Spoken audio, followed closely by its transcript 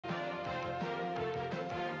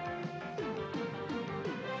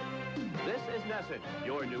message,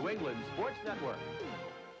 your New England Sports Network.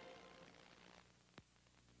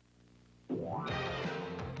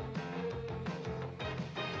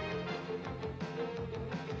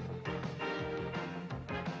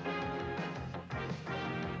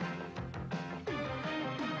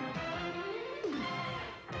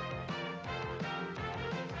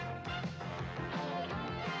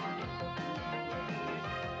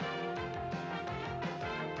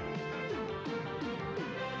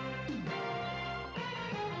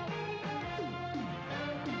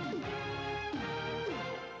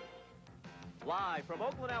 Live from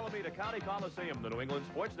Oakland Alameda County Coliseum, the New England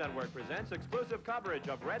Sports Network presents exclusive coverage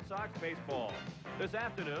of Red Sox baseball. This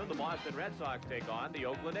afternoon, the Boston Red Sox take on the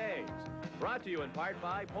Oakland A's. Brought to you in part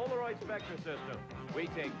by Polaroid Spectra System. We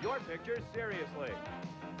take your pictures seriously.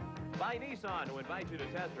 By Nissan, who invites you to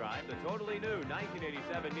test drive the totally new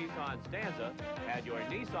 1987 Nissan Stanza at your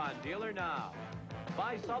Nissan dealer now.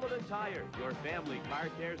 By Sullivan Tire, your family car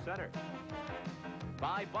care center.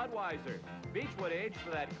 By Budweiser, Beechwood aged for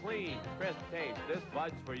that clean, crisp taste. This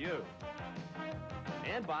Bud's for you.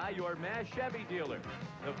 And by your Mass Chevy dealer,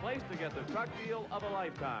 the place to get the truck deal of a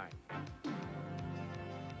lifetime.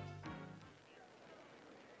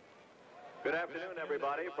 Good afternoon,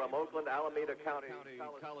 everybody, from Oakland Alameda County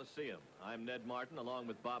Coliseum. I'm Ned Martin, along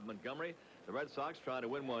with Bob Montgomery. The Red Sox trying to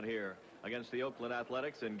win one here against the Oakland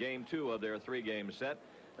Athletics in Game 2 of their three-game set.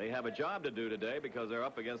 They have a job to do today because they're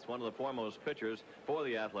up against one of the foremost pitchers for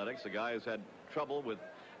the Athletics, a guy who's had trouble with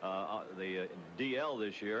the DL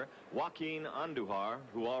this year, Joaquin Andujar,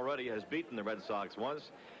 who already has beaten the Red Sox once.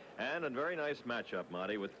 And a very nice matchup,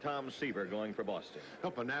 Monty, with Tom Seaver going for Boston.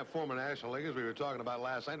 Up in that former National League, as we were talking about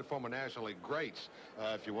last night, the former National League greats,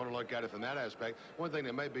 if you want to look at it from that aspect. One thing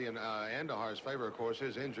that may be in Andujar's favor, of course,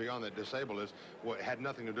 his injury on the disabled list had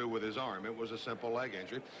nothing to do with his arm. It was a simple leg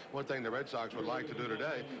injury. One thing the Red Sox would like to do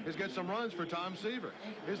today is get some runs for Tom Seaver.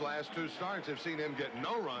 His last two starts have seen him get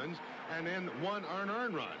no runs and then one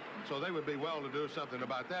earned run. So they would be well to do something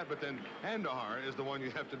about that, but then Andujar is the one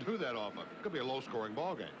you have to do that off of. Could be a low-scoring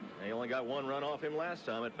ball game. They only got one run off him last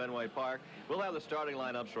time at Fenway Park. We'll have the starting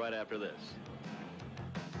lineups right after this.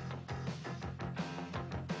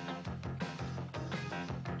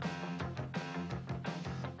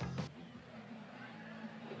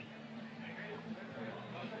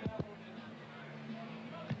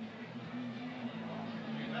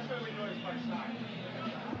 That's where we know it's first start.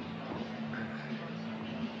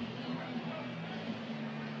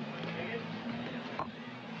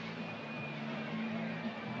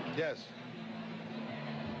 Yes.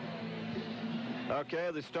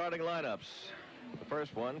 Okay, the starting lineups. The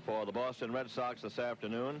first one for the Boston Red Sox this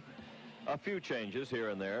afternoon. A few changes here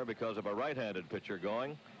and there because of a right-handed pitcher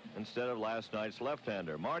going instead of last night's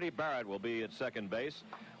left-hander. Marty Barrett will be at second base.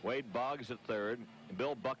 Wade Boggs at third.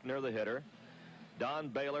 Bill Buckner, the hitter. Don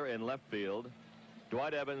Baylor in left field.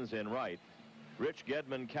 Dwight Evans in right. Rich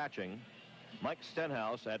Gedman catching. Mike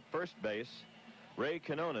Stenhouse at first base. Ray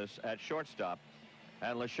Quinones at shortstop.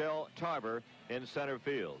 And Lachelle Tarver in center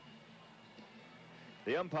field.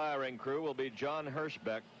 The umpiring crew will be John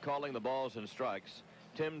Hirschbeck calling the balls and strikes,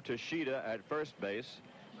 Tim Tashida at first base,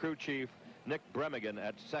 crew chief Nick Bremigan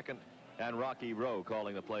at second, and Rocky Rowe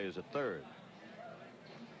calling the plays at third.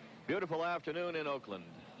 Beautiful afternoon in Oakland.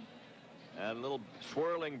 And a little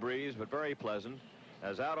swirling breeze, but very pleasant,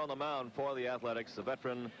 as out on the mound for the Athletics, the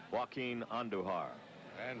veteran Joaquin Andujar.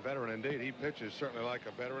 And veteran indeed. He pitches certainly like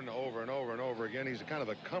a veteran over and over and over again. He's kind of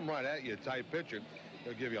a come-right-at-you type pitcher.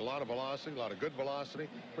 He'll give you a lot of velocity, a lot of good velocity,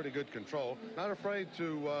 pretty good control. Not afraid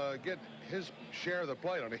to get his share of the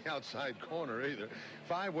plate on the outside corner either.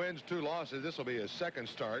 5 wins, 2 losses. This will be his second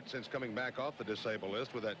start since coming back off the disabled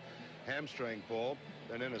list with that hamstring pull.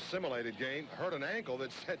 And in a simulated game, hurt an ankle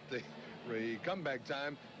that set the comeback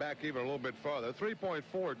time back even a little bit farther.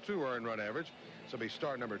 3.42 earned run average. This will be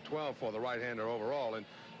start number 12 for the right-hander overall. And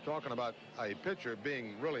talking about a pitcher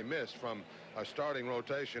being really missed from a starting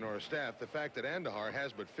rotation or a staff, the fact that Andujar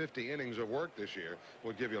has but 50 innings of work this year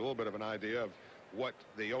will give you a little bit of an idea of what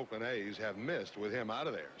the Oakland A's have missed with him out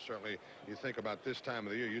of there. Certainly, you think about this time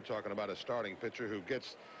of the year, you're talking about a starting pitcher who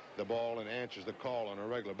gets the ball and answers the call on a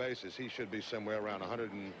regular basis. He should be somewhere around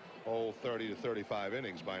 130 to 35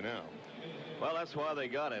 innings by now. Well, that's why they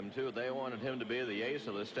got him, too. They wanted him to be the ace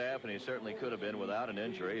of the staff, and he certainly could have been without an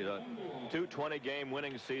injury. 2 20-game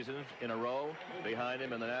winning seasons in a row behind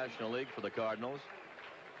him in the National League for the Cardinals.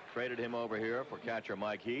 Traded him over here for catcher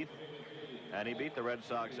Mike Heath, and he beat the Red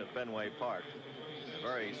Sox at Fenway Park. A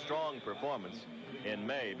very strong performance in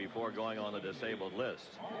May before going on the disabled list.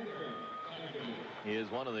 He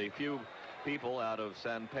is one of the few people out of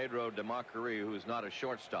San Pedro de Macorís who's not a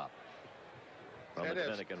shortstop. from the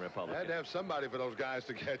Dominican Republic. Had to have somebody for those guys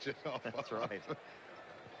to catch it off. That's right.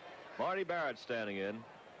 Marty Barrett standing in.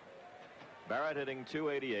 Barrett hitting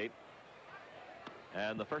 .288.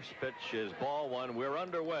 And the first pitch is ball one. We're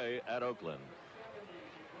underway at Oakland.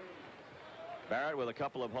 Barrett with a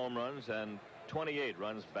couple of home runs and 28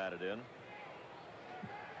 runs batted in.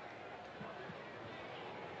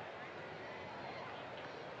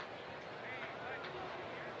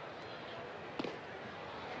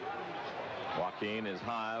 Joaquin is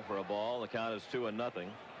high for a ball. The count is 2-0.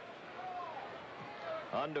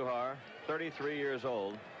 Andujar, 33 years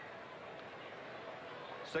old,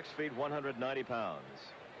 6 feet 190 pounds.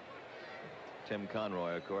 Tim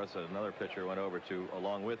Conroy, of course, another pitcher, went over to,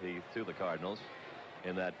 along with Heath, to the Cardinals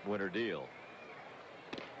in that winter deal.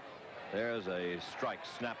 There's a strike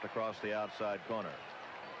snapped across the outside corner.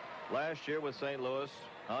 Last year with St. Louis,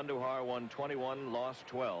 Andujar won 21, lost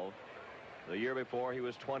 12. The year before, he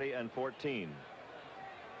was 20-14.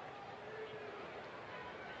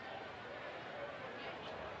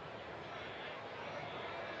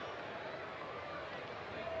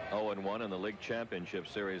 And 1 in the League Championship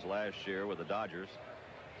Series last year with the Dodgers.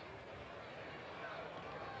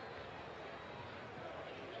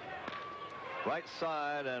 Right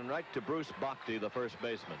side and right to Bruce Bhakti, the first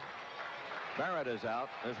baseman. Barrett is out.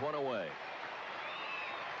 There's one away.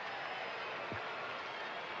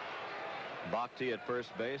 Bhakti at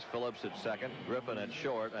first base, Phillips at second, Griffin at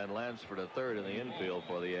short, and Lansford at third in the infield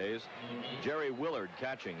for the A's. Jerry Willard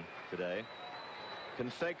catching today.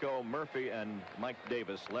 Canseco, Murphy, and Mike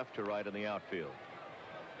Davis left to right in the outfield.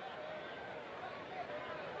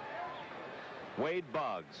 Wade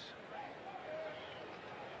Boggs,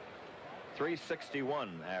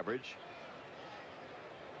 .361 average.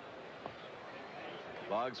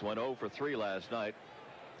 Boggs went 0 for 3 last night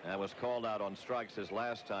and was called out on strikes his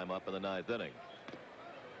last time up in the 9th inning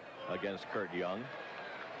against Kurt Young.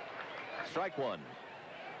 Strike one.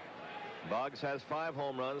 Boggs has 5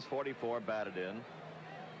 home runs, 44 batted in.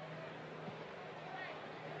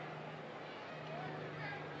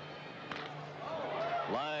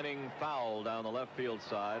 Lining foul down the left field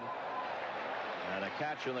side, and a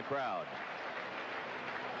catch in the crowd.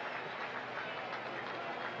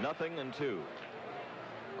 0-2.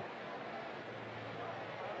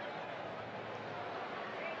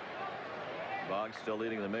 Boggs still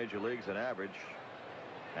leading the major leagues in average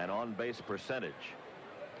and on base percentage.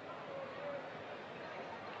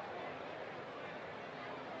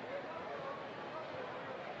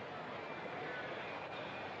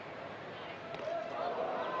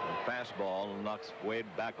 Fastball knocks Wade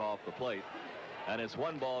back off the plate, and it's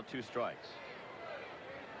 1 ball, 2 strikes.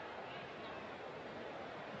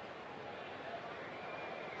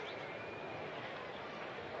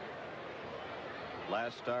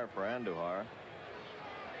 Last start for Andujar,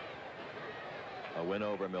 a win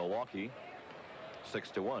over Milwaukee,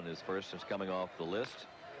 6-1. His first is coming off the list.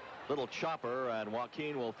 Little chopper, and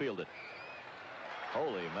Joaquin will field it.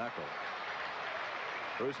 Holy mackerel.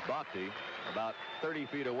 Bruce Bhakti, about 30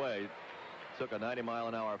 feet away, took a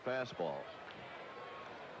 90-mile-an-hour fastball.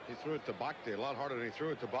 He threw it to Bhakti a lot harder than he threw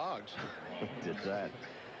it to Boggs. Did that.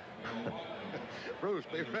 Bruce,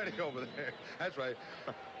 be ready over there. That's right.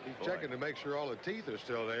 He's checking to make sure all the teeth are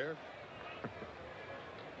still there.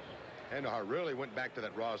 Andujar really went back to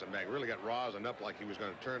that rosin bag. Really got rosined up like he was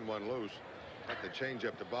going to turn one loose. Got the change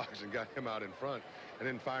up to Boggs and got him out in front, and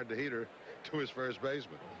then fired the heater to his first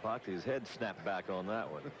baseman. Bhakti's head snapped back on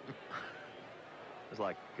that one. It's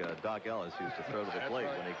like Doc Ellis used to throw to the plate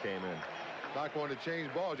when he came in. Doc wanted to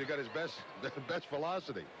change balls. You got his best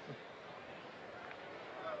velocity.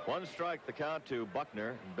 1 strike, the count to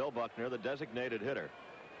Buckner. Bill Buckner, the designated hitter.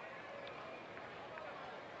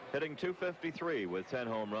 Hitting .253 with 10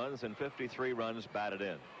 home runs and 53 runs batted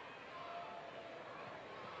in.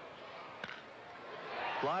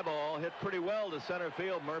 Fly ball hit pretty well to center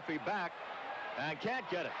field. Murphy back and can't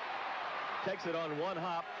get it. Takes it on 1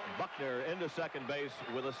 hop. Buckner into second base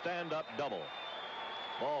with a stand-up double.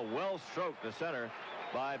 Ball well stroked to center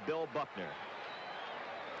by Bill Buckner.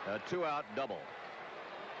 A 2-out double.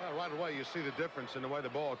 Well, right away you see the difference in the way the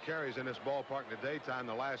ball carries in this ballpark in the daytime.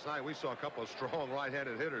 The last night we saw a couple of strong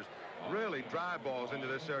right-handed hitters really drive balls into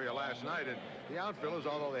this area last night, and the outfielders,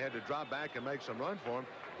 although they had to drop back and make some run for him,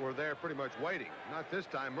 were there pretty much waiting. Not this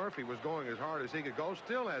time. Murphy was going as hard as he could go,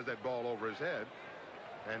 still has that ball over his head,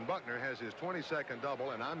 and Buckner has his 22nd double,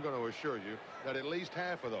 and I'm going to assure you that at least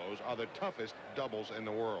half of those are the toughest doubles in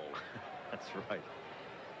the world. That's right.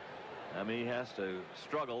 I mean, he has to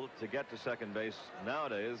struggle to get to second base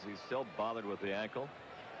nowadays. He's still bothered with the ankle.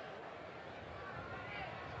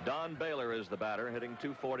 Don Baylor is the batter, hitting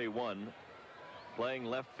 .241, playing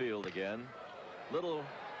left field again. Little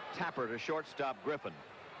tapper to shortstop Griffin.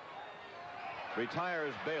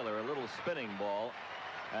 Retires Baylor, a little spinning ball.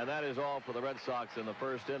 And that is all for the Red Sox in the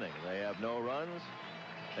first inning. They have no runs.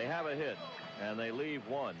 They have a hit, and they leave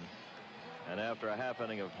one. And after a half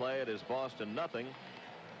inning of play, it is Boston nothing,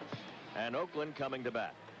 and Oakland coming to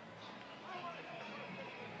bat.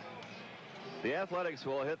 The Athletics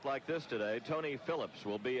will hit like this today. Tony Phillips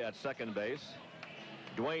will be at second base.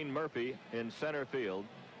 Dwayne Murphy in center field.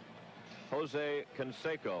 Jose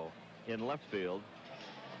Canseco in left field.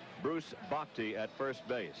 Bruce Bhakti at first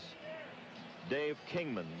base. Dave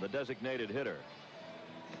Kingman, the designated hitter.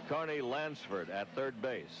 Carney Lansford at third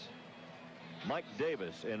base. Mike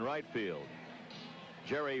Davis in right field.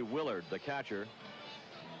 Jerry Willard, the catcher.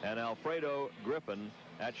 And Alfredo Griffin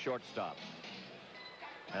at shortstop.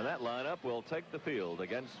 And that lineup will take the field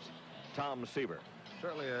against Tom Seaver.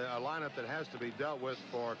 Certainly a lineup that has to be dealt with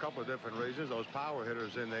for a couple of different reasons. Those power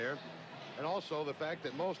hitters in there. And also the fact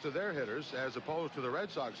that most of their hitters, as opposed to the Red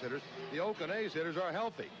Sox hitters, the Oakland A's hitters are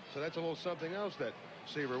healthy. So that's a little something else that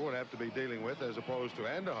Seaver would have to be dealing with as opposed to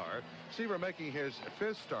Andahar. Seaver making his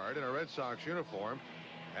 5th start in a Red Sox uniform.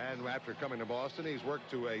 And after coming to Boston, he's worked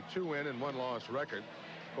to a 2-win and 1-loss record,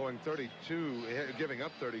 going 32, giving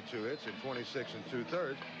up 32 hits in 26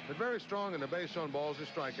 2/3. But very strong in the base on balls and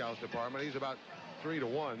strikeouts department. He's about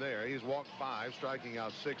 3-1 there. He's walked 5, striking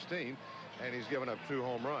out 16, and he's given up 2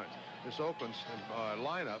 home runs. This Oakland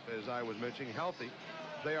lineup, as I was mentioning, healthy.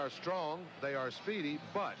 They are strong, they are speedy,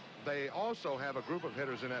 but they also have a group of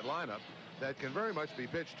hitters in that lineup that can very much be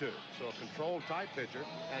pitched to. So a controlled type pitcher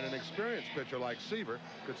and an experienced pitcher like Seaver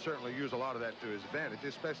could certainly use a lot of that to his advantage,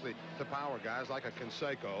 especially the power guys like a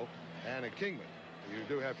Canseco and a Kingman. You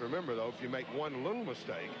do have to remember, though, if you make one little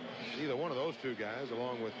mistake, either one of those 2 guys,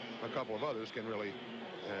 along with a couple of others, can really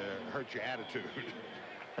hurt your attitude.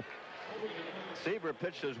 Seaver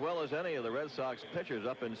pitched as well as any of the Red Sox pitchers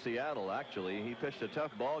up in Seattle, actually. He pitched a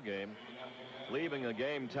tough ball game, leaving the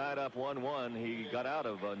game tied up 1-1. He got out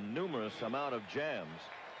of a numerous amount of jams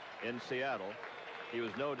in Seattle. He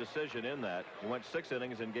was no decision in that. He went 6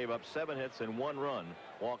 innings and gave up 7 hits and 1 run,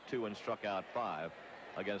 walked 2 and struck out 5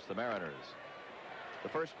 against the Mariners. The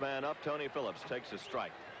first man up, Tony Phillips, takes a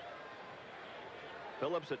strike.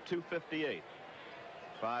 Phillips at 258.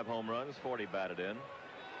 5 home runs, 40 batted in.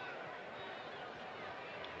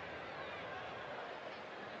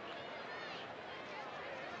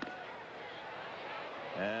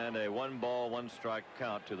 And a 1-ball, 1-strike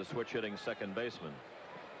count to the switch-hitting second baseman.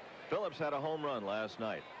 Phillips had a home run last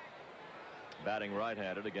night, batting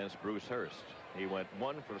right-handed against Bruce Hurst. He went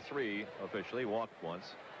 1 for 3 officially, walked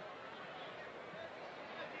once.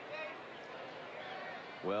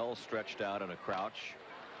 Well stretched out in a crouch.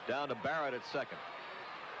 Down to Barrett at second.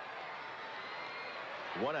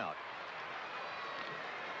 1 out.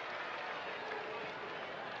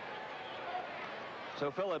 So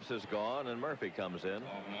Phillips is gone and Murphy comes in.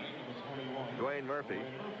 Dwayne Murphy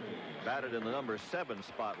batted in the number 7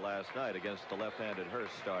 spot last night against the left-handed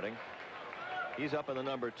Hurst starting. He's up in the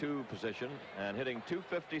number 2 position and hitting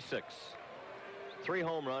 .256. 3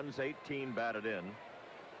 home runs, 18 batted in.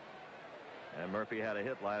 And Murphy had a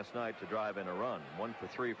hit last night to drive in a run. 1 for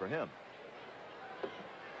 3 for him.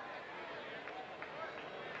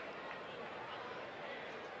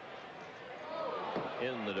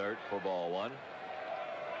 In the dirt for ball 1.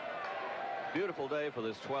 Beautiful day for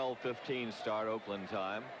this 12:15 start Oakland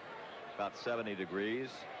time. About 70 degrees.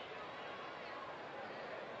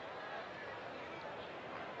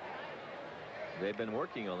 They've been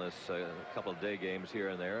working on this couple of day games here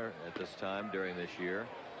and there at this time during this year.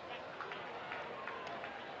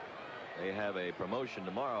 They have a promotion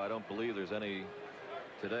tomorrow. I don't believe there's any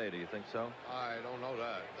today. Do you think so? I don't know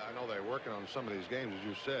that. I know they're working on some of these games, as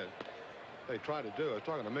you said. They try to do. I was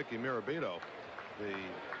talking to Mickey Mirabito, the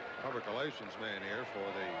public relations man here for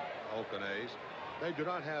the Oakland A's. They do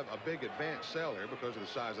not have a big advanced cell here because of the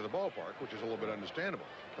size of the ballpark, which is a little bit understandable.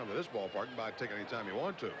 Come to this ballpark and buy a ticket anytime you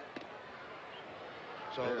want to.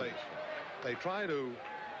 So they try to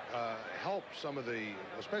help some of the,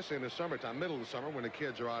 especially in the summertime, middle of the summer when the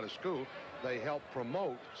kids are out of school, they help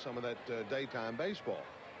promote some of that daytime baseball.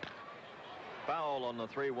 Foul on the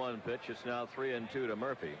 3-1 pitch. It's now 3-2 to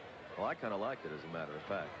Murphy. Well, I kind of liked it, as a matter of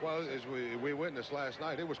fact. Well, as we witnessed last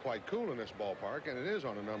night, it was quite cool in this ballpark, and it is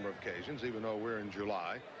on a number of occasions, even though we're in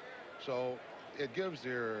July. So it gives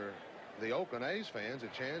the Oakland A's fans a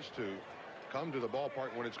chance to come to the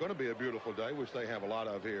ballpark when it's going to be a beautiful day, which they have a lot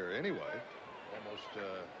of here anyway. Almost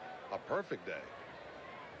a perfect day.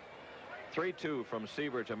 3-2 from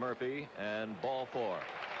Seaver to Murphy, and ball 4.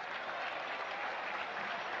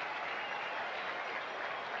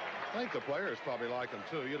 I think the players probably like him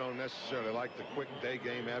too. You don't necessarily like the quick day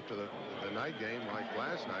game after the night game like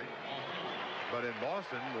last night. But in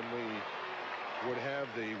Boston, when we would have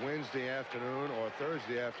the Wednesday afternoon or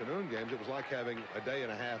Thursday afternoon games, it was like having a day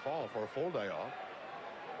and a half off or a full day off.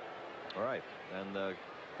 All right. And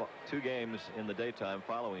 2 games in the daytime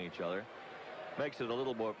following each other makes it a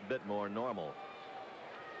little bit more normal.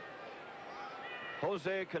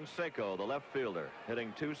 Jose Canseco, the left fielder,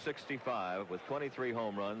 hitting .265 with 23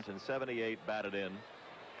 home runs and 78 batted in.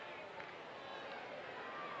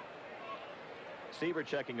 Seaver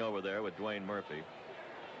checking over there with Dwayne Murphy.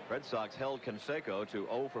 Red Sox held Canseco to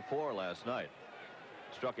 0 for 4 last night.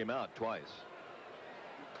 Struck him out twice.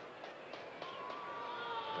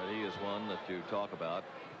 But he is one that you talk about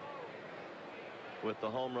with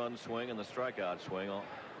the home run swing and the strikeout swing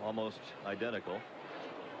almost identical,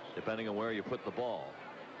 depending on where you put the ball.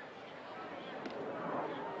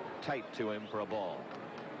 Tight to him for a ball.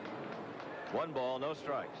 1 ball, no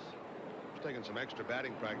strikes. He's taking some extra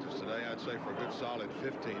batting practice today, I'd say for a good solid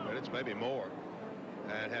 15 minutes, maybe more.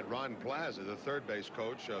 And had Ron Plaza, the third base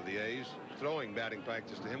coach of the A's, throwing batting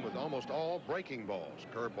practice to him with almost all breaking balls,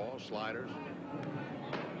 curveballs, sliders.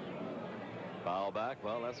 Foul back.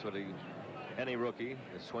 Well, that's what any rookie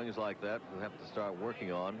that swings like that will have to start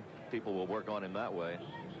working on. People will work on him that way.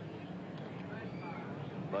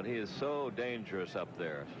 But he is so dangerous up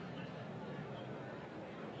there.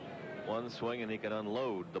 One swing and he can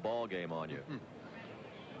unload the ball game on you.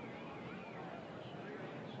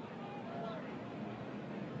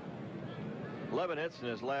 11 hits in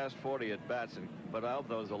his last 40 at bats, but of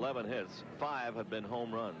those 11 hits, 5 have been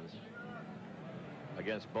home runs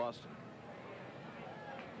against Boston.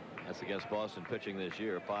 That's against Boston pitching this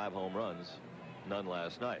year. 5 home runs, none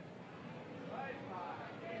last night.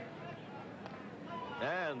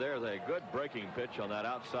 And there's a good breaking pitch on that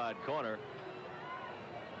outside corner.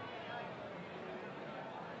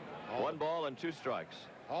 1 ball and 2 strikes.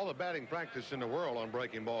 All the batting practice in the world on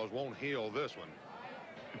breaking balls won't heal this one.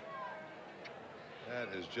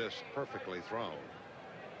 That is just perfectly thrown.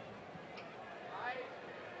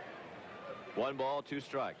 1 ball, 2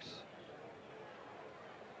 strikes.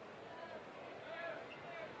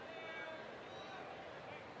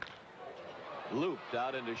 Looped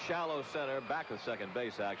out into shallow center, back of second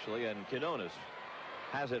base actually, and Quinones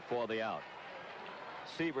has it for the out.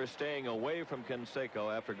 Seaver staying away from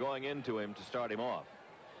Canseco after going into him to start him off.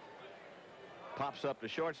 Pops up to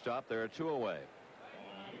shortstop. There are 2 away.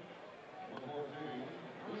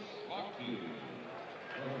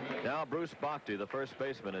 Now Bruce Bhakti, the first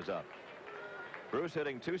baseman, is up. Bruce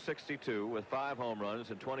hitting .262 with 5 home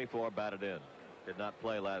runs and 24 batted in. Did not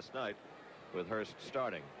play last night with Hurst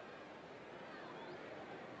starting.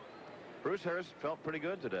 Bruce Hurst felt pretty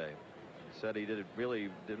good today. He said he really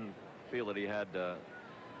didn't feel that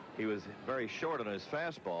he was very short on his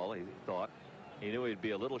fastball. He thought he knew he'd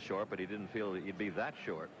be a little short, but he didn't feel that he'd be that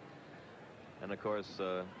short. And of course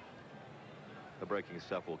the breaking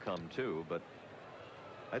stuff will come too, but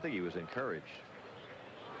I think he was encouraged.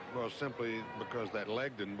 Well, simply because that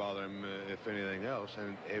leg didn't bother him, if anything else.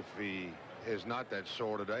 And if he is not that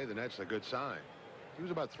sore today, then that's a good sign. He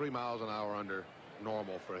was about 3 miles an hour under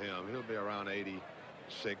normal for him. He'll be around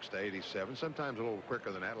 86 to 87, sometimes a little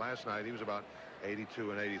quicker than that. Last night he was about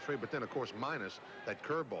 82 and 83, but then of course minus that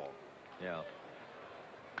curveball. Yeah.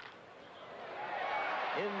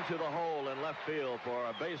 Into the hole in left field for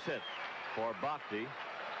a base hit for Bhakti.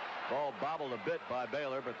 Ball bobbled a bit by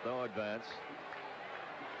Baylor, but no advance.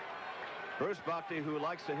 Bruce Bhakti, who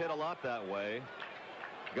likes to hit a lot that way,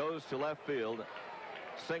 goes to left field,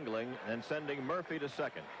 singling and sending Murphy to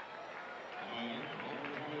second.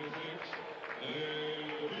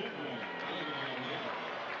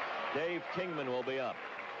 Dave Kingman will be up.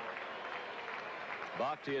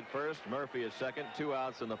 Bhakti at first, Murphy at second. 2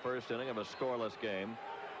 outs in the first inning of a scoreless game.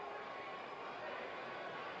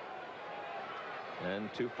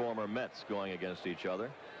 And 2 former Mets going against each other,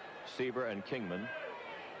 Seaver and Kingman.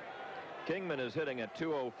 Kingman is hitting at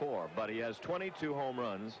 .204, but he has 22 home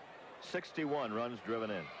runs, 61 runs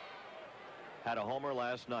driven in. Had a homer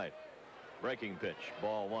last night. Breaking pitch,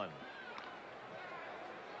 ball 1.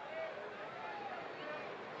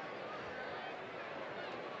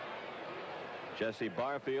 Jesse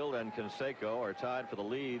Barfield and Canseco are tied for the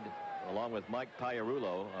lead, along with Mike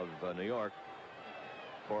Pagliarulo of New York,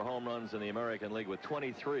 for home runs in the American League with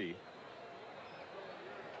 23.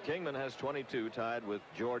 Kingman has 22, tied with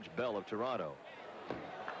George Bell of Toronto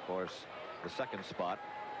for the second spot.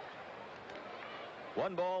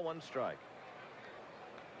 1 ball, 1 strike.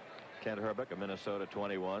 Kent Herbeck of Minnesota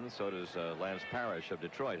 21. So does Lance Parrish of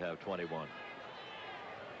Detroit have 21.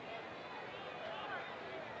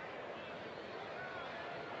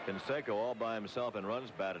 Canseco all by himself in runs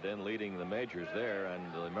batted in, leading the majors there,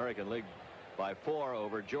 and the American League by 4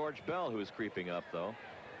 over George Bell, who's creeping up though,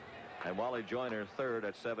 and Wally Joyner third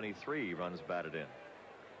at 73 runs batted in.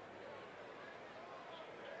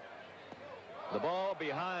 The ball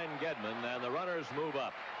behind Gedman, and the runners move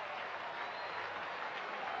up.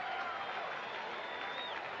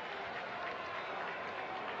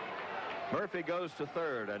 Murphy goes to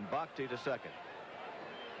third and Bhakti to second.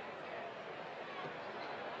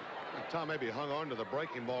 Tom maybe hung on to the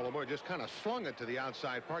breaking ball a little more, just kind of slung it to the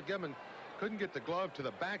outside part. Gedman couldn't get the glove to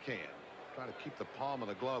the backhand. Trying to keep the palm of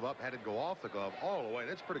the glove up, had it go off the glove all the way.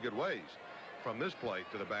 That's pretty good ways from this plate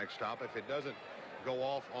to the backstop if it doesn't go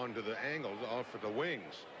off onto the angles, off of the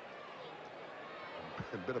wings.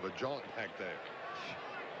 A bit of a jaunt back there.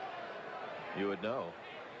 You would know.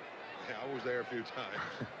 Yeah, I was there a few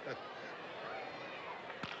times.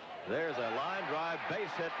 There's a line drive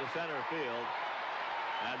base hit to center field,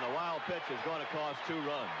 and the wild pitch is going to cost 2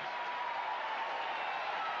 runs.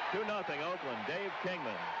 2-0 Oakland. Dave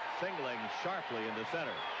Kingman singling sharply into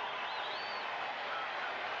center.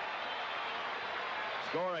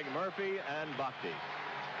 Scoring Murphy and Bhakti.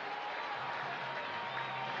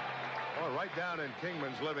 Well, right down in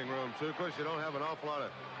Kingman's living room too. Of course, you don't have an awful lot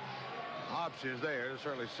of options there.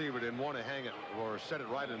 Certainly Seaver didn't want to hang it or set it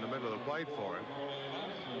right in the middle of the plate for him.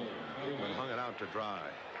 Kingman hung it out to dry.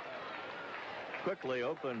 Quickly,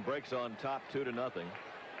 Oakland breaks on top 2-0.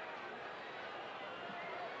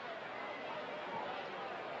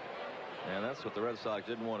 And that's what the Red Sox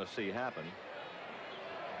didn't want to see happen.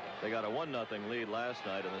 They got a 1-0 lead last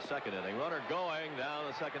night in the second inning. Runner going down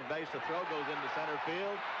the second base. The throw goes into center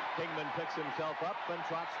field. Kingman picks himself up and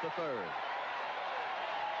trots to third.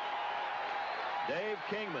 Dave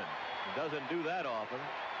Kingman doesn't do that often.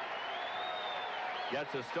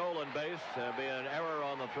 Gets a stolen base. There'll be an error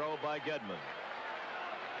on the throw by Gedman.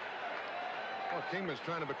 Well, Kingman's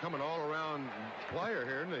trying to become an all-around player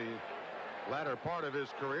here in the latter part of his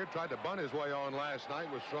career. Tried to bunt his way on last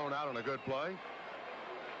night. Was thrown out on a good play.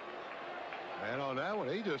 And on that one,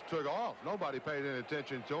 he just took off. Nobody paid any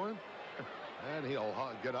attention to him. And he'll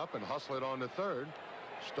get up and hustle it on to third.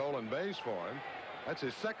 Stolen base for him. That's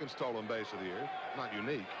his second stolen base of the year. Not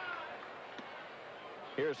unique.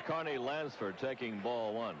 Here's Carney Lansford taking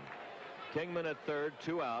ball 1. Kingman at third,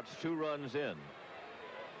 2 outs, 2 runs in.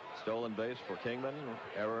 Stolen base for Kingman.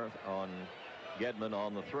 Error on Gedman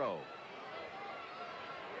on the throw.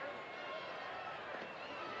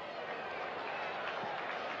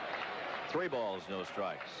 Three balls, no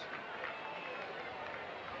strikes.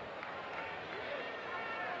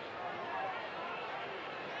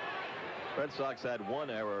 Red Sox had 1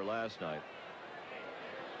 error last night.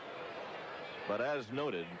 But as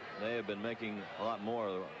noted, they have been making a lot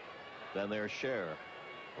more than their share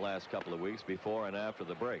the last couple of weeks before and after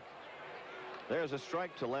the break. There's a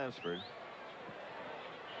strike to Lansford.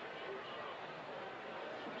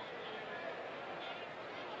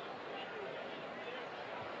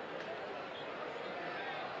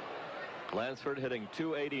 Lansford hitting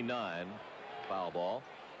 .289, foul ball.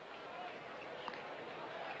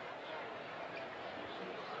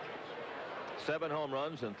 Seven home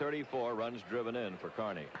runs and 34 runs driven in for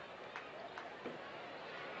Carney.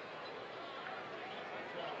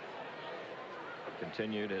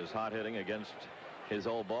 Continued his hot hitting against his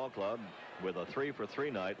old ball club with a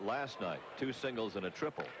 3-for-3 night last night. 2 singles and a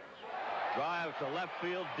triple. Drive to left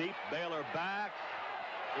field deep. Baylor back.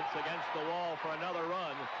 It's against the wall for another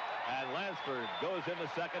run. And Lansford goes into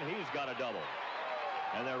second. He's got a double.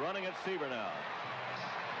 And they're running at Seaver now.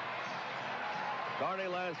 Carney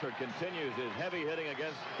Lansford continues his heavy hitting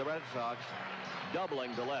against the Red Sox,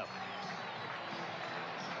 doubling to left.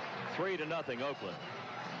 3-0 Oakland.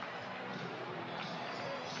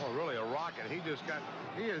 Oh, really a rocket. He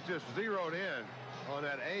is just zeroed in on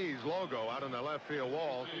that A's logo out on the left field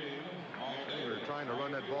wall. They were trying to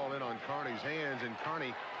run that ball in on Carney's hands, and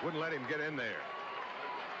Carney wouldn't let him get in there.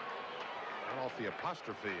 Not off the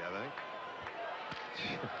apostrophe, I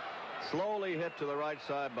think. Slowly hit to the right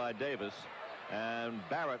side by Davis, and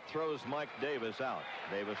Barrett throws Mike Davis out.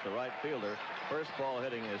 Davis, the right fielder. First ball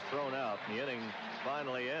hitting is thrown out. The inning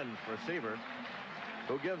finally ends for Seaver,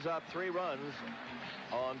 who gives up 3 runs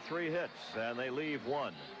on 3 hits, and they leave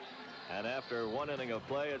 1. And after 1 inning of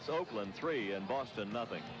play, it's Oakland 3 and Boston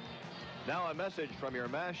nothing. Now a message from your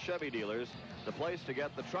Mass Chevy dealers, the place to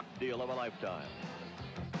get the truck deal of a lifetime.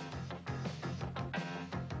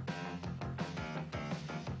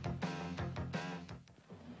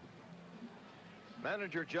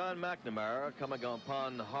 Manager John McNamara coming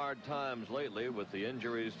upon hard times lately with the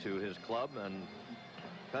injuries to his club, and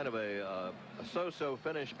kind of a so-so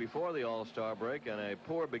finish before the All-Star break and a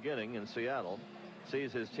poor beginning in Seattle.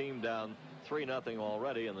 Sees his team down 3-0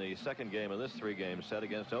 already in the second game of this three-game set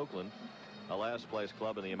against Oakland, a last-place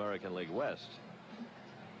club in the American League West.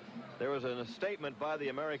 There was a statement by the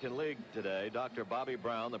American League today. Dr. Bobby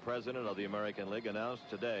Brown, the president of the American League, announced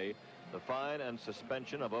today the fine and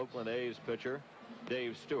suspension of Oakland A's pitcher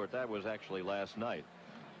Dave Stewart. That was actually last night.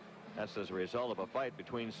 That's as a result of a fight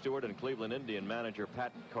between Stewart and Cleveland Indian manager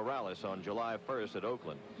Pat Corrales on July 1st at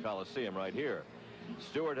Oakland Coliseum right here.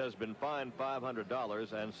 Stewart has been fined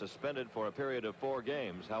 $500 and suspended for a period of 4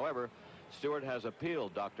 games. However, Stewart has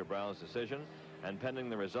appealed Dr. Brown's decision, and pending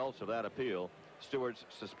the results of that appeal, Stewart's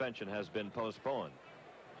suspension has been postponed.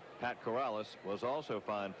 Pat Corrales was also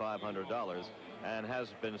fined $500 and has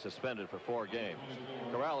been suspended for 4 games.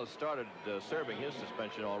 Corrales started serving his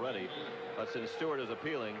suspension already, but since Stewart is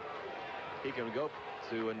appealing, he can go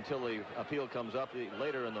to until the appeal comes up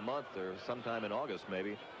later in the month or sometime in August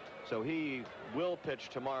maybe. So he will pitch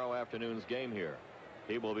tomorrow afternoon's game here.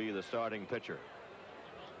 He will be the starting pitcher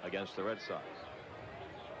against the Red Sox.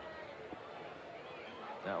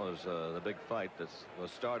 That was the big fight that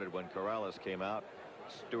was started when Corrales came out.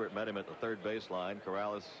 Stewart met him at the third baseline.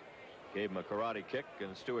 Corrales gave him a karate kick,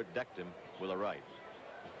 and Stewart decked him with a right.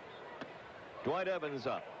 Dwight Evans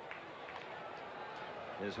up.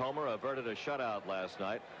 His homer averted a shutout last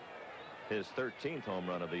night, his 13th home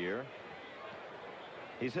run of the year.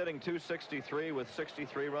 He's hitting .263 with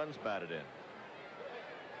 63 runs batted in.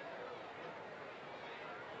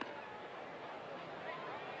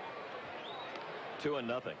 Two and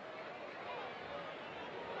nothing.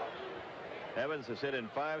 Evans has hit in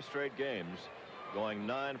 5 straight games, going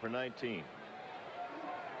 9 for 19.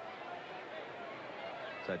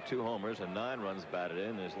 He's had 2 homers and 9 runs batted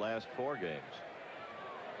in his last 4 games.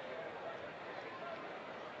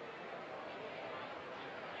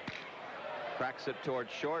 Cracks it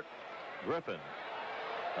towards short. Griffin.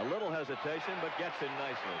 A little hesitation, but gets in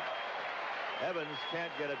nicely. Evans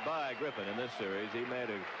can't get it by Griffin in this series. He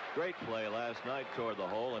made a great play last night toward the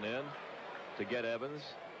hole and in to get Evans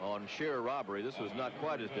on sheer robbery. This was not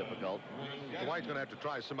quite as difficult. Dwight's going to have to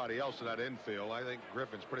try somebody else in that infield. I think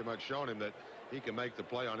Griffin's pretty much shown him that he can make the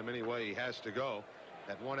play on him any way he has to go.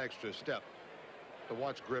 That one extra step. To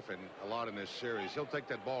watch Griffin a lot in this series. He'll take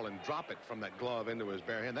that ball and drop it from that glove into his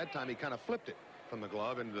bare hand. That time he kind of flipped it from the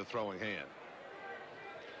glove into the throwing hand.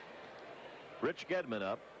 Rich Gedman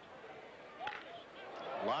up.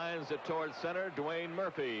 Lines it towards center. Dwayne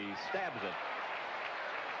Murphy stabs it.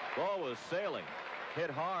 Ball was sailing.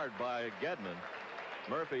 Hit hard by Gedman.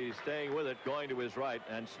 Murphy staying with it, going to his right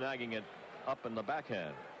and snagging it up in the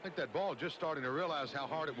backhand. I think that ball just starting to realize how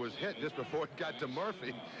hard it was hit just before it got to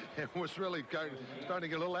Murphy. It was really starting to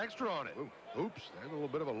get a little extra on it. Oops, there's a little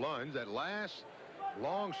bit of a lunge. That last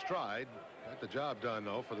long stride got the job done,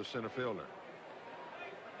 though, for the center fielder.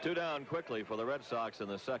 2 down quickly for the Red Sox in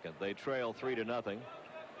the second. They trail 3-0.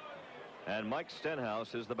 And Mike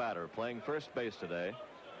Stenhouse is the batter, playing first base today.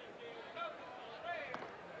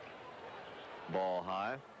 Ball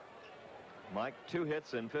high. Mike, 2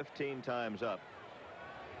 hits and 15 times up.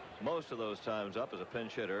 Most of those times up as a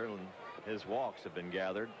pinch hitter, and his walks have been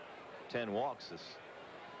gathered. 10 walks this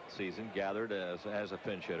season gathered as a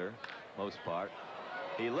pinch hitter, most part.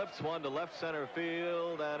 He lifts one to left center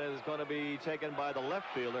field and is going to be taken by the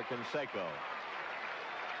left fielder, Canseco.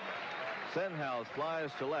 Stenhouse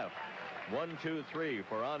flies to left. 1-2-3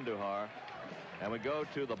 for Andujar, and we go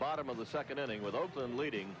to the bottom of the second inning with Oakland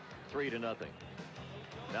leading 3-0.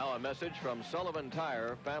 Now a message from Sullivan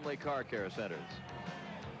Tire Family Car Care Centers.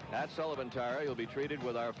 At Sullivan Tire, you'll be treated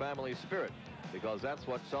with our family spirit, because that's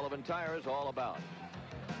what Sullivan Tire is all about.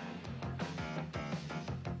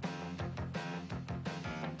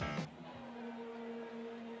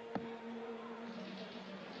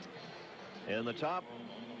 In the top,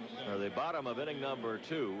 or the bottom of inning number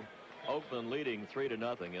 2, Oakland leading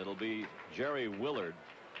 3-0. It'll be Jerry Willard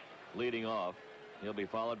leading off. He'll be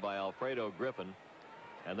followed by Alfredo Griffin,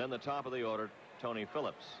 and then the top of the order, Tony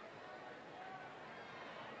Phillips.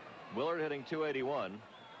 Willard hitting .281.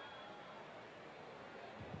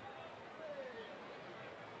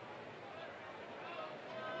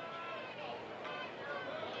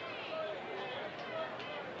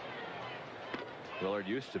 Willard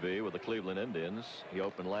used to be with the Cleveland Indians. He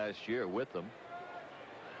opened last year with them.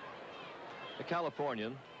 The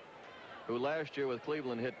Californian, who last year with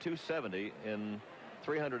Cleveland hit .270 in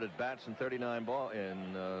 300 at bats and 39 ball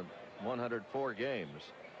in 104 games.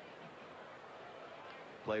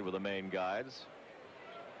 Played with the main guides.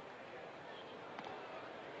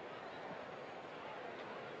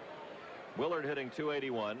 Willard hitting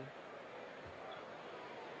 .281.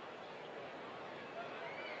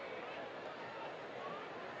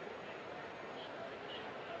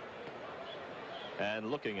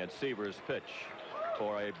 And looking at Seaver's pitch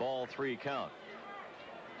for a ball 3 count.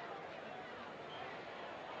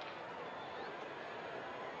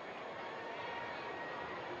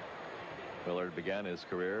 Willard began his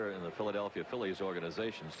career in the Philadelphia Phillies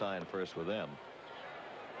organization, signed first with them.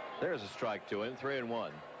 There's a strike to him,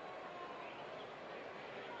 3-1.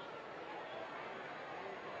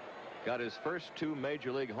 Got his first 2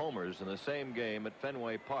 major league homers in the same game at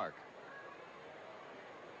Fenway Park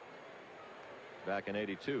back in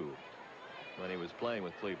 '82 when he was playing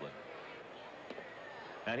with Cleveland.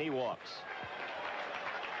 And he walks.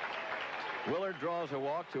 Willard draws a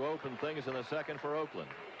walk to open things in the second for Oakland.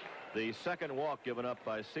 The second walk given up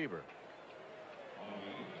by Seaver.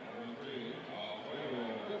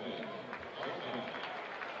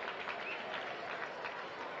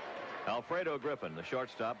 Alfredo Griffin, the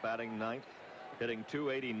shortstop, batting 9th, hitting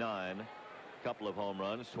 .289, couple of home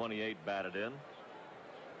runs, 28 batted in.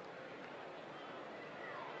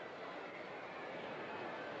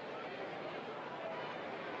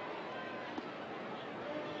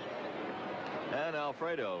 And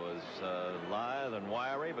Alfredo is lithe and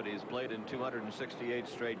wiry, but he's played in 268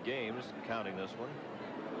 straight games, counting this one.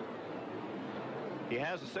 He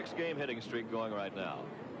has a 6-game hitting streak going right now.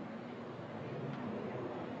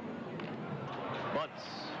 Bunts.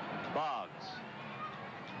 Boggs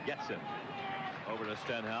gets him over to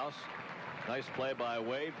Stenhouse. Nice play by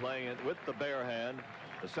Wade, playing it with the bare hand.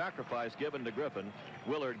 The sacrifice given to Griffin.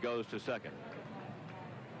 Willard goes to second.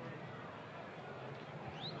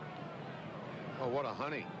 Oh, what a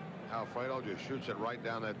honey. Alfredo just shoots it right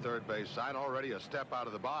down that third base side. Already a step out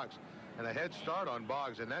of the box and a head start on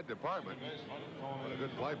Boggs in that department. What a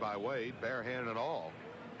good play by Wade, bare hand and all.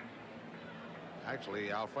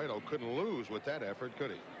 Actually, Alfredo couldn't lose with that effort, could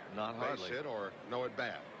he? Not hardly. Base hit or no at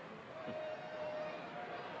bat.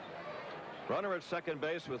 Runner at second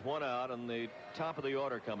base with 1 out, and the top of the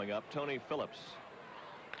order coming up, Tony Phillips.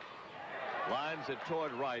 Lines it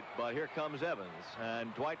toward right, but here comes Evans,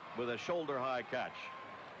 and Dwight with a shoulder high catch,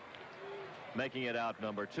 making it out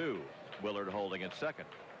number 2. Willard holding at second.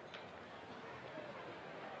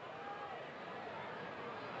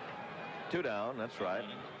 Two down, that's right.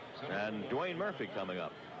 And Dwayne Murphy coming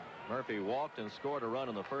up. Murphy walked and scored a run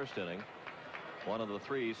in the first inning, one of the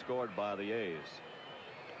 3 scored by the A's.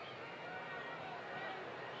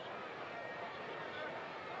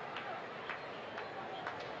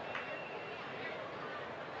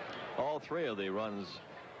 All 3 of the runs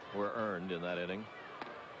were earned in that inning,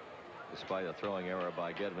 despite a throwing error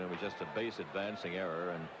by Gedman. It was just a base advancing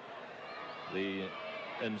error, and the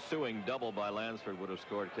ensuing double by Lansford would have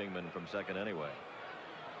scored Kingman from second anyway.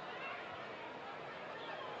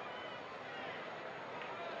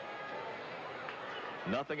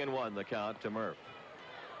 Nothing in 1, the count to Murph.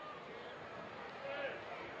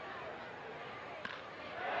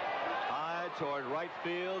 High toward right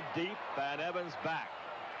field, deep, and Evans back.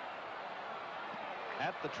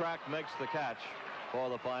 At the track, makes the catch for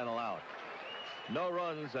the final out. No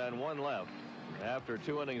runs and 1 left. After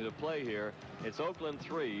 2 innings of play here, it's Oakland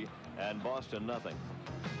 3 and Boston nothing.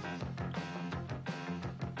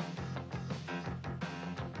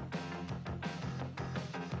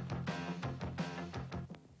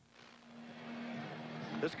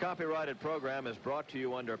 This copyrighted program is brought to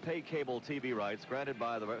you under pay cable TV rights granted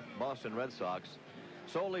by the Boston Red Sox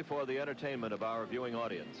solely for the entertainment of our viewing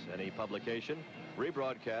audience. Any publication,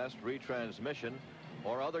 rebroadcast, retransmission,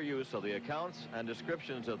 or other use of the accounts and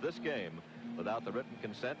descriptions of this game without the written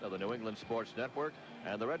consent of the New England Sports Network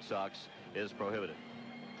and the Red Sox is prohibited.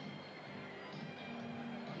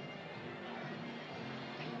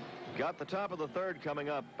 Got the top of the 3rd coming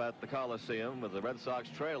up at the Coliseum with the Red Sox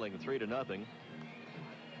trailing 3-0.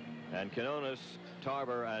 And Quinones,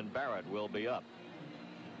 Tarver, and Barrett will be up.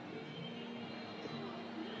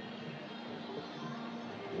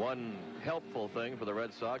 One helpful thing for the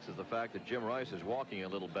Red Sox is the fact that Jim Rice is walking a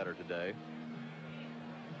little better today.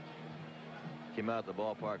 Came out the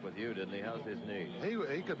ballpark with you, didn't he? How's his knee?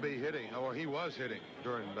 He could be hitting, or he was hitting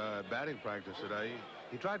during batting practice today.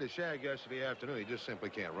 He tried to shag yesterday afternoon. He just simply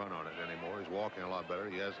can't run on it anymore. He's walking a lot better.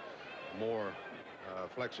 He has more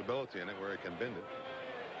flexibility in it where he can bend it.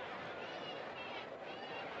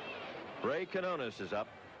 Ray Quinones is up.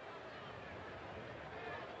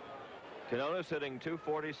 Quinones hitting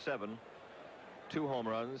 .247, 2 home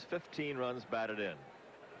runs, 15 runs batted in.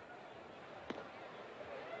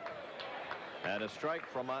 And a strike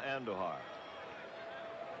from Andujar.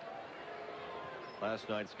 Last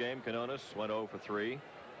night's game, Quinones went 0 for 3,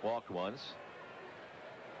 walked once.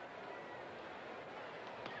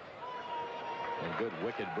 A good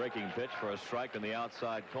wicked breaking pitch for a strike in the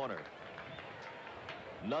outside corner.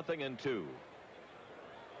 0-2.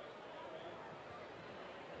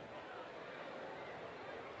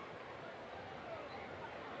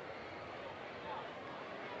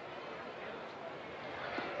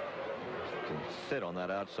 can sit on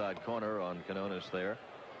that outside corner on Quinones there.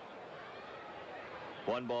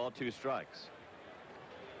 1 ball, 2 strikes.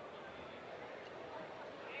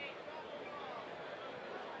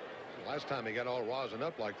 Last time he got all rosin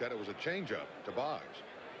up like that, it was a changeup to Boggs.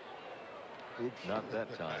 Oops. Not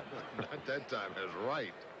that time. Not that time. That's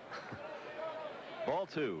right. Ball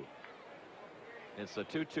 2. It's a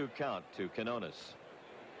 2-2 count to Quinones.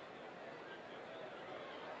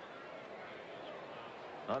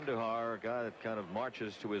 Andujar, a guy that kind of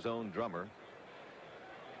marches to his own drummer.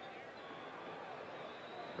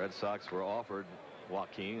 Red Sox were offered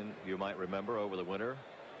Joaquin, you might remember, over the winter.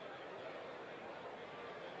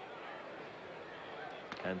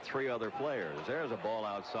 And 3 other players. There's a ball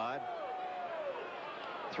outside.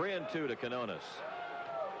 3-2 to Quinones.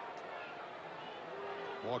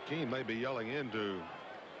 Joaquin may be yelling into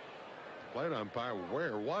plate umpire,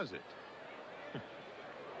 where was it?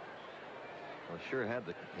 Well, sure had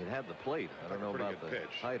the plate. I don't know about the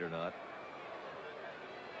height or not.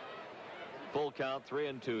 Full count,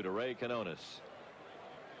 3-2 to Ray Quinones.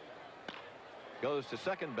 Goes to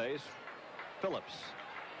second base, Phillips.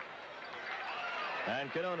 And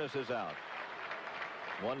Quinones is out.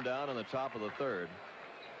 1 down in the top of the 3rd.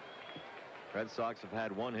 Red Sox have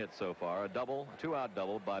had 1 hit so far, a double, 2-out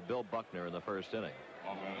double by Bill Buckner in the 1st inning.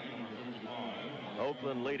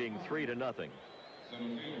 Oakland leading 3-0.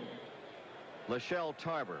 Lachelle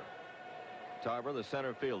Tarver. Tarver, the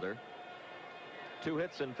center fielder. 2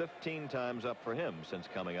 hits and 15 times up for him since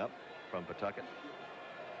coming up from Pawtucket.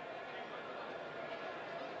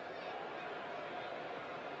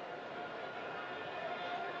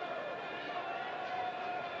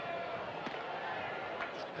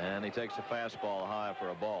 And he takes a fastball high for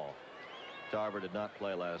a ball. Tarver did not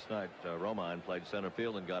play last night. Romine played center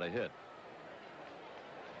field and got a hit.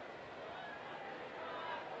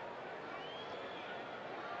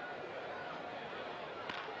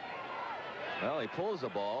 Well, he pulls the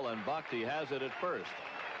ball, and Bhakti has it at first.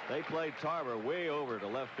 They played Tarver way over to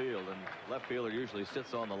left field, and left fielder usually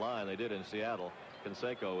sits on the line. They did in Seattle.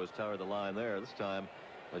 Canseco was toward the line there. This time,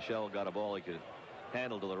 Lachelle got a ball he could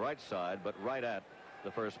handle to the right side, but right at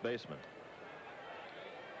the first baseman.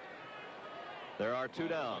 There are 2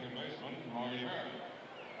 down.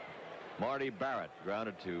 Marty Barrett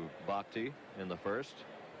grounded to Bhakti in the 1st.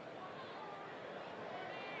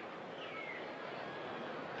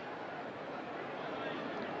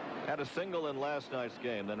 Had a single in last night's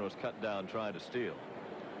game, then was cut down trying to steal.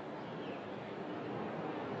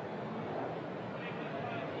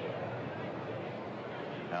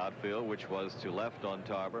 Outfield, which was to left on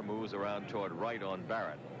Tarver, moves around toward right on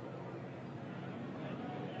Barrett.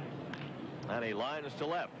 And he lines to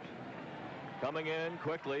left. Coming in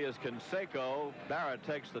quickly is Canseco. Barrett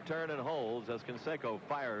takes the turn and holds as Canseco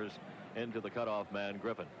fires into the cutoff man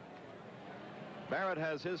Griffin. Barrett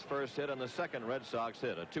has his first hit on the 2nd Red Sox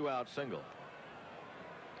hit, a 2-out single.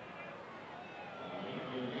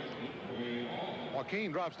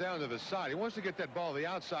 Joaquin drops down to the side. He wants to get that ball to the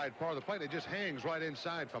outside part of the plate. It just hangs right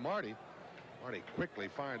inside for Marty. Marty quickly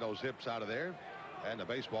fired those hips out of there, and the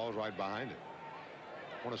baseball is right behind it.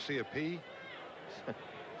 Want to see a P?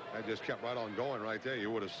 That just kept right on going right there.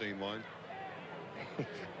 You would have seen one.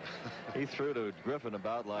 He threw to Griffin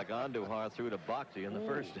about like Andujar threw to Bhakti in the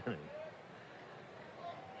 1st inning.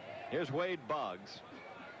 Here's Wade Boggs.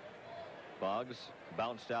 Boggs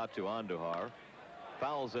bounced out to Andujar.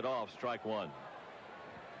 Fouls it off, strike 1.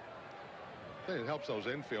 I think it helps those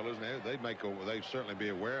infielders, and they'd certainly be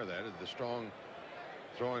aware of that. The strong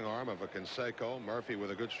throwing arm of a Canseco, Murphy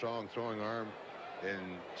with a good strong throwing arm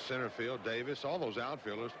in center field, Davis, all those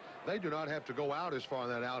outfielders, they do not have to go out as far in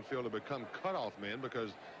that outfield to become cutoff men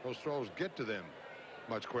because those throws get to them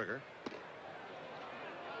much quicker.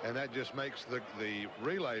 And that just makes the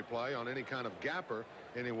relay play on any kind of gapper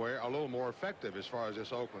anywhere a little more effective as far as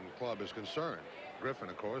this Oakland club is concerned. Griffin,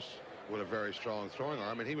 of course, with a very strong throwing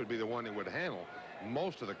arm, and he would be the one that would handle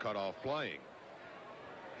most of the cutoff playing.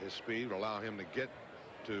 His speed would allow him to get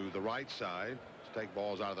to the right side to take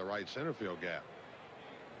balls out of the right center field gap.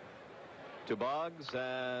 To Boggs,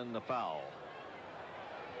 and the foul.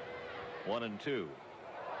 1-2.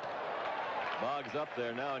 Boggs up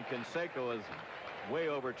there now, and Canseco is way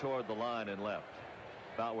over toward the line and left,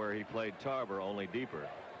 about where he played Tarver, only deeper.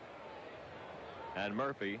 And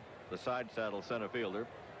Murphy, the side saddle center fielder,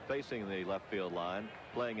 facing the left field line,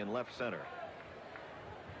 playing in left center.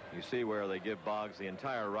 You see where they give Boggs the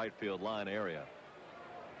entire right field line area.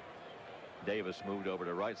 Davis moved over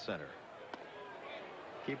to right center.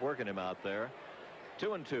 Keep working him out there.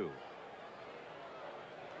 2-2.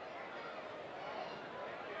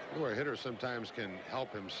 Where a hitter sometimes can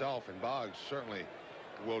help himself, and Boggs certainly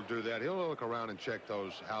will do that. He'll look around and check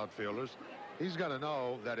those outfielders. He's got to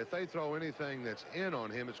know that if they throw anything that's in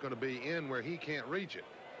on him, it's going to be in where he can't reach it.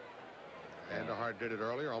 Andahart did it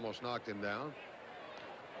earlier, almost knocked him down.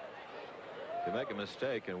 To make a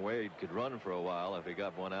mistake, and Wade could run for a while if he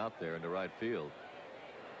got one out there into right field.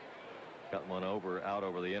 Got one out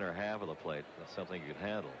over the inner half of the plate. That's something you could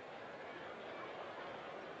handle.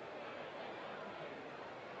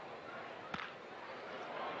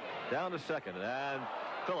 Down to second, and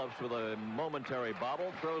Phillips with a momentary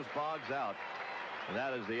bobble throws Boggs out, and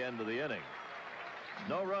that is the end of the inning.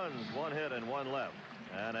 No runs, 1 hit and 1 left,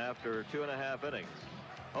 and after 2.5 innings,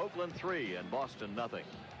 Oakland 3 and Boston nothing.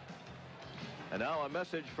 And now a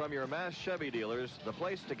message from your Mass Chevy dealers, the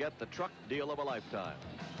place to get the truck deal of a lifetime.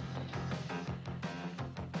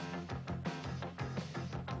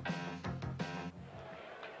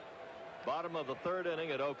 Bottom of the 3rd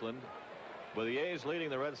inning at Oakland, with the A's leading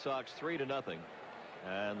the Red Sox 3-0,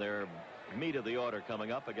 and their meat of the order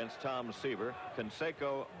coming up against Tom Seaver,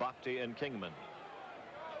 Canseco, Bhakti, and Kingman.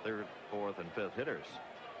 3rd, 4th, and 5th hitters.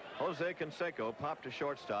 Jose Canseco popped to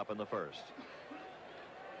shortstop in the 1st.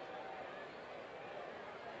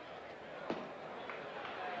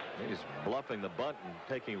 He's bluffing the bunt and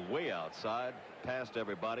taking way outside, past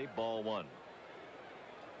everybody. Ball 1.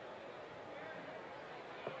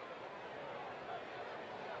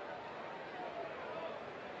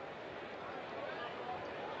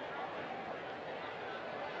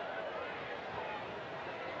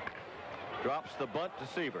 Drops the bunt to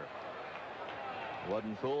Seaver.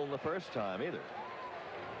 Wasn't fooling the first time either.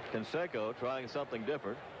 Canseco trying something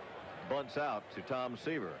different. Bunts out to Tom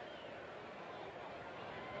Seaver.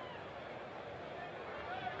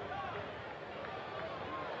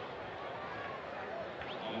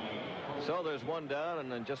 So there's one down,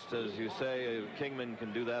 and then just as you say, Kingman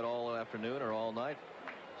can do that all afternoon or all night.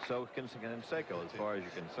 So can Canseco, as far as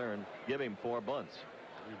you're concerned. Give him 4 bunts.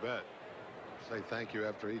 You bet. Say thank you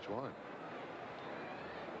after each one.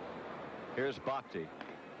 Here's Bhakti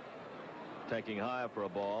taking high for a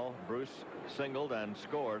ball. Bruce singled and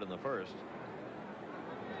scored in the 1st.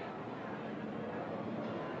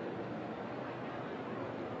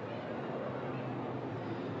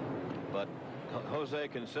 But Jose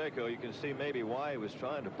Canseco, you can see maybe why he was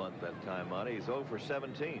trying to bunt that time, Monty. He's 0 for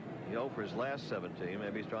 17. He's 0 for his last 17.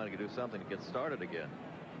 Maybe he's trying to do something to get started again.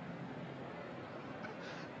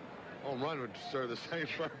 Home run would serve the same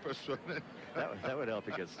purpose, wouldn't it? That would help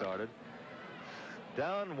you get started.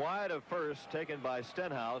 Down wide of first, taken by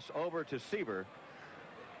Stenhouse, over to Seaver,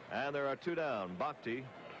 and there are 2 down. Bhakti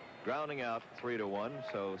grounding out 3-1.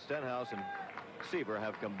 So Stenhouse and Seaver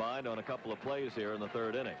have combined on a couple of plays here in the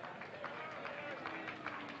 3rd inning.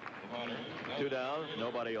 2 down,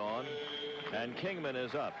 nobody on, and Kingman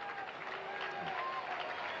is up.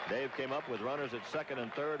 Dave came up with runners at 2nd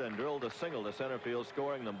and 3rd and drilled a single to center field,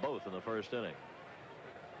 scoring them both in the 1st inning.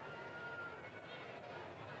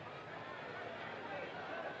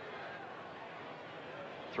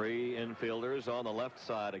 Three infielders on the left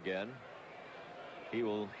side again. He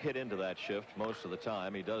will hit into that shift most of the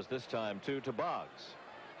time. He does this time, 2 to Boggs.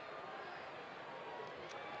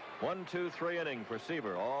 1, 2, 3 inning for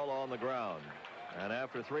Seaver, all on the ground. And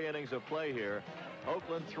after 3 innings of play here,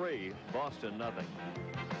 Oakland 3, Boston nothing.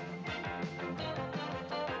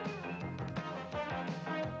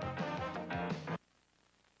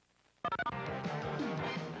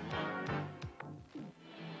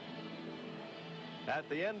 At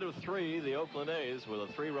the end of 3, the Oakland A's with a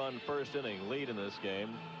 3-run 1st inning lead in this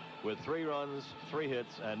game with 3 runs, 3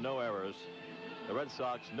 hits, and no errors. The Red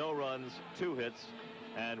Sox, no runs, 2 hits,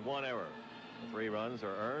 and 1 error. The 3 runs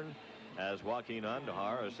are earned as Joaquin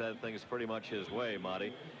Andahart has said things pretty much his way,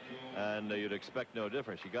 Monty, and you'd expect no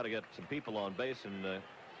difference. You got to get some people on base and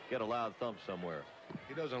get a loud thump somewhere.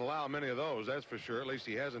 He doesn't allow many of those, that's for sure. At least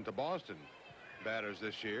he hasn't to Boston batters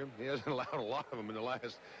this year. He hasn't allowed a lot of them in the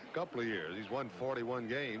last couple of years. He's won 41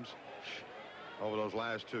 games over those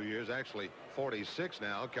last 2 years. Actually 46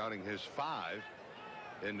 now, counting his 5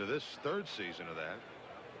 into this 3rd season of that.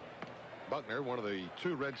 Buckner, one of the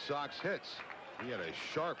 2 Red Sox hits. He had a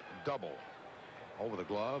sharp double over the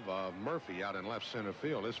glove of Murphy out in left center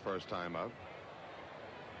field his first time up.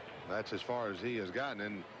 That's as far as he has gotten,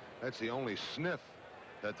 and that's the only sniff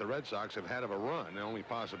that the Red Sox have had of a run, the only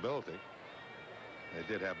possibility.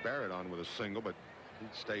 They did have Barrett on with a single, but he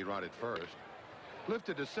stayed right at first.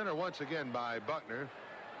 Lifted to center once again by Buckner.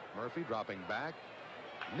 Murphy dropping back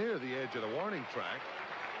near the edge of the warning track.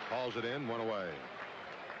 Hauls it in, 1 away.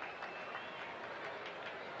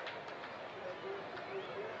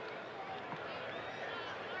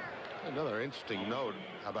 Another interesting note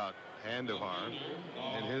about Andahart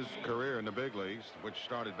in his career in the big leagues, which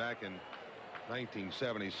started back in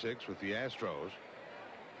 1976 with the Astros.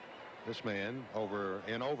 This man,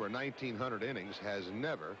 in over 1,900 innings, has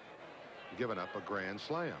never given up a grand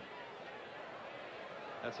slam.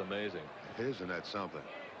 That's amazing. Isn't that something?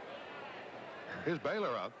 Here's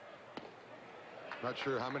Baylor up. Not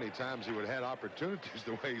sure how many times he would have had opportunities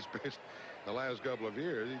the way he's pitched the last couple of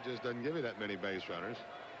years. He just doesn't give you that many base runners.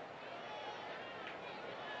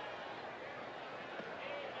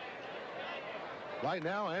 Right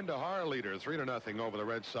now, Andujar leader, 3-0 over the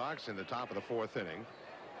Red Sox in the top of the 4th inning.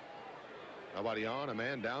 Nobody on, a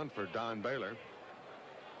man down for Don Baylor.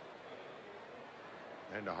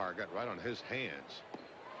 Andujar got right on his hands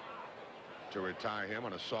to retire him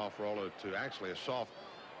on a soft roller to actually a soft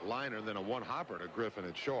liner, then a one-hopper to Griffin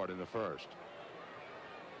at short in the 1st.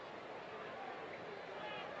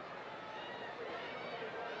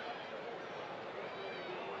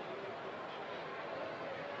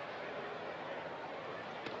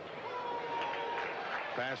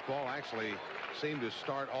 Fastball actually seemed to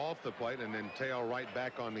start off the plate and then tail right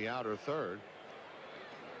back on the outer 3rd.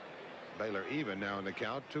 Baylor even now in the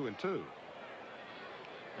count, 2-2.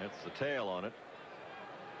 That's the tail on it.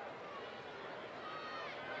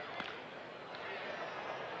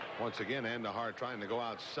 Once again, Andujar trying to go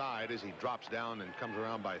outside as he drops down and comes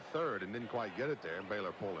around by 3rd and didn't quite get it there.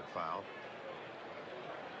 Baylor pulled it foul.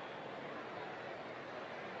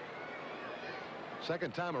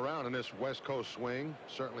 Second time around in this West Coast swing,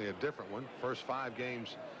 certainly a different one. First 5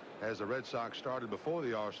 games as the Red Sox started before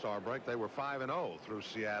the All-Star break, they were 5-0 through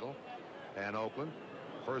Seattle and Oakland.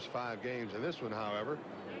 First 5 games in this one, however,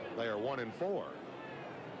 they are 1-4.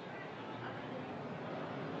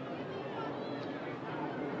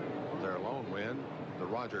 Their lone win, the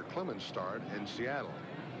Roger Clemens start in Seattle.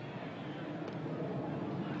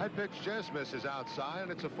 That pitch just misses outside,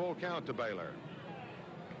 and it's a full count to Baylor.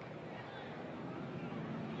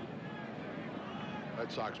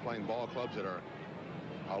 Red Sox playing ball clubs that are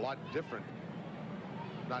a lot different,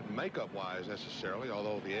 not makeup wise necessarily,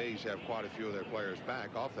 although the A's have quite a few of their players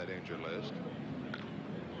back off that injured list.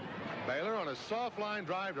 Baylor on a soft line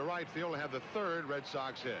drive to right field and have the 3rd Red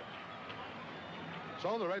Sox hit.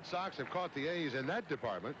 So the Red Sox have caught the A's in that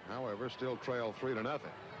department, however, still trail 3-0.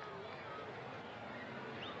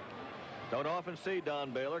 Don't often see Don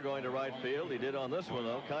Baylor going to right field. He did on this one,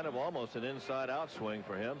 though, kind of almost an inside-out swing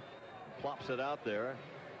for him. Plops it out there,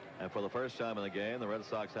 and for the first time in the game, the Red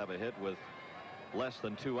Sox have a hit with less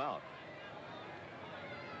than 2 out.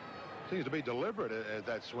 Seems to be deliberate at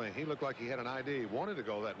that swing. He looked like he had an idea. He wanted to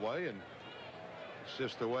go that way, and it's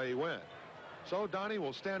just the way he went. So Donnie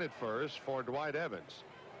will stand at first for Dwight Evans.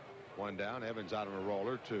 1 down. Evans out on a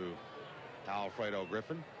roller to Alfredo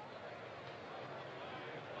Griffin.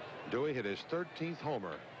 Dewey hit his 13th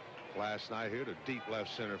homer last night here to deep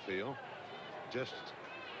left center field. Just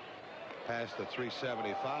past the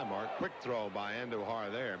 375 mark. Quick throw by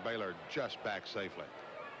Andujar there. Baylor just back safely.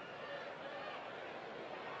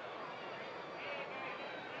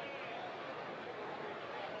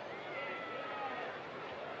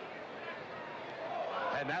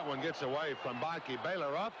 And that one gets away from Baki.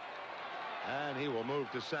 Baylor up, and he will move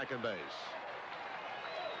to second base.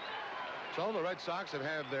 So the Red Sox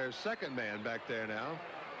have their second man back there now.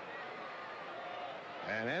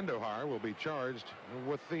 And Andujar will be charged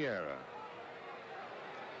with the error.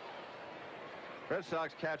 Red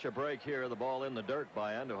Sox catch a break here. The ball in the dirt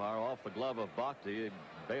by Andujar off the glove of Bhakti.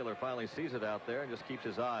 Baylor finally sees it out there and just keeps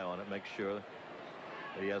his eye on it, makes sure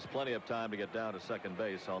that he has plenty of time to get down to second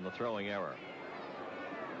base on the throwing error.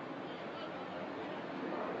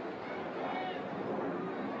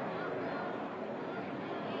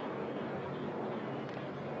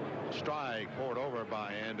 Strike poured over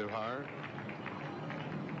by Andujar.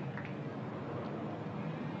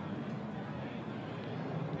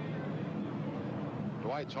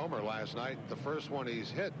 Dwight's homer last night, the first one he's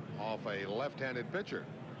hit off a left-handed pitcher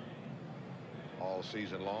all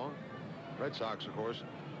season long. Red Sox, of course,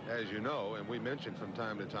 as you know, and we mentioned from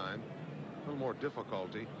time to time, a little more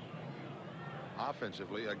difficulty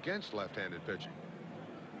offensively against left-handed pitching.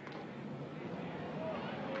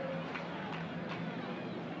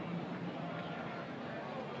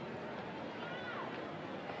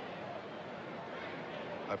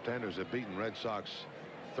 Left-handers have beaten Red Sox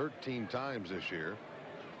 13 times this year.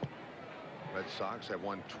 Red Sox have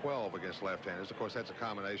won 12 against left-handers. Of course, that's a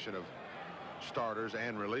combination of starters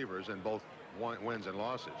and relievers in both wins and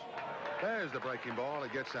losses. There's the breaking ball.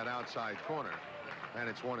 It gets that outside corner, and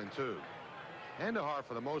it's 1-2. Andujar,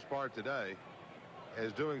 for the most part today,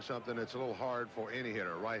 is doing something that's a little hard for any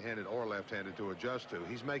hitter, right-handed or left-handed, to adjust to.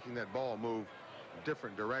 He's making that ball move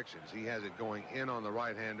different directions. He has it going in on the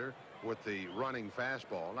right-hander with the running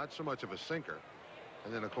fastball, not so much of a sinker.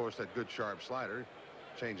 And then, of course, that good sharp slider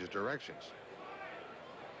changes directions.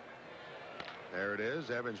 There it is.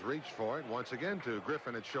 Evans reached for it once again to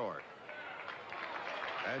Griffin at short.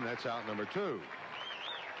 And that's out number 2.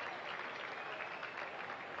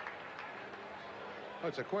 Well,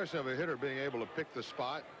 it's a question of a hitter being able to pick the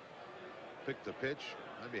spot, pick the pitch.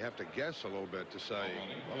 Maybe have to guess a little bit to say,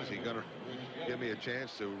 well, is he going to give me a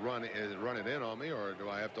chance to run it in on me, or do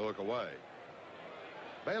I have to look away?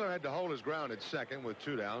 Baylor had to hold his ground at second with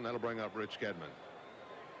 2 down. That'll bring up Rich Gedman.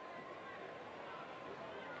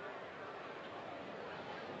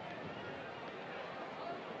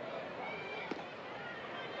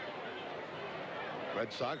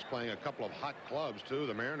 Red Sox playing a couple of hot clubs, too.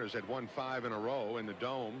 The Mariners had won 5 in a row in the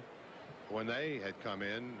Dome when they had come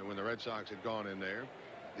in, when the Red Sox had gone in there.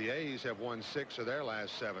 The A's have won 6 of their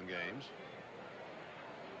last 7 games.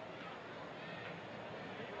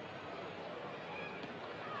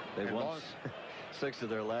 They've won 6 of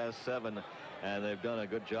their last 7, and they've done a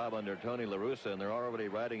good job under Tony La Russa, and they're already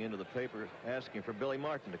writing into the paper asking for Billy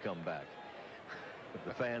Martin to come back.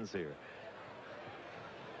 The fans here.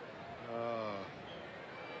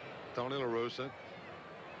 Tony La Russa.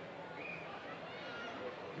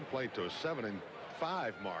 He played to a 7-5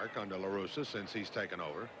 mark under La Russa since he's taken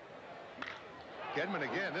over. Gedman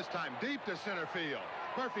again, this time deep to center field.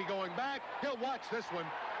 Murphy going back. He'll watch this one.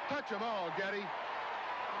 Touch them all, Getty.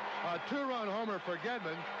 A 2-run homer for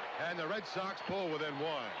Gedman, and the Red Sox pull within 1.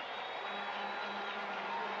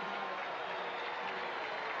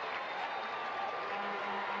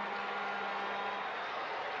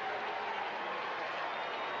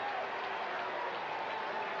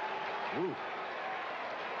 Ooh.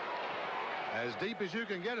 As deep as you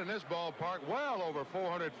can get in this ballpark, well over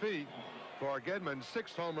 400 feet for Gedman's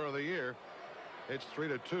 6th homer of the year. It's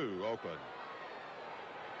 3-2 Oakland.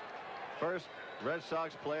 First Red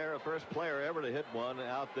Sox player, first player ever to hit one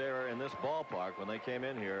out there in this ballpark when they came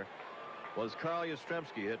in here was Carl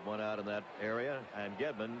Yastrzemski. Hit one out in that area, and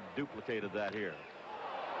Gedman duplicated that here.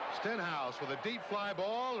 Stenhouse with a deep fly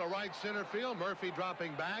ball to right center field. Murphy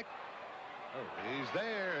dropping back. Oh, he's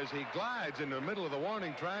there as he glides in the middle of the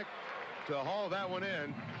warning track to haul that one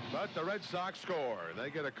in, but the Red Sox score. They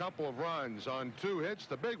get a couple of runs on 2 hits.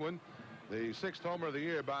 The big one, the 6th homer of the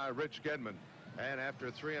year by Rich Gedman. And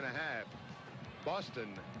after 3.5, Boston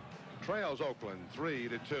trails Oakland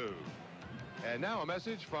 3-2. And now a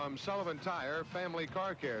message from Sullivan Tire Family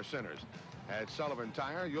Car Care Centers. At Sullivan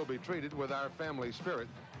Tire, you'll be treated with our family spirit,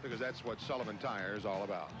 because that's what Sullivan Tire is all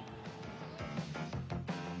about.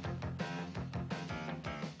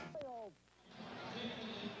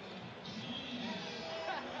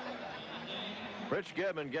 Rich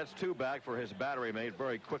Gedman gets 2 back for his battery mate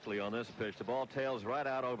very quickly on this pitch. The ball tails right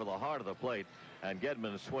out over the heart of the plate, and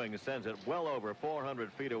Gedman's swing sends it well over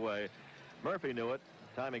 400 feet away. Murphy knew it.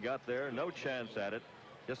 Time he got there, no chance at it.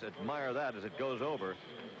 Just admire that as it goes over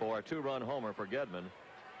for a 2-run homer for Gedman.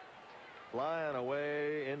 Flying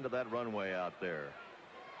away into that runway out there.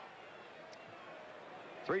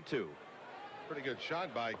 3-2. Pretty good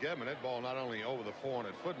shot by Gedman. That ball not only over the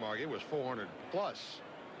 400-foot mark, it was 400 plus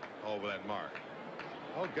over that mark.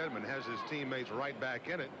 Oh, Gedman has his teammates right back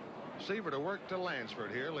in it. Seaver to work to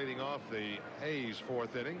Lansford here, leading off the A's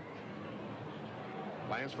 4th inning.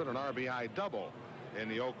 Lansford an RBI double in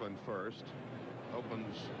the Oakland first.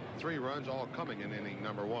 Oakland's 3 runs all coming in inning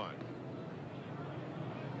number 1.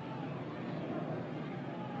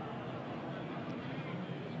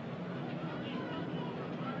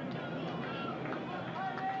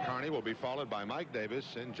 Carney will be followed by Mike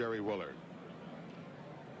Davis and Jerry Willard.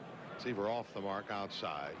 Seaver off the mark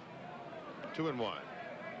outside. 2-1.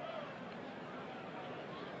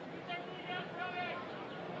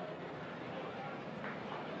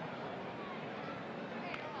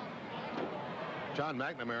 John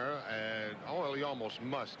McNamara, and he almost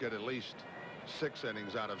must get at least 6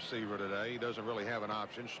 innings out of Seaver today. He doesn't really have an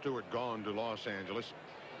option. Stewart gone to Los Angeles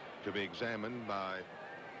to be examined by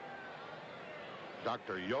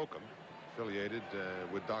Dr. Yoakum, affiliated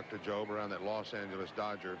with Dr. Job around that Los Angeles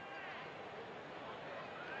Dodger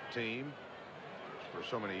team for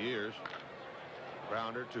so many years.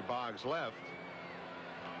 Grounder to Boggs left.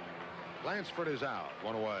 Lansford is out,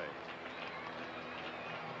 1 away.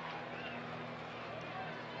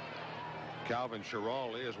 Calvin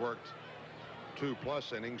Schiraldi has worked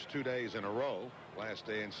 2+ innings 2 days in a row. Last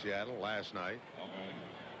day in Seattle, last night.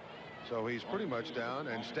 So he's pretty much down,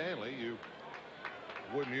 and Stanley you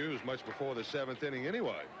wouldn't use much before the 7th inning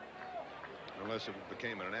anyway, unless it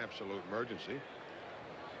became an absolute emergency.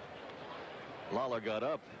 Lawler got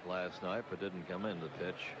up last night but didn't come in to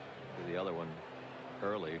pitch to the other one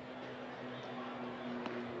early.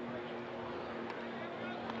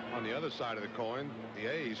 On the other side of the coin, the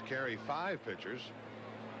A's carry 5 pitchers.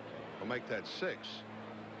 Will make that 6.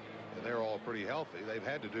 And they're all pretty healthy. They've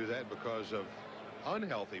had to do that because of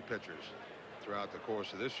unhealthy pitchers throughout the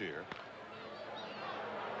course of this year.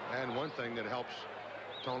 And one thing that helps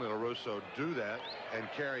Tony La Russa do that and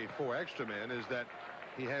carry 4 extra men is that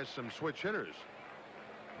he has some switch hitters.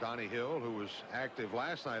 Donnie Hill, who was active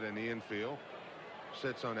last night in the infield,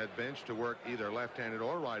 sits on that bench to work either left-handed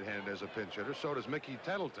or right-handed as a pinch hitter. So does Mickey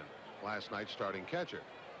Tettleton, last night's starting catcher.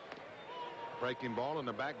 Breaking ball in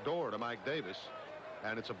the back door to Mike Davis,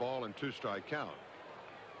 and it's a ball and 2-strike count.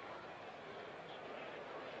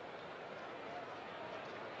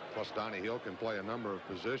 Plus Donnie Hill can play a number of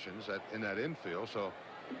positions in that infield, so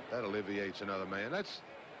that alleviates another man. That's,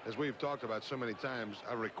 as we've talked about so many times,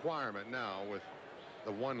 a requirement now with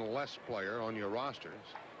the one less player on your rosters.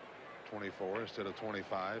 24 instead of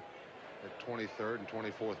 25. At 23rd and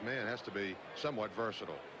 24th man has to be somewhat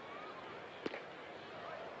versatile.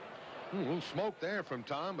 A little smoke there from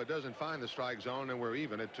Tom, but doesn't find the strike zone, and we're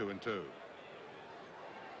even at 2-2.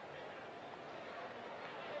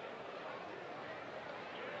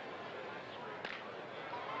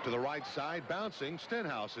 To the right side, bouncing.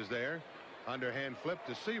 Stenhouse is there. Underhand flip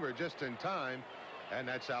to Seaver just in time, and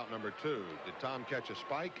that's out number 2. Did Tom catch a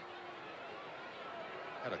spike?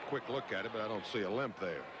 Had a quick look at it, but I don't see a limp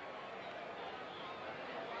there.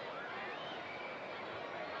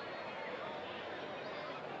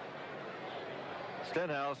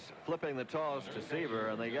 Stenhouse flipping the toss to Seaver,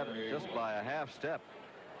 and they got it just by a half step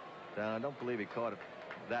down. I don't believe he caught it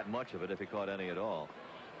that much of it, if he caught any at all.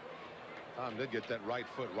 Tom did get that right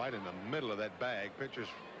foot right in the middle of that bag. Pitchers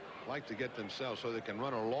like to get themselves so they can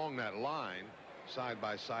run along that line side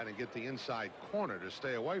by side and get the inside corner to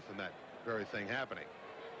stay away from that very thing happening.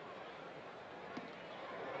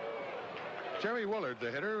 Jerry Willard,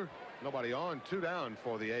 the hitter. Nobody on. 2 down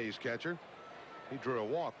for the A's catcher. He drew a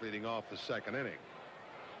walk leading off the 2nd inning.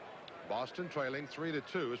 Boston trailing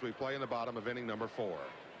 3-2 as we play in the bottom of inning number 4.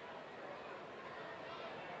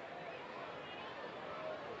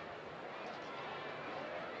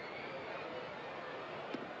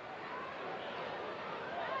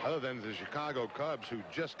 Other than the Chicago Cubs, who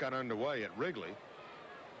just got underway at Wrigley,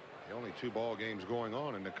 the only 2 ball games going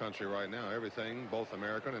on in the country right now. Everything, both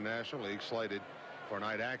American and National League, slated for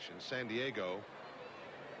night action. San Diego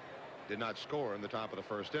did not score in the top of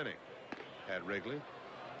the 1st inning at Wrigley.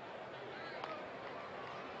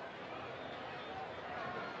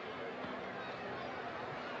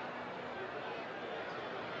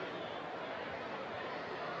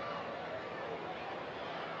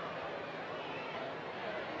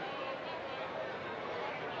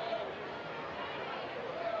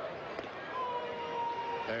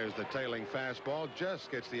 There's the tailing fastball, just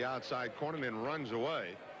gets the outside corner and then runs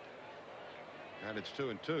away. And it's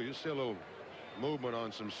 2-2. You see a little movement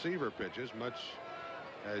on some Seaver pitches, much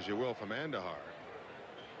as you will from Andahar.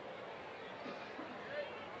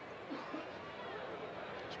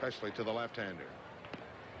 Especially to the left-hander.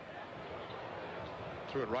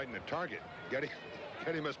 Threw it right in the target. Getty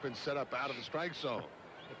must have been set up out of the strike zone.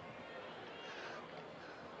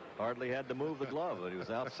 Hardly had to move the glove, but he was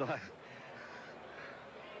outside.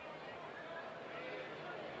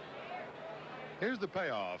 Here's the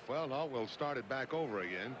payoff. Well, no, we'll start it back over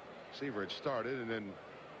again. Seaver had started and then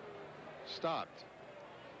stopped.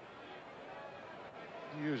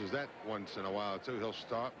 He uses that once in a while, too. He'll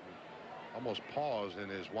stop, almost pause in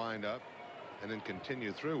his windup, and then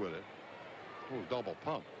continue through with it. A little double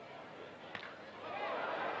pump.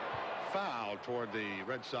 Foul toward the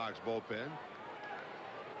Red Sox bullpen.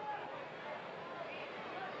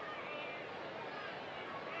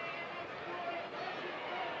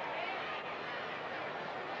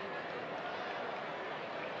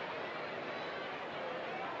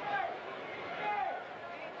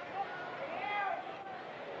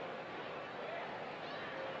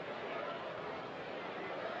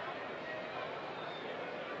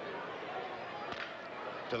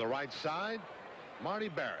 To the right side, Marty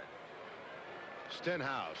Barrett.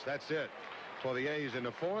 Stenhouse, that's it for the A's in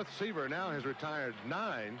the 4th. Seaver now has retired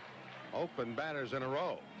 9 open batters in a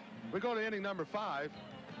row. We go to inning number 5,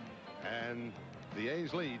 and the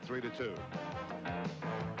A's lead 3-2.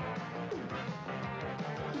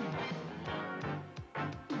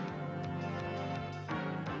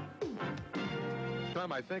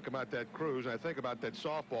 Time I think about that cruise, I think about that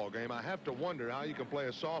softball game, I have to wonder how you can play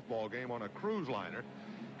a softball game on a cruise liner.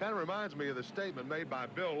 Kind of reminds me of the statement made by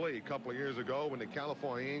Bill Lee a couple of years ago when the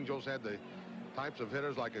California Angels had the types of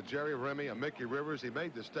hitters like a Jerry Remy, a Mickey Rivers. He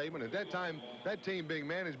made the statement. At that time, that team being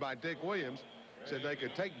managed by Dick Williams said they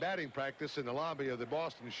could take batting practice in the lobby of the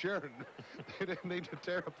Boston Sheraton. They didn't need to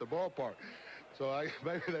tear up the ballpark. So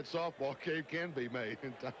maybe that softball game can be made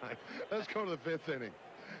in time. Let's go to the 5th inning.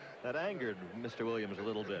 That angered Mr. Williams a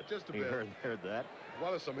little bit. Just a he bit. Heard that.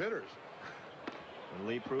 Well, as some hitters. And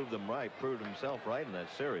Lee proved himself right in that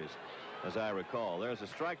series, as I recall. There's a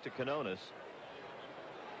strike to Canonis.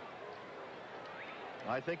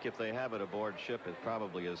 I think if they have it aboard ship, it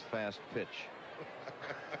probably is fast pitch.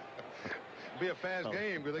 Be a fast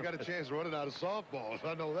game because they got a chance to run it out of softballs.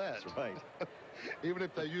 I know that. That's right. Even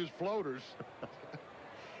if they use floaters.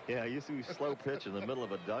 Yeah, you see slow pitch in the middle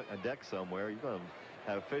of a deck somewhere, you're going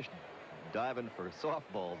to have fish diving for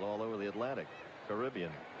softballs all over the Atlantic,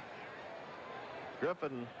 Caribbean.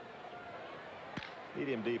 Griffin,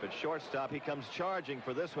 medium deep at shortstop. He comes charging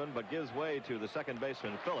for this one, but gives way to the second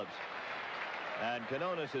baseman, Phillips. And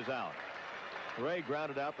Canonis is out. Ray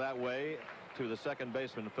grounded out that way to the second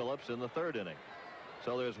baseman, Phillips, in the 3rd inning.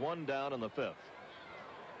 So there's one down in the 5th.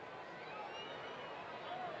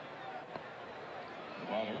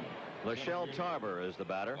 Lachelle Tarver is the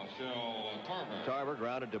batter. Tarver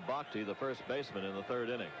grounded to Bakhti, the first baseman, in the 3rd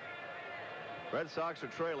inning. Red Sox are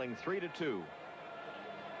trailing 3-2.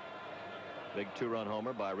 Big 2-run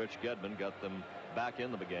homer by Rich Gedman got them back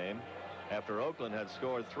in the game after Oakland had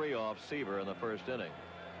scored 3 off Seaver in the 1st inning.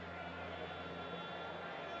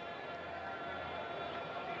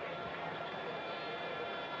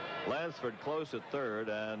 Lansford close at 3rd,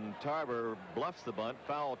 and Tarver bluffs the bunt.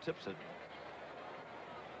 Foul tips it.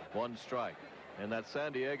 1 strike. In that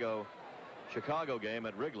San Diego-Chicago game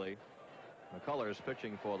at Wrigley, McCullers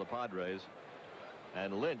pitching for the Padres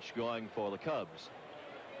and Lynch going for the Cubs.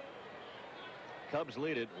 Cubs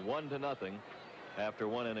lead it 1-0 after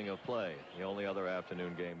 1 inning of play, the only other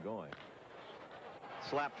afternoon game going.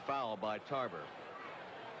 Slapped foul by Tarver.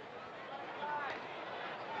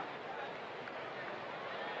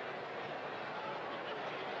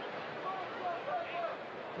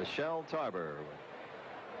 Lachelle Tarver.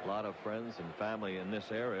 A lot of friends and family in this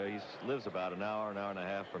area. He lives about an hour and a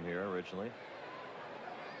half from here originally.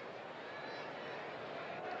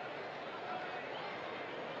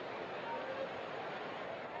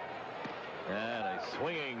 And a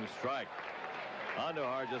swinging strike.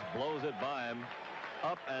 Andujar just blows it by him,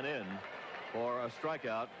 up and in for a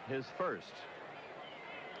strikeout, his first.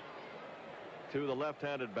 To the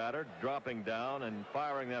left-handed batter, dropping down and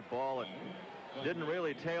firing that ball. It didn't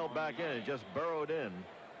really tail back in. It just burrowed in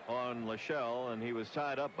on Lachelle, and he was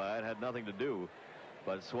tied up by it. Had nothing to do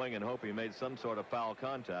but swing and hope he made some sort of foul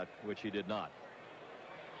contact, which he did not.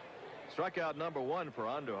 Strikeout number 1 for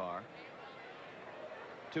Andujar.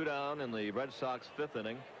 2 down in the Red Sox 5th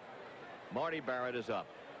inning. Marty Barrett is up.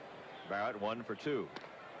 Barrett 1 for 2.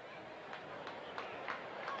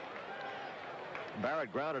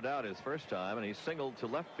 Barrett grounded out his first time, and he singled to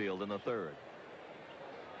left field in the 3rd.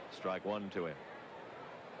 Strike 1 to him.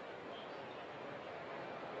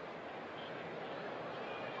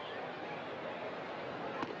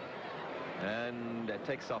 And it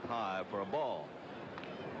takes up high for a ball.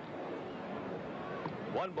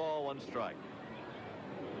 1 ball, 1 strike.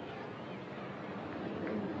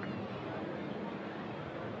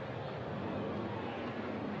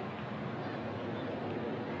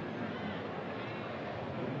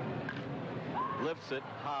 Lifts it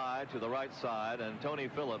high to the right side, and Tony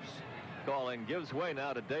Phillips calling, gives way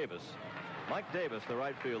now to Davis. Mike Davis, the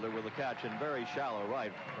right fielder, with a catch in very shallow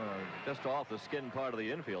right, just off the skin part of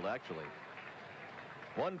the infield, actually.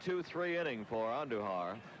 1-2-3 inning for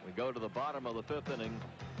Andujar. We go to the bottom of the 5th inning.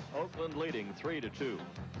 Oakland leading 3-2.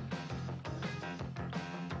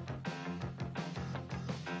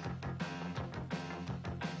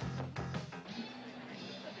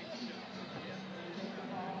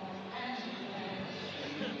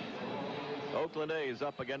 Oakland A's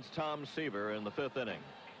up against Tom Seaver in the 5th inning.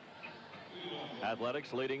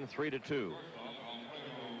 Athletics leading 3-2.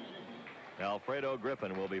 Alfredo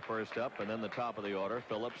Griffin will be first up, and then the top of the order,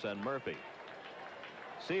 Phillips and Murphy.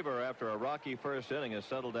 Seaver, after a rocky first inning, has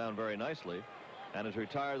settled down very nicely and has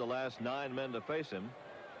retired the last 9 men to face him.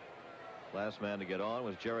 Last man to get on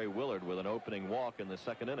was Jerry Willard with an opening walk in the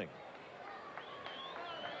 2nd inning.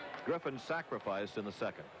 Griffin sacrificed in the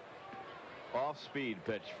 2nd. Off-speed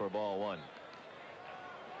pitch for ball 1.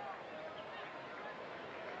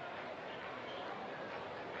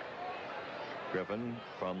 Griffin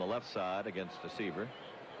from the left side against the Seaver.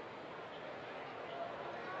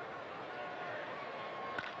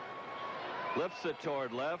 Lifts it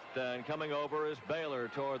toward left, and coming over is Baylor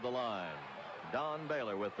toward the line. Don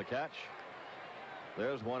Baylor with the catch.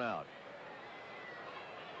 There's 1 out.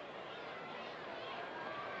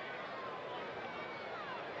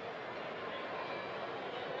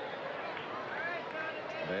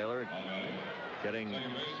 Baylor getting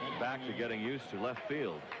back to getting used to left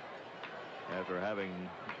field after having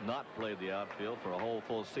not played the outfield for a whole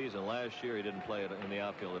full season. Last year he didn't play it in the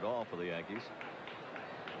outfield at all for the Yankees.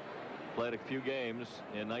 Played a few games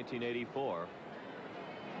in 1984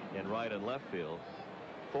 in right and left field.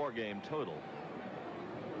 4-game total.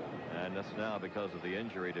 And that's now because of the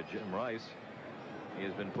injury to Jim Rice. He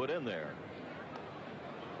has been put in there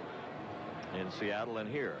in Seattle and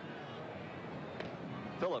here.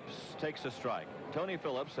 Phillips takes a strike. Tony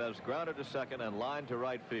Phillips has grounded to second and lined to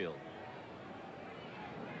right field.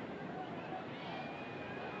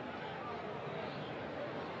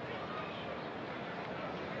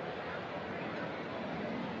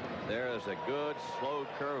 There is a good slow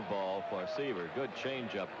curveball for Seaver. Good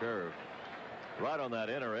changeup curve. Right on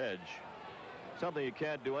that inner edge. Something you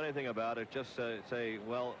can't do anything about it. Just say,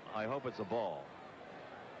 well, I hope it's a ball.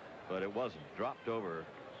 But it wasn't. Dropped over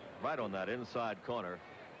right on that inside corner.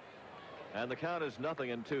 And the count is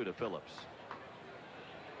 0-2 to Phillips.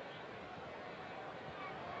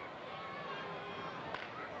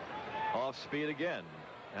 Off speed again.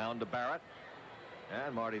 Down to Barrett.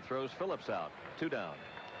 And Marty throws Phillips out. 2 down.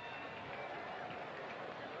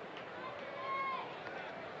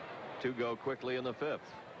 2 go quickly in the 5th.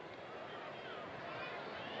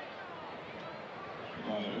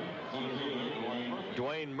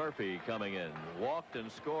 Dwayne Murphy coming in. Walked and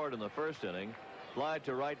scored in the 1st inning. Flied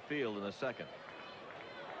to right field in the 2nd.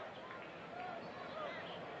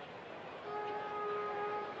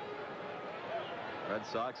 Red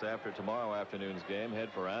Sox, after tomorrow afternoon's game, head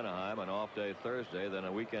for Anaheim, an off day Thursday, then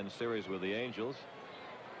a weekend series with the Angels.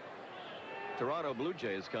 Toronto Blue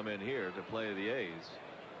Jays come in here to play the A's.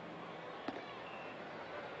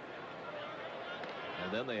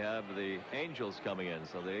 And then they have the Angels coming in,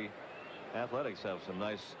 so the Athletics have some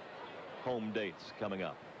nice home dates coming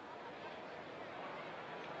up.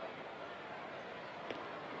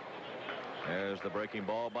 There's the breaking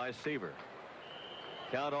ball by Seaver.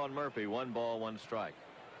 Count on Murphy. 1 ball, 1 strike.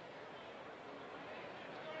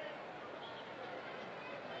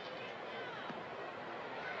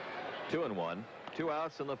 Two and 1. 2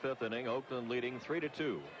 outs in the 5th inning. Oakland leading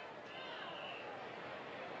 3-2.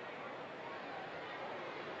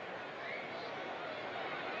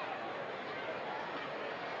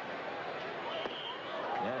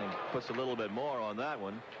 And puts a little bit more on that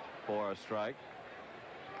one for a strike.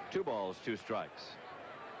 2 balls, 2 strikes.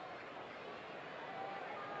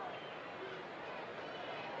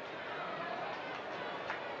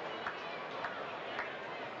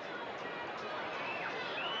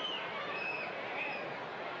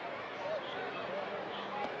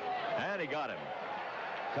 And he got him.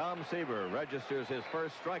 Tom Seaver registers his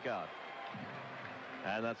first strikeout.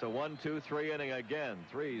 And that's a 1-2-3 inning again.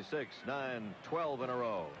 3, 6, 9, 12 in a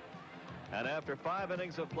row. And after 5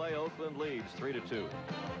 innings of play, Oakland leads 3-2.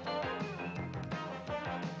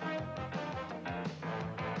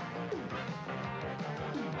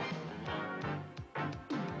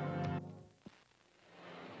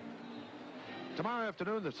 Tomorrow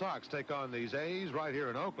afternoon, the Sox take on these A's right here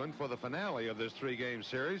in Oakland for the finale of this 3-game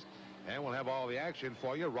series. And we'll have all the action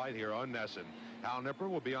for you right here on NESN. Hal Nipper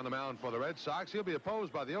will be on the mound for the Red Sox. He'll be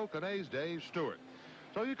opposed by the Oakland A's' Dave Stewart.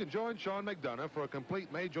 So you can join Sean McDonough for a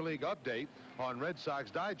complete Major League update on Red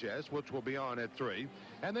Sox Digest, which will be on at 3.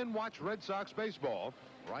 And then watch Red Sox baseball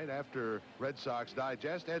right after Red Sox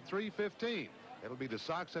Digest at 3:15. It'll be the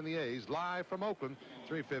Sox and the A's live from Oakland,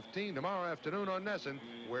 3:15 tomorrow afternoon on NESN,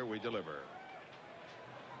 where we deliver.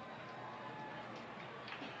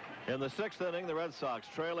 In the 6th inning, the Red Sox,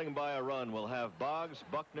 trailing by a run, will have Boggs,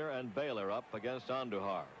 Buckner, and Baylor up against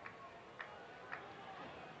Andujar.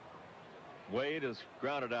 Wade is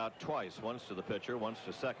grounded out twice, once to the pitcher, once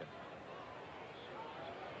to second.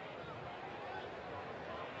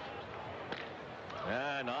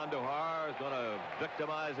 And Andujar is going to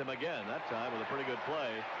victimize him again, that time with a pretty good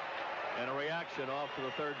play and a reaction off to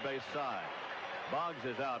the third base side. Boggs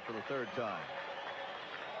is out for the 3rd time.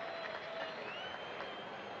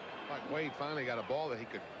 Like Wade finally got a ball that he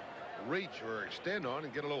could reach or extend on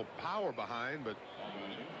and get a little power behind, but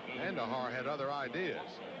Andujar had other ideas.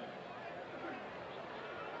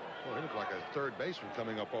 Well, he looked like a third baseman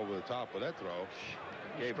coming up over the top of that throw.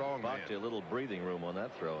 Gave Boggs a little breathing room on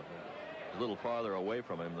that throw. A little farther away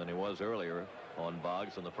from him than he was earlier on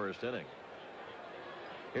Boggs in the 1st inning.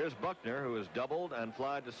 Here's Buckner, who has doubled and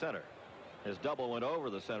flied to center. His double went over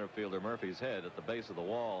the center fielder Murphy's head at the base of the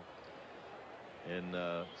wall in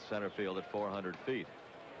center field at 400 feet.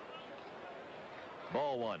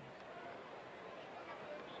 Ball 1.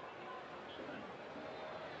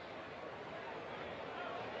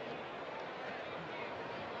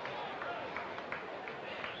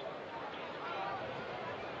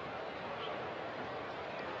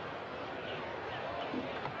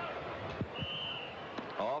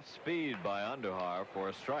 Off speed by Andujar for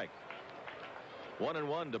a strike.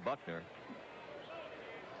 1-1 to Buckner.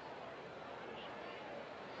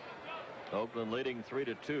 Oakland leading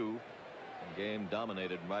 3-2. Game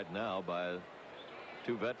dominated right now by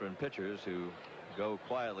two veteran pitchers who go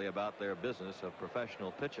quietly about their business of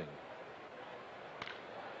professional pitching.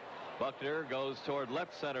 Buckner goes toward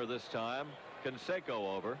left center this time.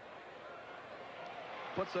 Canseco over.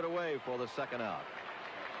 Puts it away for the second out.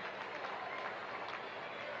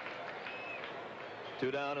 2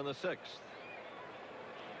 down in the 6th.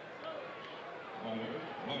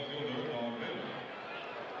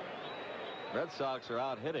 Red Sox are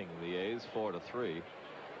out hitting the A's 4-3. Of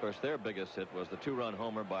course, their biggest hit was the 2-run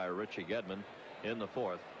homer by Richie Gedman in the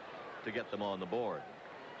 4th to get them on the board.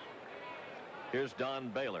 Here's Don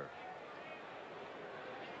Baylor.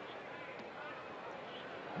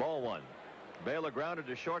 Ball 1. Baylor grounded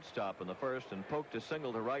to shortstop in the 1st and poked a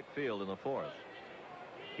single to right field in the 4th.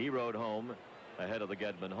 He rode home ahead of the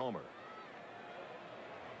Gedman homer.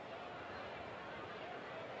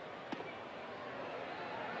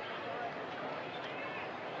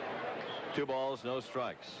 Two balls, no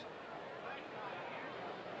strikes.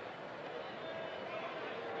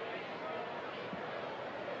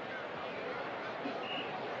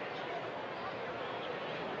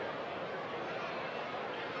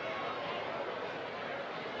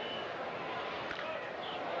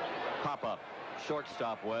 Pop up,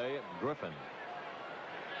 shortstop way, Griffin.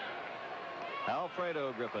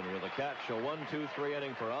 Alfredo Griffin with a catch, a 1-2-3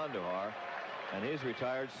 inning for Andujar, and he's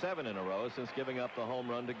retired 7 in a row since giving up the home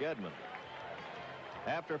run to Gedman.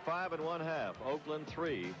 After 5 1/2, Oakland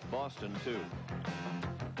 3, Boston 2.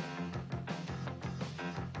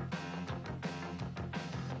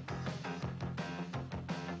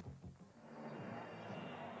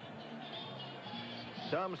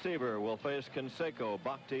 Tom Seaver will face Canseco,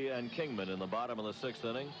 Bhakti, and Kingman in the bottom of the 6th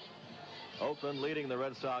inning. Oakland leading the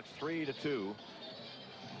Red Sox 3-2.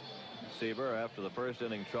 Seaver, after the 1st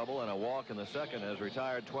inning trouble and a walk in the 2nd, has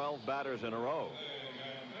retired 12 batters in a row.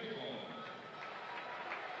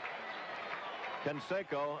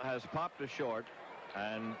 Canseco has popped to short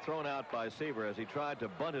and thrown out by Seaver as he tried to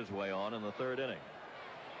bunt his way on in the 3rd inning.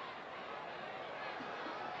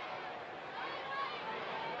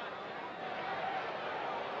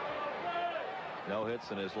 No hits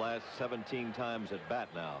in his last 17 times at bat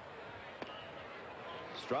now.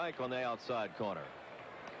 Strike on the outside corner.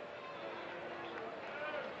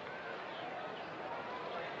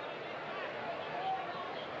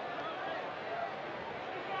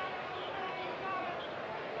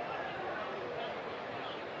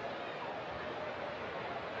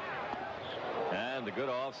 And the good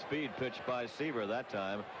off-speed pitch by Seaver that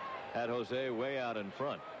time had Jose way out in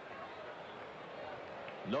front.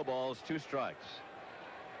 No balls, 2 strikes.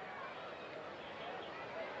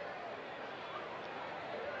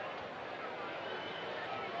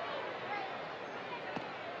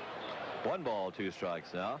 One ball, 2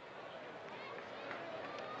 strikes now.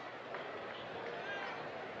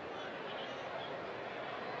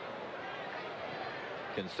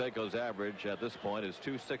 Canseco's average at this point is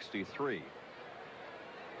 .263.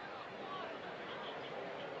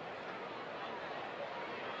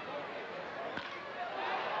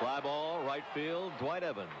 Fly ball, right field, Dwight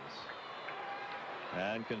Evans.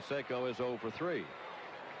 And Canseco is 0 for 3.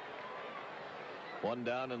 1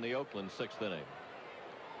 down in the Oakland 6th inning.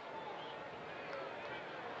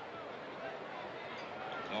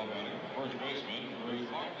 First baseman, Bruce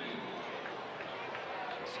Bhakti.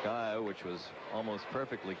 The sky, which was almost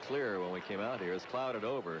perfectly clear when we came out here, is clouded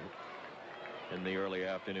over in the early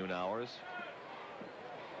afternoon hours.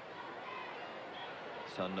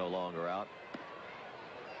 Sun no longer out.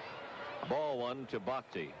 Ball 1 to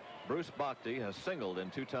Bhakti. Bruce Bhakti has singled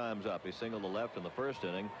in 2 times up. He singled to left in the 1st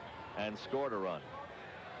inning and scored a run.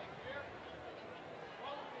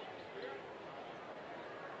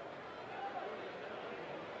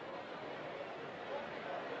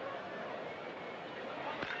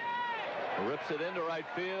 Rips it into right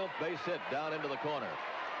field. Base hit down into the corner.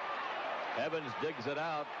 Evans digs it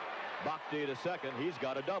out. Bhakti to second. He's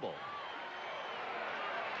got a double.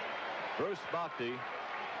 Bruce Bhakti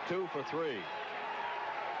 2 for 3.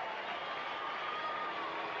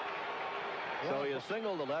 So he has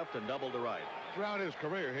singled to left and doubled to right. Throughout his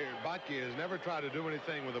career here, Bhakti has never tried to do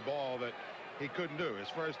anything with the ball that he couldn't do. His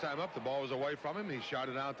first time up, the ball was away from him. He shot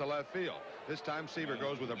it out to left field. This time Seaver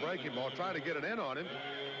goes with a breaking ball, trying to get it in on him.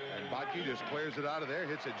 And Bhakti just clears it out of there,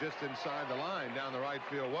 hits it just inside the line down the right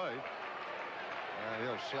field way. And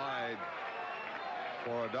he'll slide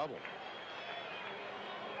for a double.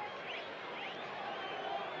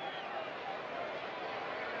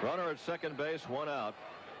 Runner at second base, 1 out.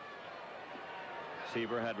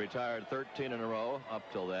 Seaver had retired 13 in a row up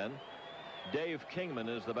till then. Dave Kingman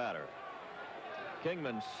is the batter.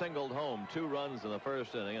 Kingman singled home 2 runs in the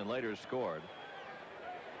first inning and later scored.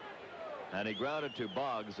 And he grounded to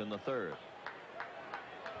Boggs in the third.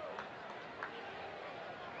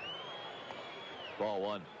 Ball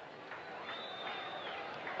 1.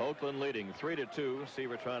 Oakland leading 3-2.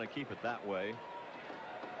 Seaver trying to keep it that way.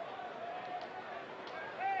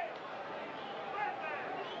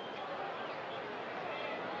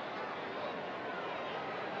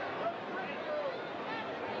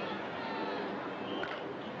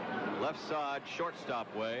 Left side,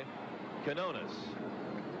 shortstop way. Canonis.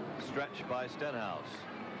 Stretch by Stenhouse.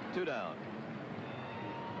 2 down.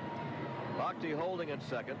 Bakhti holding at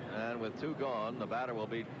second, and with 2 gone, the batter will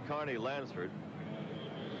be Carney Lansford.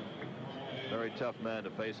 Very tough man to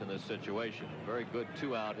face in this situation. Very good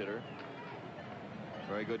 2-out hitter.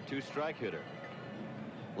 Very good 2-strike hitter.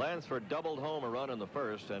 Lansford doubled home a run in the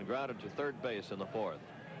first and grounded to third base in the fourth.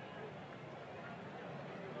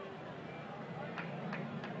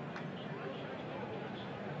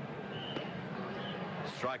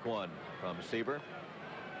 Strike 1 from Seaver.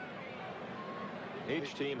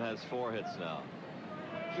 Each team has 4 hits now.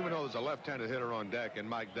 Even though there's a left-handed hitter on deck in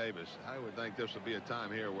Mike Davis, I would think this would be a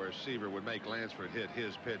time here where Seaver would make Lansford hit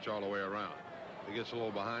his pitch all the way around. If he gets a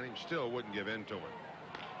little behind him, still wouldn't give in to him.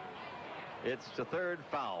 It's the third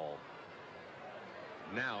foul.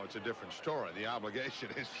 Now it's a different story. The obligation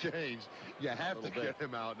has changed. You have to get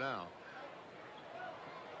him out now.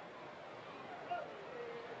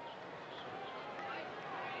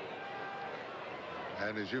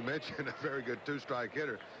 And as you mentioned, a very good 2-strike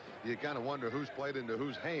hitter. You kind of wonder who's played into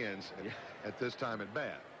whose hands at this time at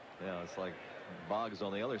bat. Yeah, it's like Boggs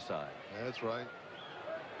on the other side. That's right.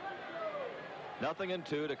 0-2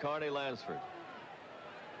 to Carney Lansford.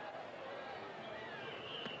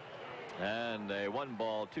 And a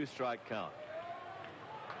 1-ball, 2-strike count.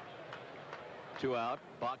 2 out.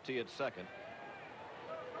 Bakhti at second.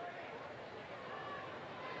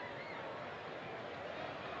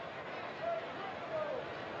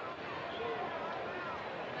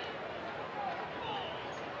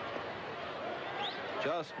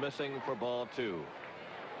 Just missing for ball 2.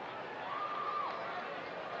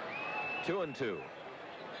 2-2.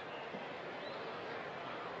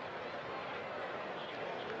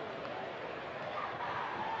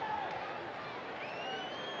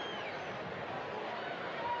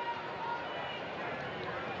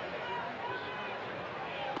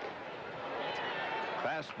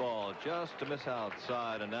 Fastball just to miss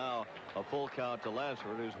outside, and now a full count to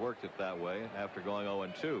Lansford, who's worked it that way after going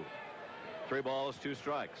 0-2. 3 balls, 2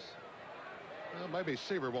 strikes. Well, maybe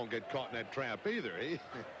Seaver won't get caught in that trap either. He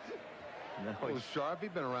was sharp.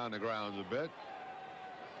 He's been around the grounds a bit.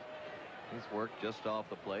 He's worked just off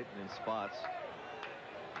the plate and in spots.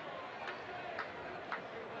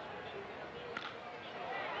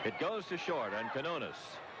 It goes to short, and Canonis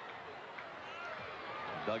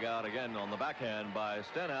dug out again on the backhand by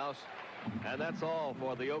Stenhouse, and that's all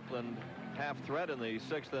for the Oakland half threat in the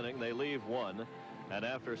 6th inning. They leave 1. And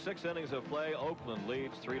after 6 innings of play, Oakland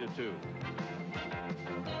leads 3-2.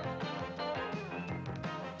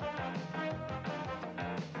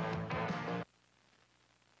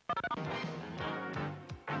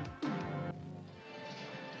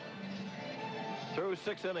 Through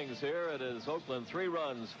 6 innings here, it is Oakland 3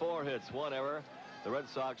 runs, 4 hits, 1 error. The Red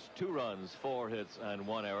Sox 2 runs, 4 hits, and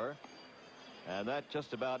 1 error. And that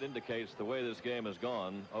just about indicates the way this game has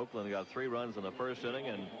gone. Oakland got 3 runs in the first inning,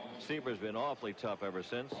 and Seaver's been awfully tough ever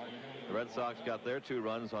since. The Red Sox got their 2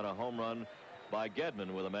 runs on a home run by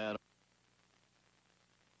Gedman with a man.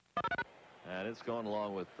 And it's going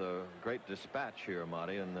along with great dispatch here,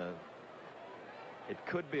 Monty. And it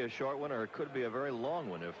could be a short one, or it could be a very long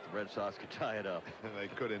one if the Red Sox could tie it up. They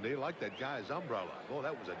could indeed. Like that guy's umbrella. Oh,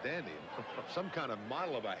 that was a dandy. Some kind of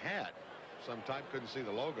model of a hat. Some type. Couldn't see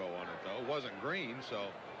the logo on it, though. It wasn't green, so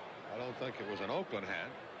I don't think it was an Oakland hat,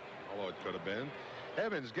 although it could have been.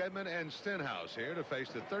 Evans, Gedman, and Stenhouse here to face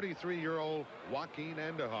the 33-year-old Joaquin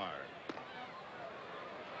Andahar.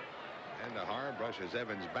 Andahar brushes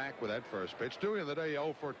Evans back with that first pitch. Doing the day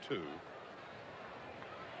 0 for 2.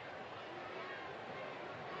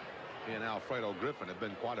 He and Alfredo Griffin have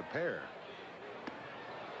been quite a pair.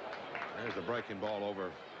 There's the breaking ball over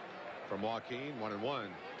from Joaquin. 1-1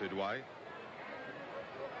 to Dwight.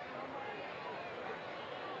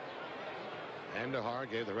 Andahar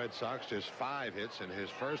gave the Red Sox just 5 hits in his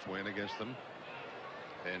first win against them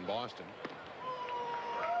in Boston.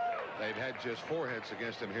 They've had just 4 hits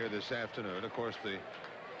against him here this afternoon. Of course, the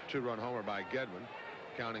 2-run homer by Gedman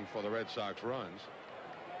counting for the Red Sox runs.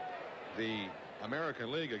 The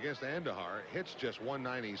American League against Andahar. Hits just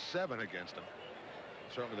 197 against them.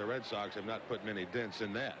 Certainly the Red Sox have not put many dents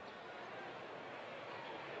in that.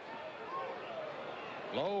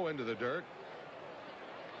 Low into the dirt.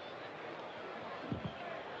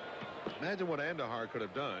 Imagine what Andahar could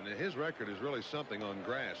have done. His record is really something on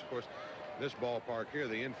grass. Of course, this ballpark here,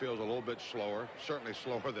 the infield's a little bit slower, certainly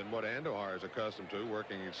slower than what Andahar is accustomed to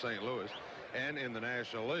working in St. Louis and in the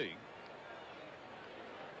National League.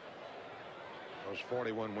 Those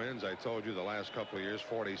 41 wins, I told you the last couple of years,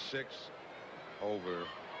 46 over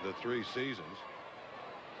the 3 seasons.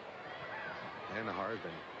 Andahar has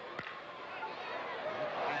been.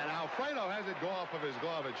 And Alfredo has it go off of his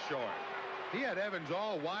glove. It's short. He had Evans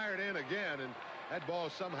all wired in again, and that ball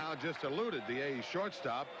somehow just eluded the A's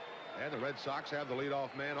shortstop, and the Red Sox have the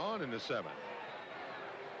leadoff man on in the 7th.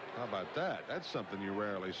 How about that? That's something you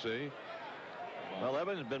rarely see. Well,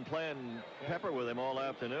 Evans has been playing pepper with him all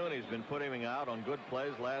afternoon. He's been putting him out on good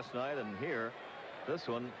plays last night, and here, this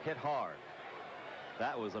one hit hard.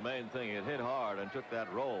 That was the main thing. It hit hard and took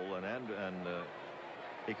that roll, and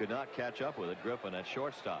he could not catch up with it, Griffin, at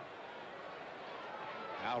shortstop.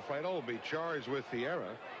 Alfredo will be charged with the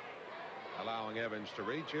error, allowing Evans to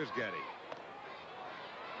reach. Here's Getty.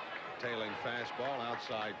 Tailing fastball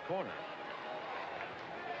outside corner.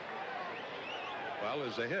 Well,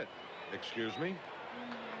 is a hit. Excuse me.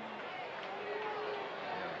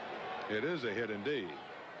 Yeah, it is a hit indeed.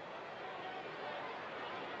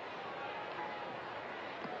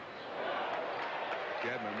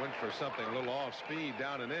 Gedman went for something a little off speed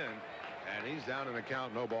down and in. And he's down in the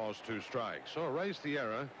count, no balls, 2 strikes. So erase the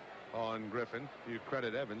error on Griffin. You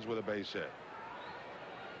credit Evans with a base hit.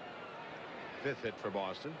 5th hit for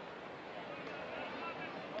Boston.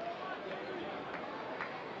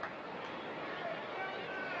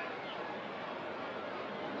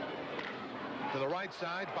 To the right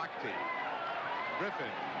side, Bhakti. Griffin.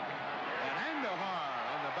 And Andahar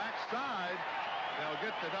on the backside. They'll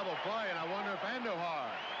get the double play, and I wonder if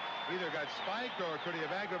Andahar either got spiked or could he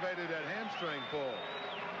have aggravated that hamstring pull.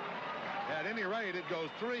 At any rate, it goes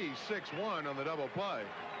 3-6-1 on the double play.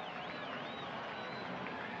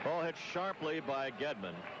 Ball hit sharply by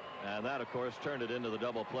Gedman, and that, of course, turned it into the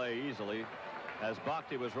double play easily, as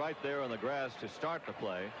Bhakti was right there on the grass to start the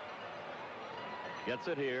play. Gets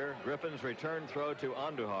it here. Griffin's return throw to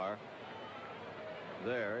Andujar.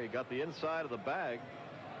 There, he got the inside of the bag.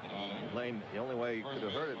 Lane, the only way he could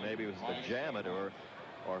have hurt it maybe was to jam it or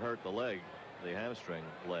hurt the leg, the hamstring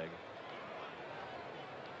leg.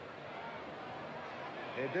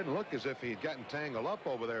 It didn't look as if he'd gotten tangled up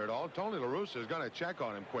over there at all. Tony La Russa is going to check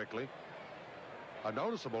on him quickly. A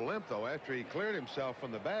noticeable limp, though, after he cleared himself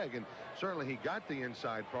from the bag, and certainly he got the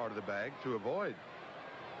inside part of the bag to avoid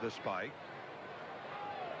the spike.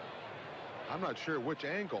 I'm not sure which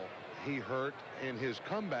ankle he hurt in his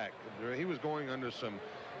comeback. He was going under some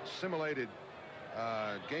simulated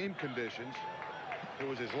game conditions. It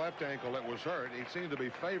was his left ankle that was hurt. He seemed to be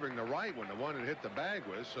favoring the right one, the one that hit the bag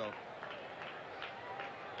with, so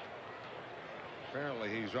apparently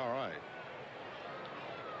he's all right.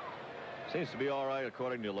 Seems to be all right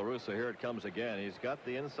according to La Russa. Here it comes again. He's got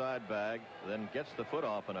the inside bag, then gets the foot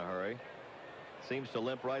off in a hurry. Seems to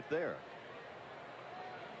limp right there.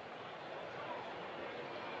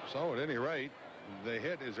 So at any rate, the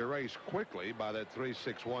hit is erased quickly by that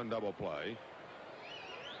 3-6-1 double play.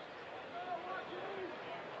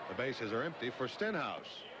 The bases are empty for Stenhouse.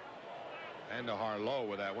 Andahar low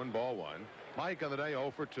with that one, ball 1. Mike on the day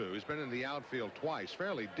 0 for 2. He's been in the outfield twice,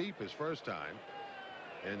 fairly deep his first time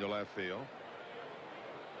into left field.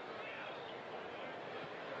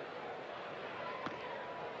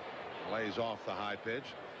 Lays off the high pitch.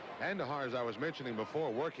 Andahar, as I was mentioning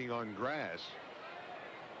before, working on grass.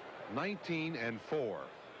 19-4. You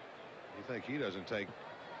think he doesn't take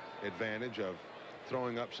advantage of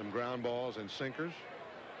throwing up some ground balls and sinkers?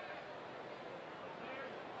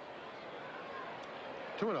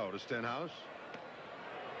 2-0 to Stenhouse.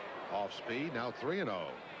 Off speed, now 3-0.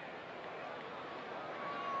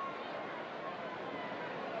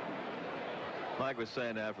 Mike was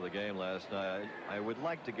saying after the game last night, I would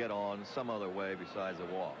like to get on some other way besides a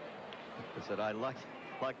walk. He said, I'd like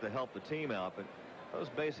to help the team out, but those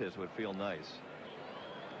base hits would feel nice.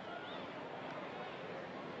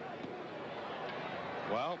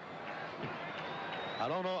 Well, I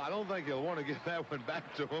don't know. I don't think he'll want to give that one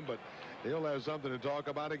back to him, but he'll have something to talk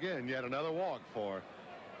about again. Yet another walk for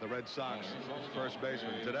the Red Sox first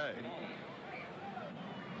baseman today.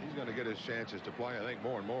 He's going to get his chances to play, I think,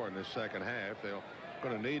 more and more in this second half. They're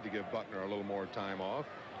going to need to give Buckner a little more time off.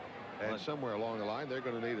 And somewhere along the line, they're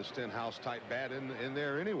going to need a Stenhouse-type bat in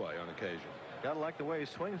there anyway on occasion. Gotta like the way he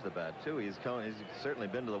swings the bat, too. He's certainly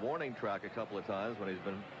been to the warning track a couple of times when he's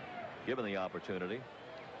been given the opportunity.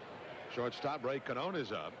 Shortstop Ray Cannone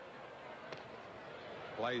is up.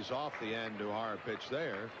 Plays off the Andujar pitch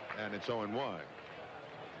there, and it's 0-1.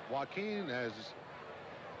 Joaquin has,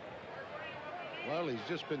 well, he's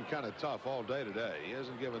just been kind of tough all day today. He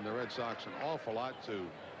hasn't given the Red Sox an awful lot to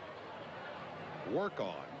work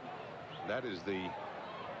on. That is the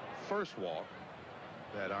first walk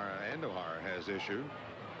that our Andujar has issued.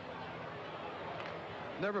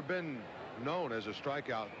 Never been known as a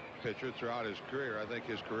strikeout pitcher throughout his career. I think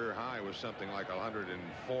his career high was something like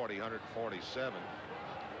 140, 147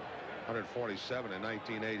 in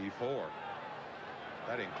 1984.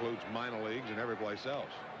 That includes minor leagues and every place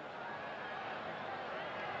else.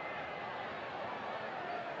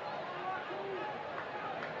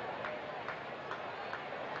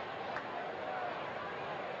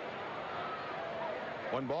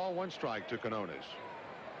 One ball, one strike to Canones.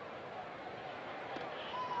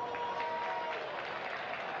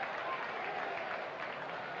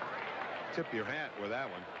 Tip your hat with that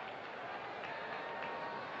one.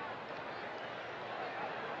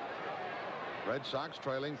 Red Sox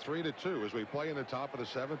trailing 3-2 as we play in the top of the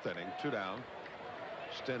 7th inning. 2 down.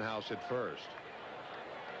 Stenhouse at first.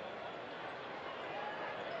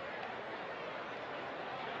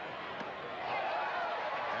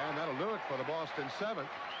 And that'll do it for the Boston 7th.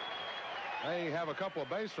 They have a couple of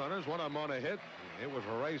base runners. One of them on a hit. It was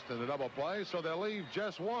erased in the double play, so they'll leave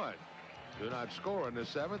just one. Do not score in the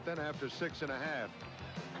 7th. Then after 6.5,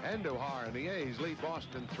 Andujar and the A's lead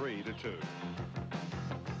Boston 3-2.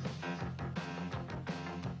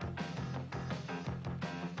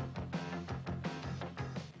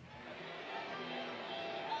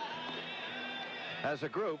 As a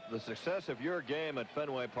group, the success of your game at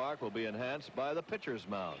Fenway Park will be enhanced by the pitcher's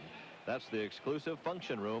mound. That's the exclusive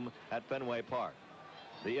function room at Fenway Park.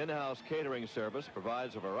 The in-house catering service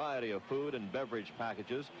provides a variety of food and beverage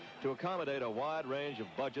packages to accommodate a wide range of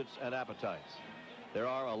budgets and appetites. There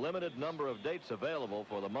are a limited number of dates available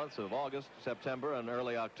for the months of August, September, and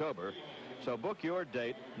early October, so book your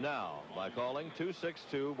date now by calling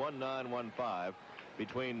 262-1915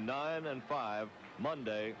 between 9 and 5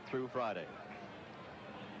 Monday through Friday.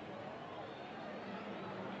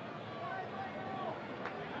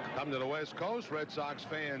 Come to the West Coast. Red Sox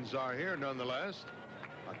fans are here nonetheless.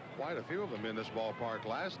 Quite a few of them in this ballpark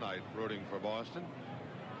last night rooting for Boston.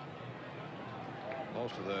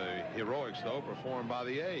 Most of the heroics, though, performed by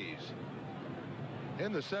the A's.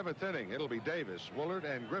 In the 7th inning, it'll be Davis, Woolard,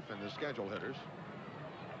 and Griffin, the schedule hitters.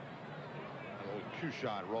 An old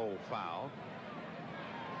cue-shot roll foul.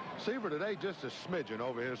 Seaver today just a smidgen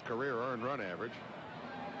over his career earned run average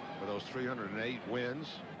with those 308 wins.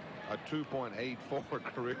 A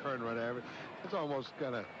 2.84 career earned run average. It's almost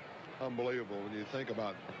kind of unbelievable when you think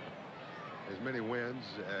about as many wins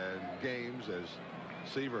and games as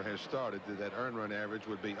Seaver has started, that earned run average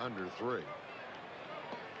would be under 3.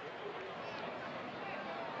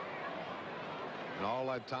 And all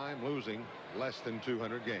that time losing less than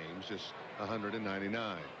 200 games, just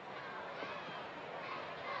 199.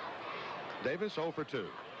 Davis 0 for 2.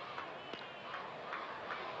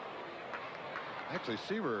 Actually,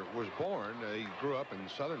 Seaver was born, he grew up in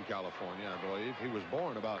Southern California, I believe. He was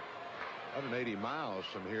born about 180 miles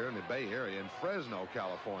from here in the Bay Area in Fresno,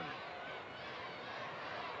 California.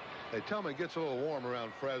 They tell me it gets a little warm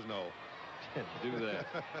around Fresno. Do that.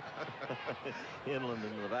 Inland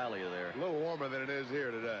in the valley there. A little warmer than it is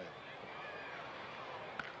here today.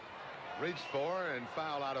 Reached for and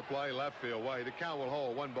foul out of play, left field way. The count will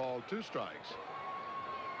hold 1 ball, 2 strikes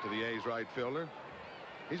to the A's right fielder.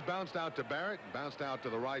 He's bounced out to Barrett, bounced out to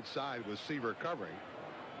the right side with Seaver covering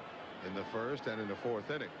in the 1st and in the 4th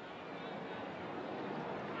inning.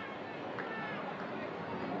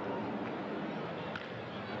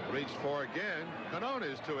 Reached for again.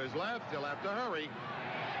 Canones to his left. He'll have to hurry.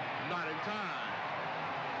 Not in time.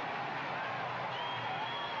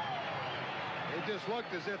 It just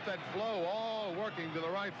looked as if that flow all working to the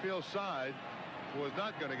right field side was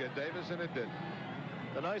not going to get Davis, and it didn't.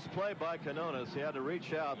 The nice play by Canones. He had to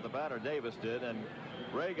reach out, the batter Davis did, and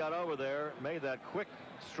Ray got over there, made that quick,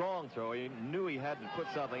 strong throw. He knew he had to put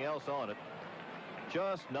something else on it.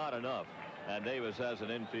 Just not enough. And Davis has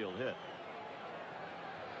an infield hit.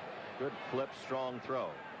 Good flip, strong throw.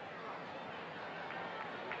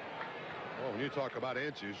 Well, when you talk about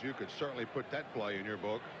inches, you could certainly put that play in your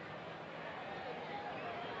book.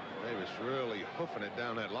 Davis really hoofing it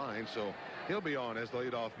down that line, so he'll be on as the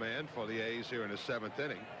leadoff man for the A's here in the 7th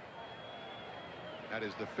inning. That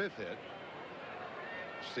is the 5th hit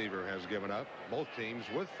Seaver has given up. Both teams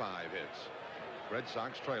with 5 hits. Red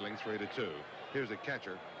Sox trailing 3-2. Here's the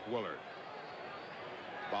catcher, Willard.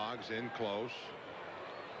 Boggs in close.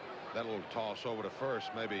 That little toss over to first,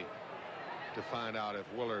 maybe to find out if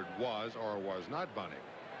Willard was or was not bunting.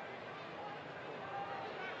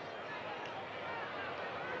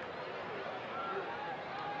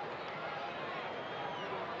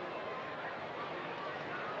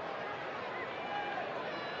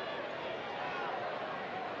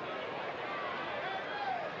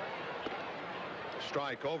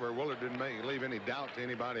 Strike over. Willard didn't leave any doubt to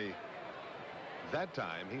anybody that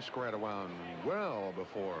time. He squared around well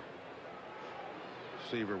before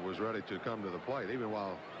Seaver was ready to come to the plate, even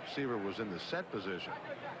while Seaver was in the set position.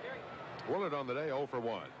 Willard on the day 0 for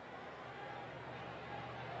 1.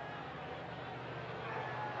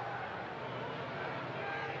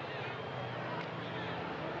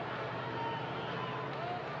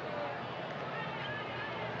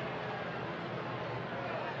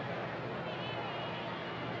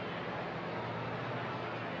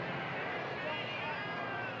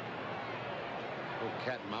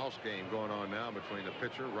 Cat and mouse game going on now between the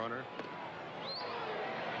pitcher, runner.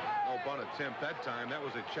 No bunt attempt that time. That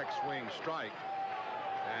was a check swing strike.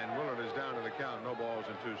 And Willard is down to the count. No balls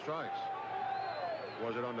and 2 strikes.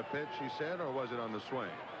 Was it on the pitch, he said, or was it on the swing?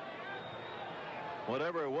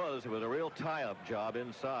 Whatever it was a real tie-up job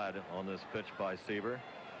inside on this pitch by Seaver.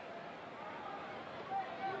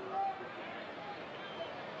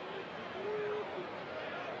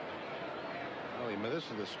 This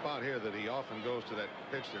is the spot here that he often goes to, that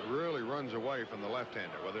pitch that really runs away from the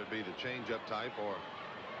left-hander, whether it be the change-up type or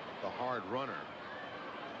the hard runner.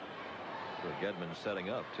 For Gedman setting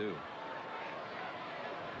up too.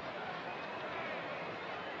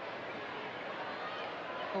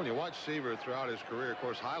 When you watch Seaver throughout his career, of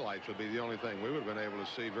course, highlights would be the only thing we would have been able to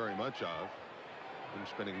see very much of. Him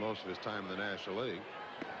spending most of his time in the National League.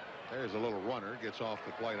 There's a little runner, gets off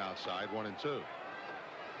the plate outside, 1-2.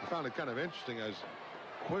 I found it kind of interesting. I was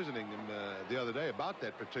quizzing him the other day about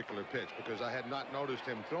that particular pitch because I had not noticed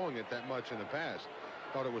him throwing it that much in the past.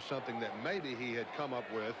 Thought it was something that maybe he had come up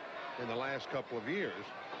with in the last couple of years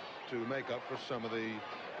to make up for some of the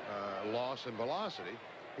loss in velocity.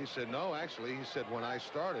 He said, no, actually, he said, when I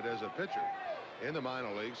started as a pitcher in the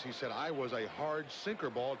minor leagues, he said, I was a hard sinker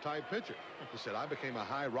ball type pitcher. He said, I became a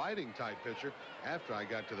high riding type pitcher after I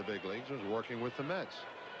got to the big leagues and was working with the Mets.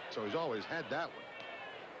 So he's always had that one.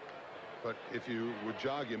 But if you would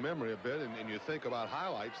jog your memory a bit and you think about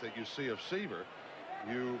highlights that you see of Seaver,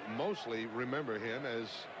 you mostly remember him as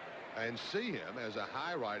and see him as a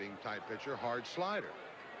high riding type pitcher, hard slider.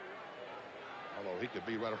 Although he could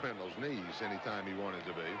be right around those knees anytime he wanted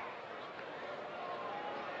to be.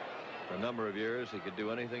 For a number of years, he could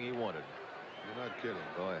do anything he wanted. You're not kidding.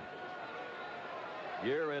 Boy.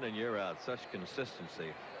 Year in and year out, such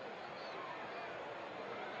consistency.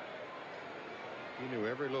 He knew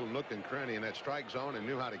every little nook and cranny in that strike zone and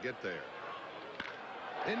knew how to get there.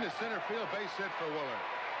 Into center field, base hit for Willard.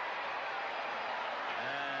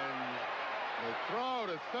 And the throw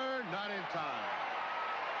to third, not in time.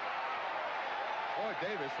 Boy,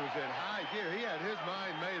 Davis was in high gear. He had his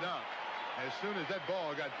mind made up as soon as that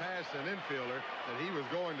ball got past an infielder that he was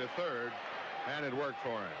going to third, and it worked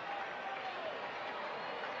for him.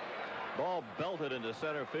 Ball belted into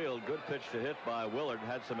center field. Good pitch to hit by Willard.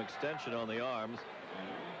 Had some extension on the arms.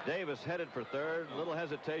 Davis headed for third. Little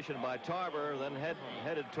hesitation by Tarver. Then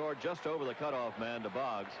headed toward just over the cutoff man to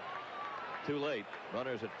Boggs. Too late.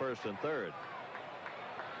 Runners at first and third.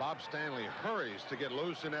 Bob Stanley hurries to get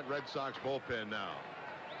loose in that Red Sox bullpen now.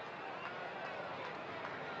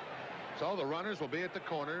 So the runners will be at the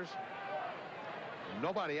corners.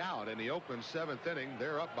 Nobody out in the Oakland 7th inning.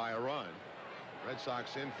 They're up by a run. Red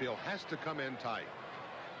Sox infield has to come in tight.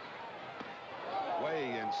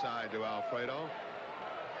 Way inside to Alfredo.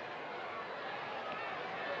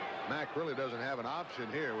 Mack really doesn't have an option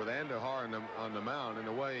here with Andujar on the mound in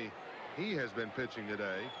the way he has been pitching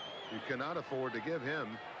today. You cannot afford to give him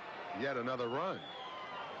yet another run.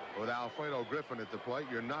 With Alfredo Griffin at the plate,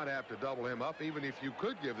 you're not apt to double him up. Even if you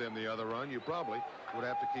could give them the other run, you probably would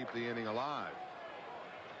have to keep the inning alive.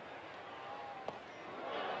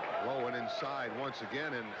 Low and inside once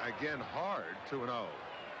again, and again hard, 2-0.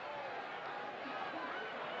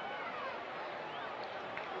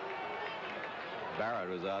 Barrett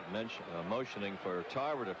was out motioning for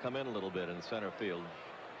Tarver to come in a little bit in center field.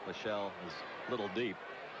 Michelle is a little deep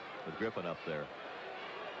with Griffin up there.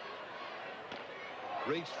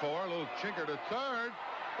 Reached for a little chinker to third.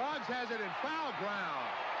 Boggs has it in foul ground.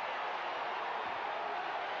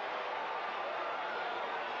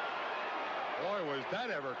 Boy, was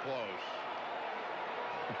that ever close.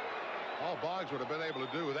 All Boggs would have been able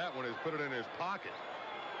to do with that one is put it in his pocket.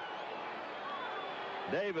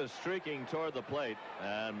 Davis streaking toward the plate,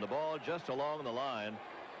 and the ball just along the line,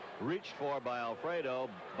 reached for by Alfredo.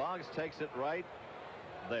 Boggs takes it right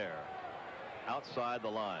there outside the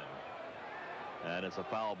line, and it's a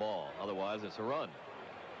foul ball. Otherwise it's a run.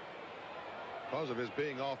 Because of his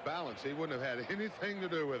being off balance, he wouldn't have had anything to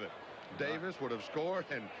do with it. Davis would have scored,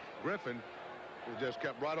 and Griffin just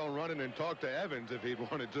kept right on running and talked to Evans if he'd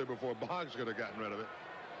wanted to before Boggs could have gotten rid of it.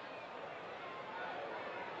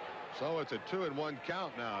 So it's a 2-1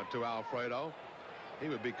 count now to Alfredo. He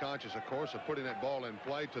would be conscious, of course, of putting that ball in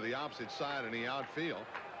play to the opposite side in the outfield.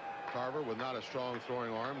 Carver with not a strong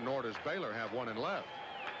throwing arm, nor does Baylor have one in left.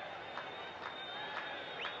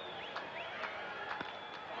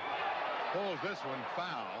 Pulls this one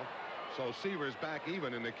foul, so Seaver's back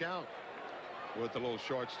even in the count with the little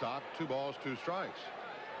shortstop. 2 balls, 2 strikes.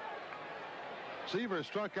 Seaver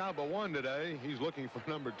struck out but 1 today. He's looking for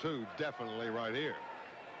number 2 definitely right here.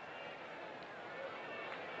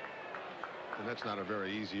 And that's not a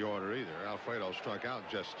very easy order either. Alfredo struck out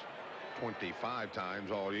just 25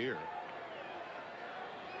 times all year.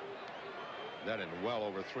 That in well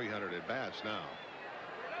over 300 at bats now.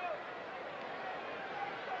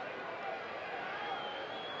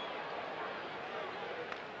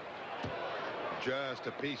 Just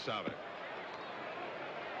a piece of it.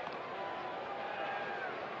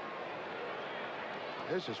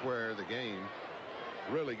 This is where the game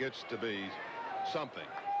really gets to be something.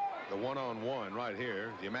 The one-on-one right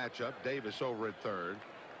here, the matchup. Davis over at third.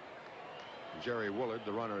 Jerry Woolard,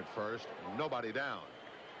 the runner at first. Nobody down.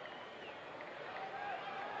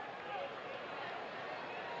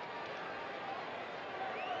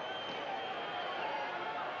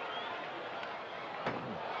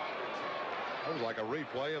 That was like a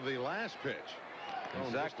replay of the last pitch.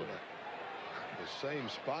 Exactly. The same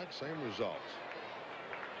spot, same results.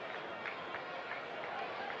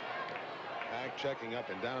 Back checking up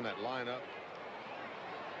and down that lineup.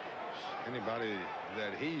 Anybody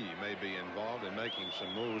that he may be involved in making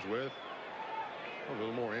some moves with. A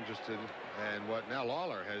little more interested in what now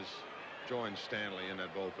Lawler has joined Stanley in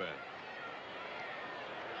that bullpen.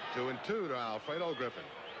 2-2 to Alfredo Griffin.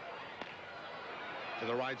 To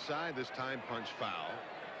the right side, this time punch foul.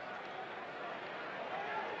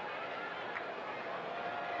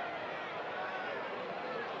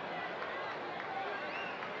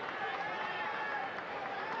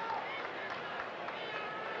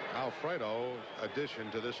 Alfredo's addition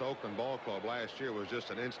to this Oakland ball club last year was just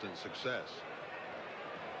an instant success.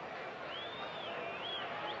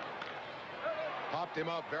 Popped him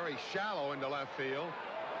up very shallow into left field.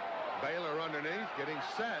 Baylor underneath, getting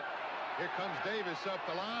set. Here comes Davis up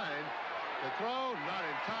the line. The throw, not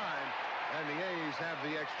in time, and the A's have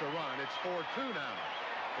the extra run. It's 4-2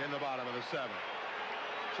 now in the bottom of the 7th.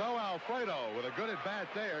 So Alfredo, with a good at bat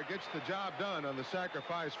there, gets the job done on the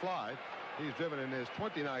sacrifice fly. He's driven in his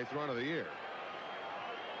 29th run of the year.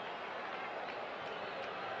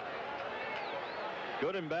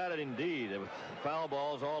 Good and bad indeed. With foul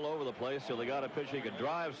balls all over the place, so they got a pitch he could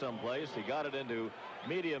drive someplace. He got it into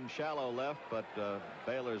medium shallow left, but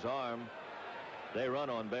Baylor's arm, they run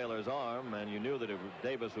on Baylor's arm, and you knew that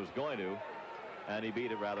Davis was going to, and he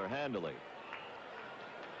beat it rather handily.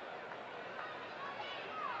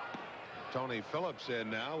 Tony Phillips in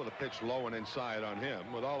now with a pitch low and inside on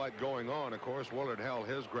him. With all that going on, of course, Woolard held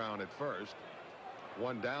his ground at first.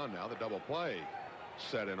 1 down now, the double play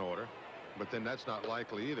set in order. But then that's not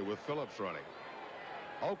likely either with Phillips running.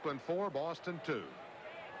 Oakland 4, Boston 2.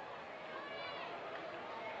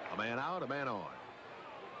 A man out, a man on.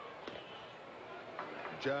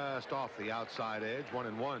 Just off the outside edge,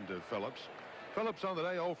 1-1 to Phillips. Phillips on the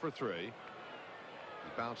day 0 for 3. He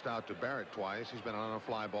bounced out to Barrett twice. He's been on a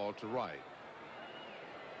fly ball to right.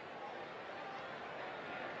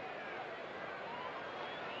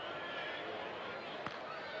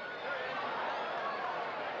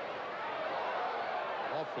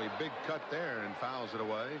 Awfully big cut there and fouls it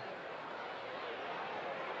away.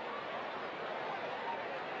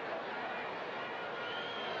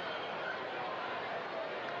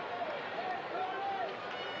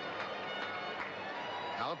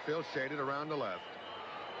 Outfield shaded around the left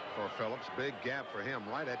for Phillips. Big gap for him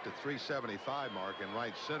right at the 375 mark in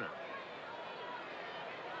right center.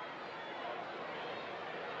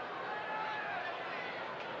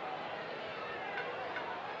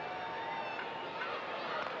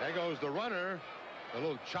 There goes the runner. A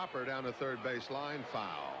little chopper down the third base line.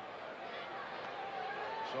 Foul.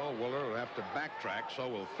 So Woolard will have to backtrack. So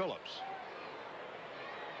will Phillips.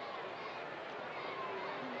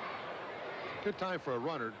 Good time for a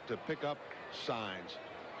runner to pick up signs.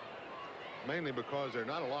 mainly because there are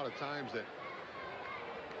not a lot of times that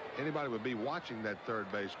anybody would be watching that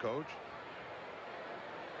third base coach.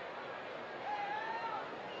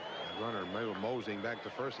 The runner moseying back to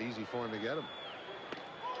first. Easy for him to get him.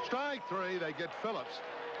 Strike three. They get Phillips.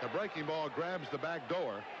 The breaking ball grabs the back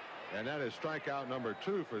door, and that is strikeout number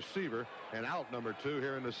 2 for Seaver, and out number 2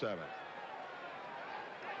 here in the 7th.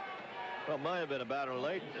 Well, it might have been a batter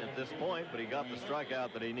late at this point, but he got the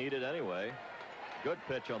strikeout that he needed anyway. Good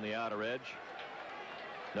pitch on the outer edge.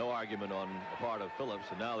 No argument on the part of Phillips,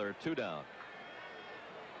 and now they're 2 down.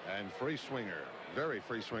 And free swinger, very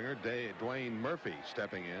free swinger, Dwayne Murphy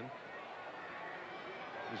stepping in.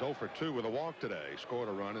 He's 0 for 2 with a walk today. Scored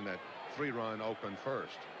a run in that 3-run Oakland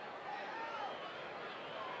first.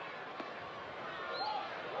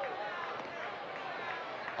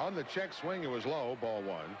 On the check swing, it was low, ball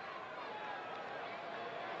 1.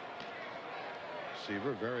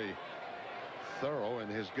 Seaver very thorough in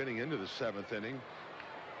his getting into the 7th inning,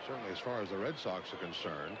 certainly as far as the Red Sox are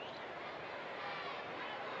concerned.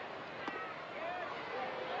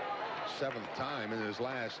 7th time in his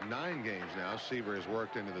last 9 games now Seaver has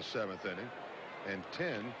worked into the 7th inning, and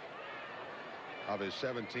 10 of his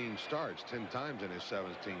 17 starts, 10 times in his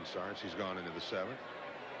 17 starts he's gone into the 7th.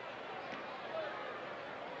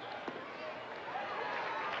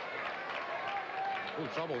 A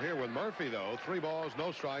little trouble here with Murphy, though. 3 balls,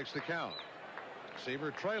 no strikes to count.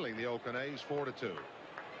 Seaver trailing the Oakland A's 4-2.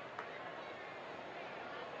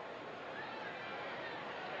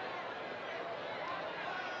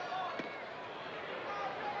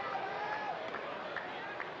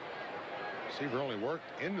 Seaver only worked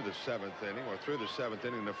into the 7th inning, or through the 7th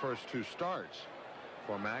inning, the first 2 starts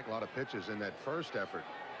for Mac. A lot of pitches in that first effort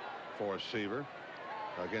for Seaver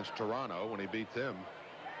against Toronto when he beat them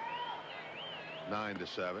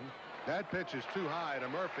 9-7. That pitch is too high to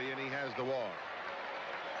Murphy, and he has the walk.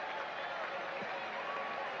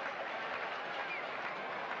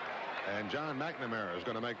 And John McNamara is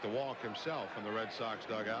going to make the walk himself from the Red Sox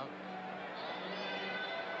dugout.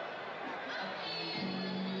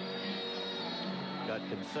 Got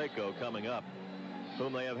Canseco coming up,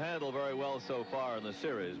 whom they have handled very well so far in the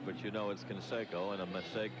series, but you know it's Canseco, and a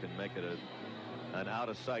mistake can make it an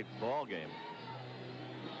out-of-sight ball game.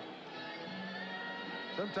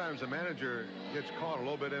 Sometimes the manager gets caught a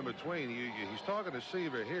little bit in between. He's talking to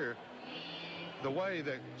Seaver here. The way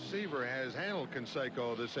that Seaver has handled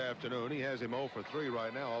Canseco this afternoon, he has him 0 for 3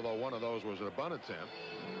 right now, although one of those was a bunt attempt.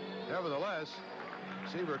 Nevertheless,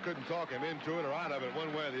 Seaver couldn't talk him into it or out of it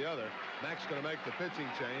one way or the other. Mac's going to make the pitching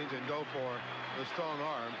change and go for the strong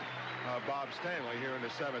arm of Bob Stanley here in the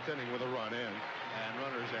 7th inning with a run in, and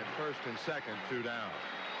runners at first and second, 2 down.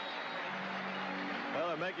 Well,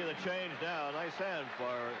 they're making the change now. Nice hand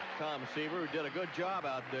for Tom Seaver, who did a good job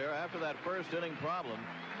out there after that first inning problem.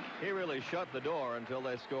 He really shut the door until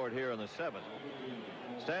they scored here in the 7th.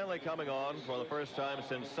 Stanley coming on for the first time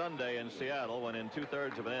since Sunday in Seattle, when in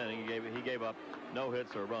 2/3 of an inning he gave up no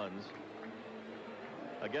hits or runs.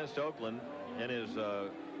 Against Oakland, in his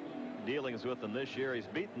dealings with them this year, he's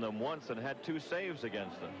beaten them once and had 2 saves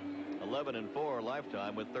against them. 11-4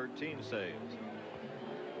 lifetime with 13 saves.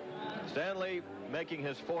 Stanley making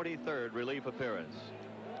his 43rd relief appearance.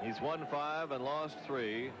 He's won 5 and lost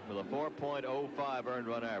 3 with a 4.05 earned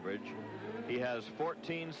run average. He has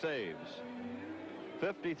 14 saves.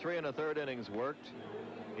 53 1/3 innings worked.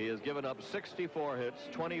 He has given up 64 hits,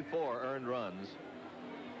 24 earned runs,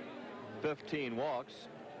 15 walks,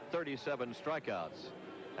 37 strikeouts,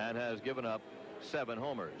 and has given up 7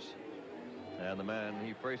 homers. And the man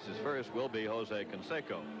he faces first will be Jose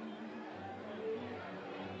Canseco.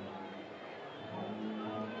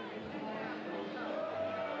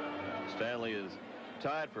 Stanley is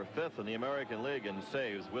tied for 5th in the American League in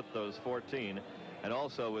saves with those 14, and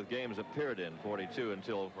also with games appeared in, 42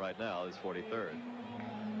 until right now his 43rd.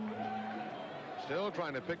 Still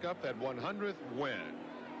trying to pick up that 100th win.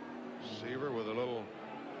 Seaver with a little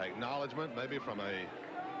acknowledgement maybe from a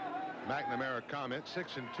McNamara comment.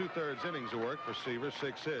 6 2/3 innings of work for Seaver,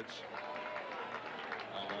 6 hits,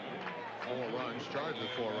 4 runs, charged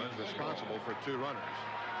with 4 runs, responsible for 2 runners.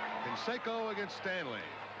 Canseco against Stanley.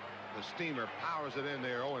 The steamer powers it in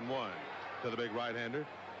there, 0-1 to the big right-hander.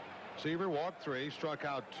 Seaver walked 3, struck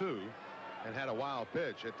out 2, and had a wild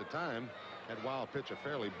pitch. At the time, that wild pitch a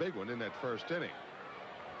fairly big one in that first inning.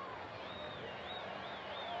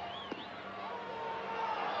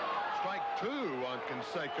 Strike 2 on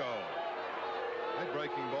Canseco. That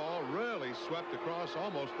breaking ball really swept across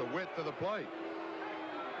almost the width of the plate.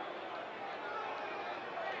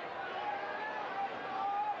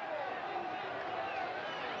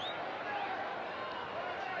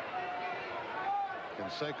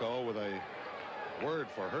 Canseco with a word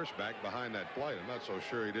for Hirschback behind that plate. I'm not so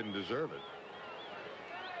sure he didn't deserve it.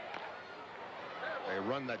 They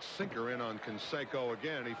run that sinker in on Canseco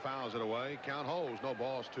again. He fouls it away. Count holds. No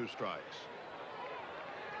balls, 2 strikes.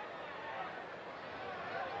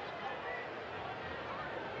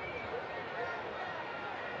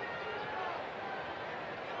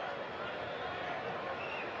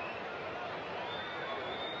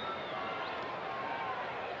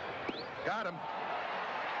 Got him.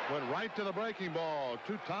 Went right to the breaking ball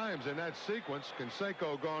 2 times in that sequence.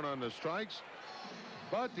 Canseco gone on the strikes.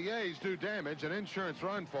 But the A's do damage. An insurance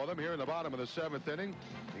run for them here in the bottom of the 7th inning.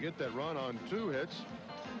 You get that run on 2 hits.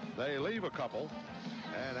 They leave a couple.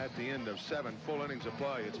 And at the end of 7 full innings of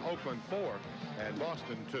play, it's Oakland 4 and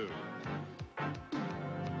Boston 2.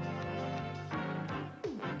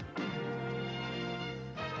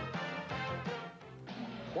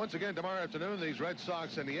 Once again tomorrow afternoon, these Red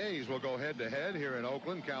Sox and the A's will go head-to-head here in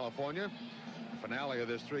Oakland, California. Finale of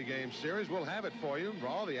this 3-game series. We'll have it for you.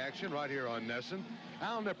 All the action right here on NESN.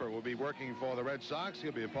 Al Nipper will be working for the Red Sox.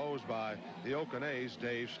 He'll be opposed by the Oakland A's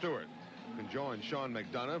Dave Stewart. You can join Sean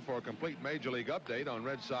McDonough for a complete Major League update on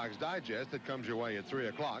Red Sox Digest that comes your way at 3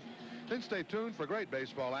 o'clock. Then stay tuned for great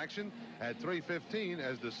baseball action at 3:15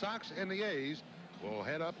 as the Sox and the A's will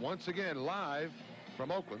head up once again live from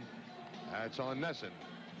Oakland. That's on NESN,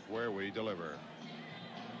 where we deliver.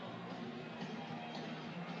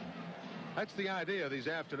 That's the idea of these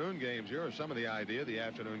afternoon games here, or some of the idea of the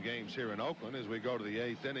afternoon games here in Oakland as we go to the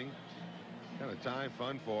 8th inning. Kind of time,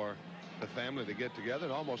 fun for the family to get together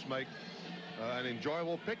and almost make an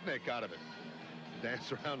enjoyable picnic out of it. Dance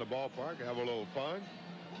around the ballpark, have a little fun.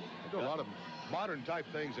 They do a lot of modern type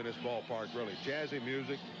things in this ballpark, really. Jazzy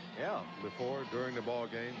music. Yeah. Before, during the ball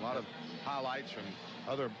game. A lot of highlights from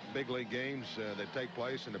other big league games that take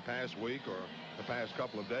place in the past week or the past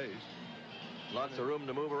couple of days. Lots of room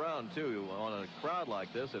to move around, too. On a crowd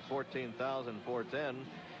like this at 14,410,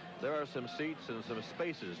 there are some seats and some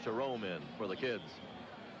spaces to roam in for the kids.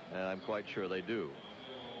 And I'm quite sure they do.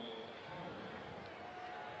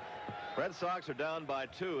 Red Sox are down by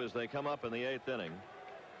 2 as they come up in the 8th inning.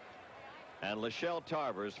 And Lachelle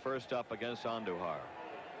Tarver's first up against Andujar.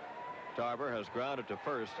 Tarver has grounded to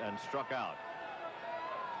first and struck out.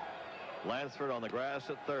 Lansford on the grass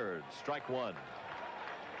at 3rd. Strike 1.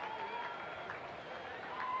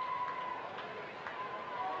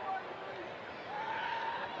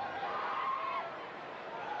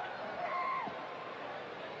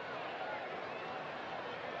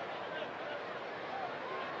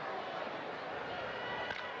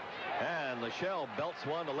 And Lachelle belts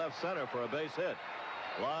one to left center for a base hit.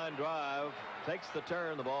 Line drive takes the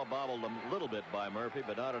turn. The ball bobbled a little bit by Murphy,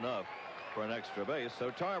 but not enough for an extra base. So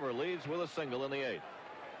Tarver leads with a single in the 8th.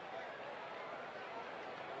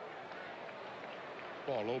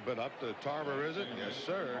 Ball a little bit up to Tarver, is it? Yes,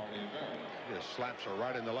 sir. Just slaps her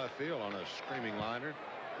right in the left field on a screaming liner.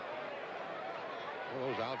 Well,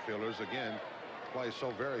 those outfielders, again, play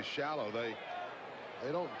so very shallow. They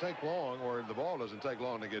don't take long, or the ball doesn't take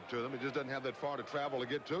long to get to them. It just doesn't have that far to travel to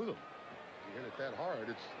get to them. You hit it that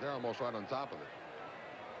hard, they're almost right on top of it.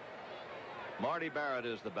 Marty Barrett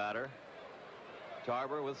is the batter.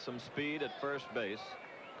 Tarver with some speed at first base.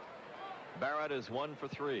 Barrett is 1 for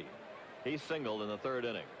 3. He singled in the 3rd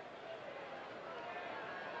inning.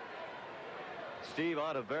 Steve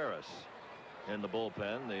Ontiveros in the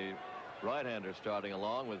bullpen, the right-hander starting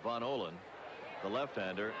along with Von Olen, the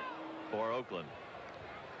left-hander for Oakland.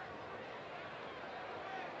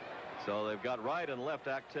 So they've got right and left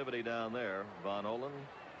activity down there. Von Olen,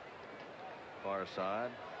 far side.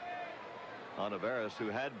 Ontiveros, who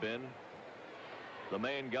had been the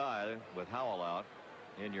main guy with Howell out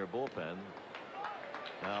in your bullpen.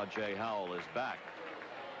 Now Jay Howell is back.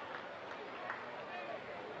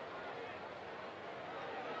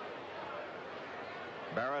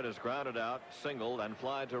 Barrett is grounded out, singled, and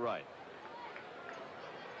fly to right.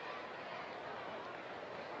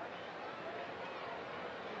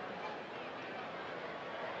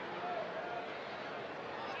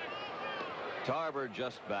 Tarver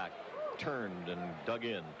just back, turned and dug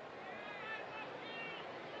in.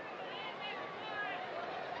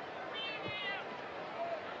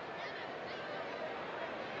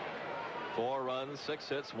 Four runs, 6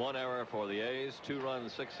 hits, 1 error for the A's. 2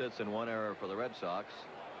 runs, 6 hits, and 1 error for the Red Sox.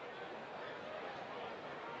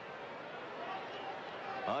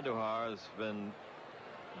 Andujar has been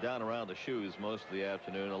down around the shoes most of the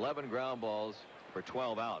afternoon. 11 ground balls for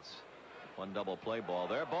 12 outs. 1 double play ball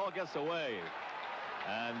there. Ball gets away.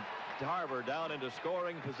 And Tarver down into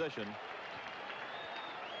scoring position.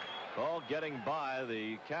 Ball getting by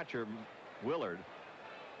the catcher, Willard.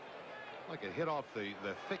 Like it hit off the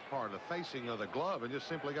thick part of the facing of the glove and just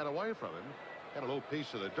simply got away from him. Got a little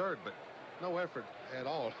piece of the dirt, but no effort at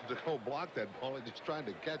all to go block that ball. He just tried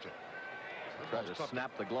to catch it. Tried to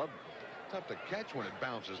snap the glove. Tough to catch when it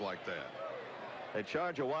bounces like that. They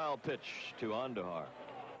charge a wild pitch to Andujar.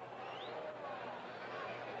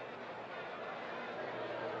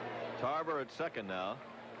 Tarver at second now.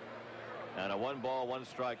 And a 1-ball,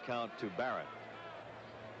 1-strike count to Barrett.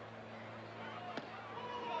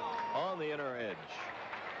 On the inner edge.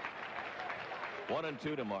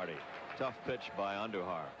 1-2 to Marty. Tough pitch by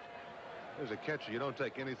Andujar. As a catcher, you don't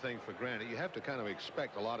take anything for granted. You have to kind of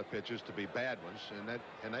expect a lot of pitches to be bad ones, and that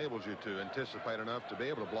enables you to anticipate enough to be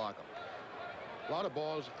able to block them. A lot of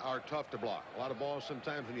balls are tough to block. A lot of balls,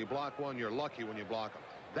 sometimes when you block one, you're lucky when you block them.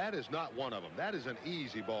 That is not one of them. That is an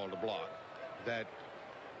easy ball to block that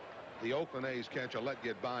the Oakland A's catcher let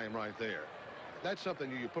get by him right there. That's something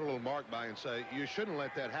you put a little mark by and say, you shouldn't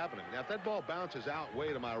let that happen to me. Now, if that ball bounces out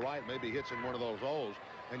way to my right, maybe hits in one of those holes,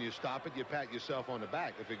 and you stop it, you pat yourself on the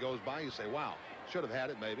back. If it goes by, you say, wow, should have had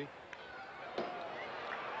it maybe.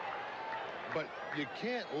 But you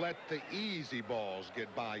can't let the easy balls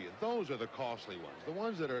get by you. Those are the costly ones. The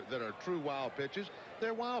ones that are true wild pitches,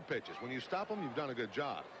 they're wild pitches. When you stop them, you've done a good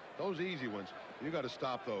job. Those easy ones, you got to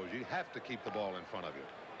stop those. You have to keep the ball in front of you.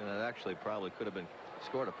 And it actually probably could have been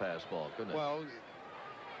scored a pass ball, couldn't it? Well,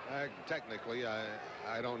 technically,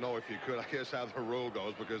 I don't know if you could. I guess how the rule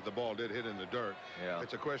goes, because the ball did hit in the dirt. Yeah.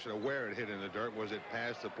 It's a question of where it hit in the dirt. Was it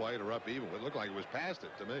past the plate or up even? It looked like it was past it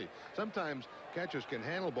to me. Sometimes catchers can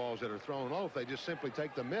handle balls that are thrown low if they just simply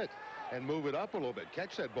take the mitt and move it up a little bit.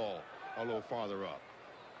 Catch that ball a little farther up.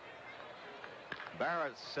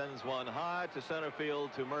 Barrett sends one high to center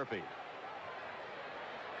field to Murphy.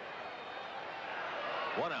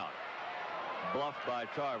 1 out. Bluffed by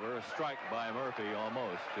Tarver, a strike by Murphy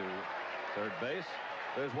almost to third base.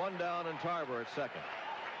 There's one down and Tarver at second.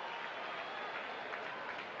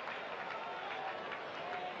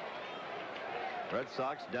 Red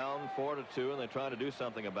Sox down 4-2, and they're trying to do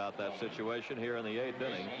something about that situation here in the 8th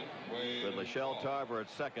inning with Michelle Tarver at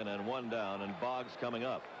second and one down, and Boggs coming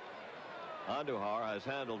up. Andujar has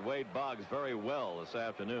handled Wade Boggs very well this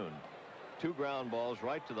afternoon. 2 ground balls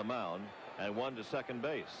right to the mound and 1 to second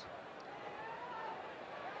base.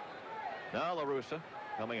 Now La Russa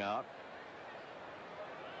coming out.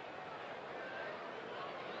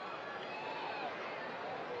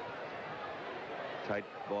 Tight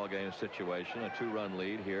ball game situation. A 2-run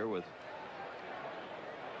lead here with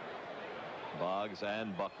Boggs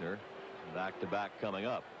and Buckner back-to-back coming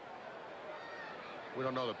up. We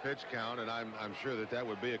don't know the pitch count, and I'm sure that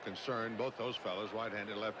would be a concern. Both those fellas,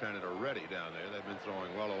 right-handed, left-handed, are ready down there. They've been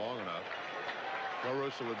throwing well long enough. La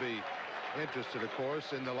Russa would be interested, of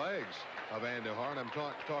course, in the legs of Andujar, and I'm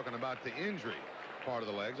talking about the injury part of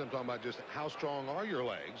the legs. I'm talking about just how strong are your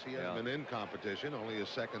legs. He hasn't been in competition, only his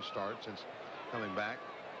second start since coming back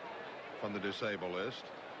from the disabled list.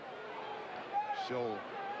 Still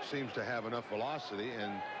seems to have enough velocity,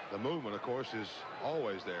 and the movement, of course, is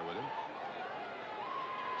always there with him.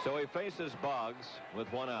 So he faces Boggs with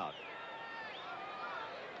 1 out.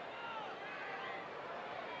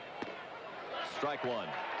 Strike 1.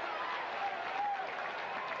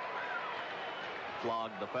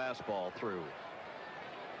 Flogged the fastball through.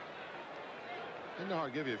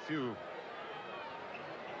 Andujar give you a few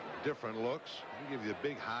different looks. He gives you a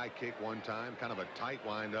big high kick one time, kind of a tight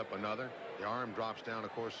wind up another. The arm drops down,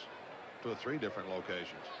 of course, to 3 different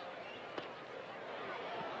locations.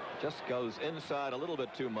 Just goes inside a little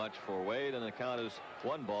bit too much for Wade, and the count is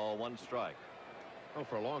 1 ball, 1 strike. Well,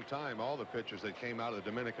 for a long time, all the pitchers that came out of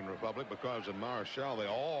the Dominican Republic, because of Marshall, they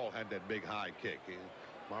all had that big high kick.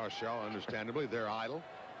 Marshall, understandably, their idol.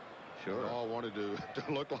 Sure. They all wanted to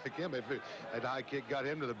look like him. If that high kick got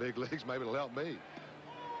him to the big leagues, maybe it'll help me.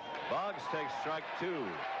 Boggs takes strike 2.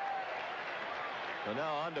 So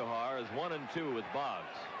now Andujar is 1-2 with Boggs.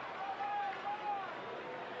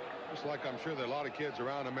 Just like I'm sure there are a lot of kids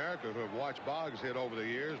around America who have watched Boggs hit over the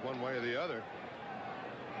years, one way or the other.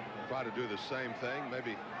 Try to do the same thing,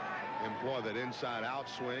 maybe employ that inside-out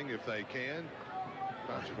swing if they can.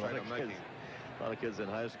 Concentrate on making. A lot of kids in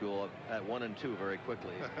high school at 1-2 very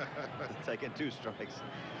quickly. Taking 2 strikes.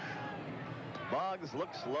 Boggs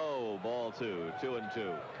looks low. Ball 2.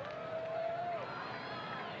 2-2.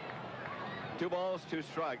 2 balls, 2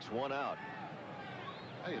 strikes, 1 out.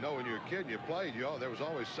 Hey, you know, when you were a kid and you played, there was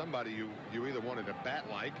always somebody you either wanted to bat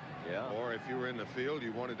like, or if you were in the field,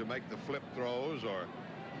 you wanted to make the flip throws or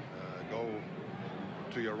go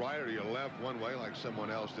to your right or your left one way like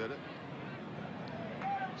someone else did it.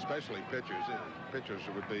 especially pitchers. Pitchers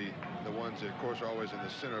would be the ones that, of course, are always in the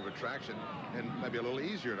center of attraction and maybe a little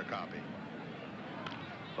easier to copy.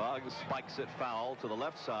 Boggs spikes it foul to the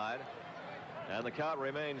left side, and the count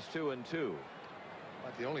remains 2-2.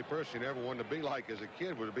 Like the only person you ever wanted to be like as a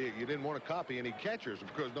kid would be you didn't want to copy any catchers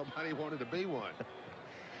because nobody wanted to be one.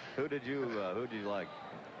 Who did you like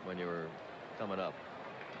when you were coming up?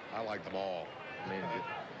 I liked them all. I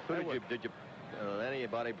mean, did you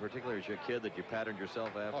anybody particular as your kid that you patterned yourself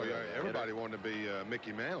after? Oh yeah, everybody wanted to be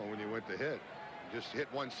Mickey Mantle when you went to hit. Just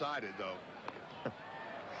hit one-sided though.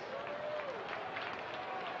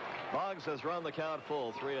 Boggs has run the count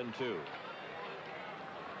full, 3-2.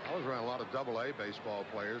 I was around a lot of Double-A baseball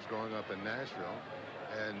players growing up in Nashville,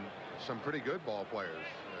 and some pretty good ball players.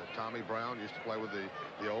 Tommy Brown used to play with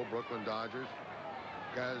the old Brooklyn Dodgers.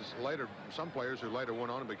 Guys later, some players who later went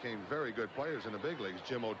on and became very good players in the big leagues.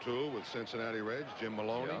 Jim O'Toole with Cincinnati Reds, Jim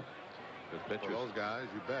Maloney. Yeah. Good pitchers. Those guys,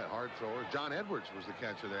 you bet, hard throwers. John Edwards was the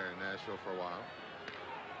catcher there in Nashville for a while.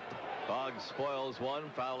 Boggs spoils one,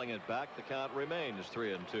 fouling it back. The count remains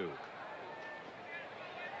 3-2.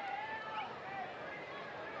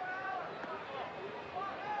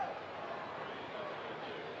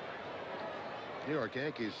 New York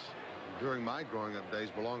Yankees, during my growing up days,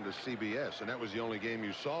 belonged to CBS, and that was the only game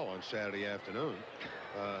you saw on Saturday afternoon.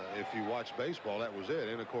 If you watched baseball, that was it.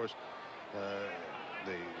 And of course,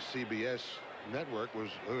 the CBS network was,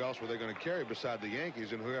 who else were they going to carry beside the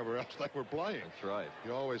Yankees and whoever else they were playing? That's right.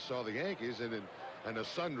 You always saw the Yankees and a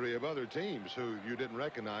sundry of other teams who you didn't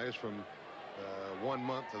recognize from 1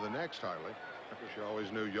 month to the next hardly. Of course, you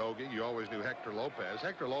always knew Yogi. You always knew Hector Lopez.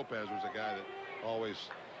 Hector Lopez was a guy that always,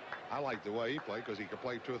 I liked the way he played because he could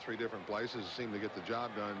play 2 or 3 different places, seemed to get the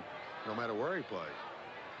job done no matter where he played.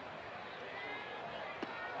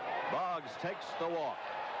 Boggs takes the walk.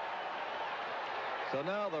 So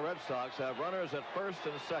now the Red Sox have runners at first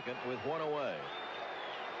and second with 1 away.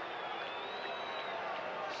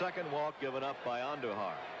 Second walk given up by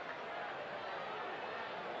Andujar.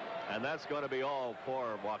 And that's going to be all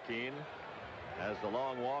for Joaquin, as the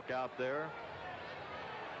long walk out there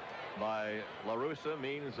by La Russa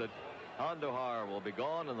means that Andujar will be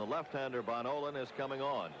gone and the left-hander Bonolan is coming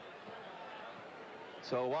on.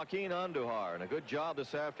 So Joaquin Andujar, and a good job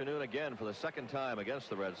this afternoon again for the second time against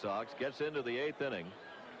the Red Sox, gets into the 8th inning,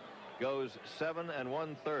 goes 7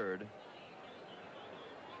 1/3,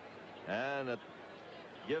 and it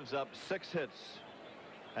gives up 6 hits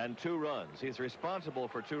and 2 runs. He's responsible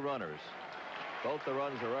for 2 runners. Both the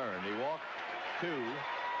runs are earned. He walked 2,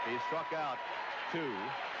 he struck out 2,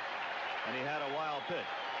 and he had a wild pitch.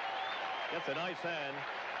 Gets a nice hand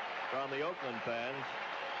from the Oakland fans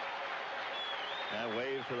and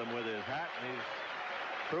waves to them with his hat, and he's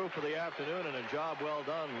through for the afternoon, and a job well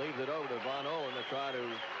done. Leaves it over to Bonolan to try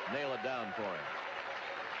to nail it down for him.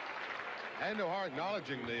 Andujar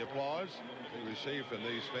acknowledging the applause he received from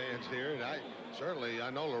these fans here, and I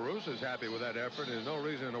know La Russa's happy with that effort, and there's no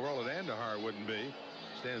reason in the world that Andujar wouldn't be.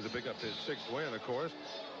 Stands to pick up his 6th win, of course.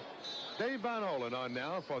 Dave Bonolan on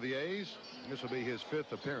now for the A's. This will be his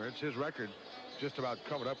 5th appearance. His record just about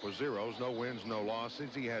covered up with zeros. No wins, no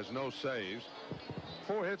losses. He has no saves.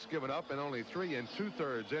 4 hits given up and only 3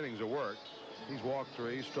 2/3 innings of work. He's walked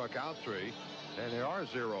 3, struck out 3, and there are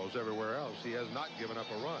zeros everywhere else. He has not given up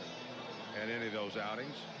a run in any of those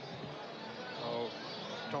outings. Oh,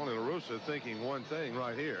 Tony La Russa thinking one thing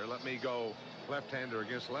right here. Let me go left-hander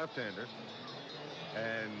against left-hander,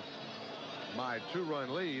 and my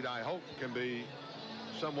 2-run lead, I hope, can be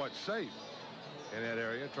somewhat safe in that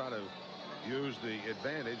area. Try to use the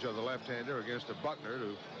advantage of the left-hander against a Buckner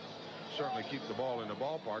to certainly keep the ball in the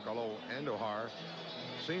ballpark, although Andujar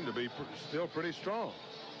seemed to be still pretty strong.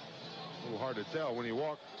 A little hard to tell when he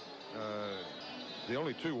walked. The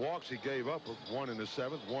only 2 walks he gave up, 1 in the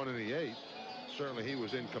 7th, 1 in the 8th. Certainly he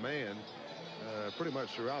was in command pretty much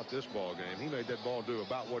throughout this ball game. He made that ball do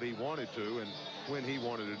about what he wanted to and when he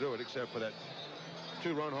wanted to do it, except for that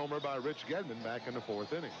 2-run homer by Rich Gedman back in the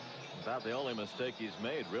 4th inning. About the only mistake he's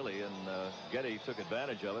made, really, and Getty took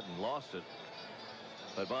advantage of it and lost it.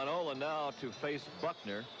 But Bonolan now to face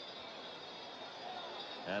Buckner,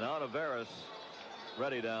 and Olivares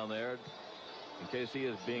ready down there in case he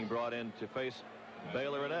is being brought in to face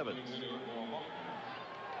Baylor and Evans,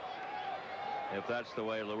 if that's the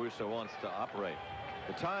way La Russa wants to operate.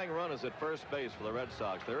 The tying run is at first base for the Red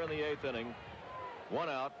Sox. They're in the 8th inning, 1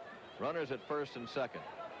 out, runners at first and second.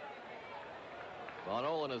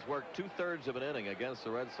 Bonolan has worked 2/3 of an inning against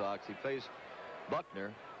the Red Sox. He faced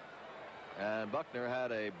Buckner, and Buckner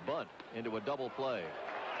had a bunt into a double play.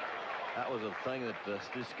 That was a thing that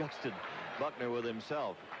disgusted Buckner with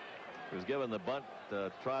himself. He was given the bunt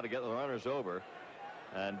to try to get the runners over,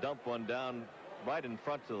 and dumped one down right in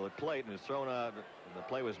front of the plate, and is thrown out. The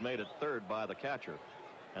play was made at third by the catcher,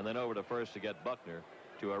 and then over to first to get Buckner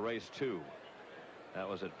to erase 2. That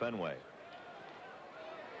was at Fenway.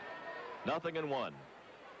 0-1.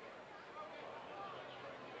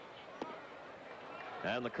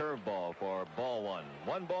 And the curveball for ball 1.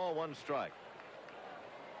 1 ball, 1 strike.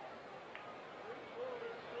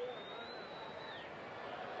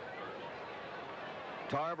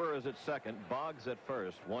 Tarver is at second, Boggs at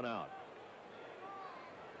first, 1 out.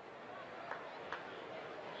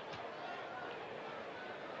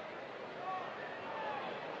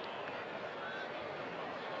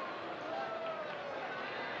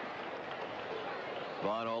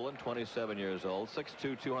 Von Olin, 27 years old,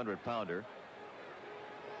 6'2", 200-pounder.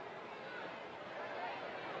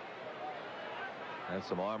 Had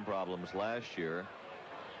some arm problems last year.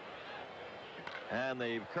 And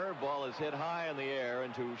the curveball is hit high in the air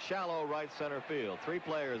into shallow right center field. 3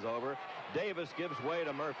 players over. Davis gives way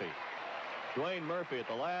to Murphy. Dwayne Murphy at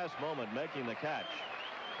the last moment making the catch.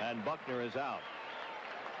 And Buckner is out.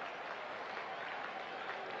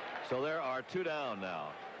 So there are 2 down now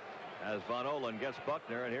as Von Olin gets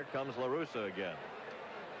Buckner, and here comes La Russa again.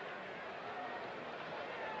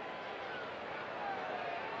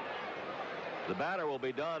 The batter will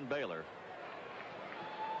be Don Baylor.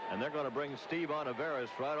 And they're going to bring Steve Olivares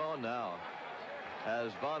right on now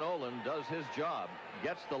as Von Olin does his job,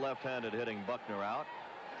 gets the left-handed hitting Buckner out,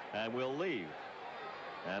 and will leave.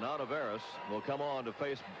 And Olivares will come on to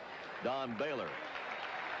face Don Baylor.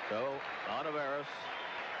 So Olivares,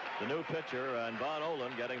 the new pitcher, and Von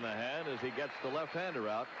Olin getting the hand as he gets the left-hander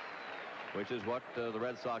out, which is what the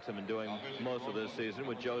Red Sox have been doing most of this season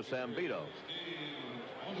with Joe Sambito.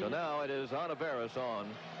 So now it is Olivares on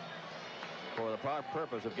for the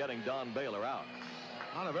purpose of getting Don Baylor out.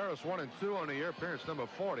 Olivares 1-2 on the year, appearance number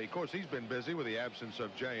 40. Of course, he's been busy with the absence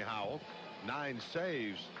of Jay Howell. 9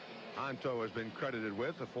 saves Honto has been credited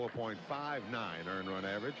with, a 4.59 earned run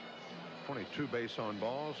average. 22 base on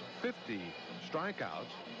balls, 50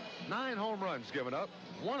 strikeouts, 9 home runs given up.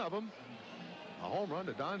 One of them a home run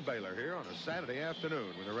to Don Baylor here on a Saturday afternoon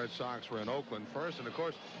when the Red Sox were in Oakland first. And of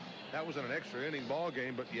course, that was in an extra inning ball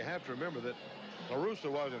game, but you have to remember that La Russa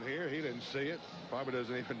wasn't here. He didn't see it, probably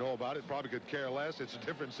doesn't even know about it, probably could care less. It's a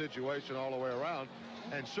different situation all the way around,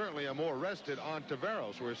 and certainly a more rested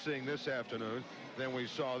Ontiveros we're seeing this afternoon than we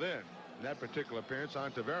saw then. In that particular appearance,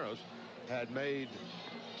 Ontiveros had made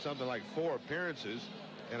something like 4 appearances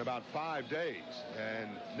in about 5 days and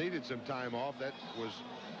needed some time off. That was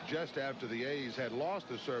just after the A's had lost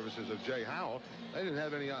the services of Jay Howell. They didn't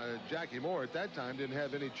have any, Jackie Moore at that time didn't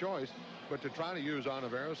have any choice but to try to use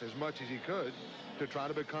Olivares as much as he could to try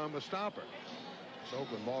to become a stopper. This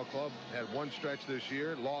Oakland Ball Club had one stretch this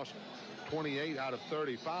year, lost 28 out of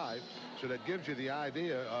 35. So that gives you the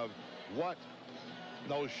idea of what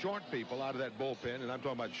those short people out of that bullpen, and I'm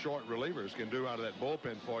talking about short relievers, can do out of that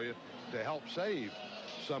bullpen for you to help save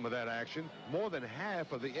some of that action. More than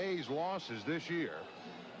half of the A's losses this year,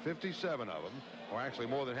 57 of them, or actually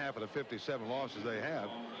more than half of the 57 losses they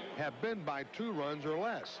have been by 2 runs or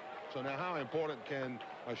less. So now how important can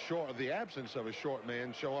the absence of a short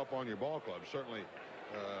man show up on your ball club? Certainly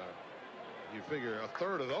you figure a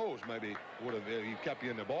third of those maybe would have, he kept you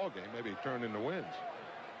in the ball game, maybe turned into wins.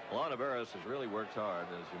 Well, Olivares has really worked hard,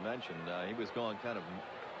 as you mentioned. He was going kind of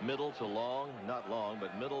middle to long, not long,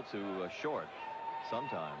 but middle to short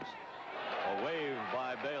sometimes. A wave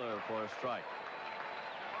by Baylor for a strike.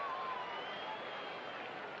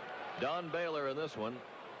 Don Baylor in this one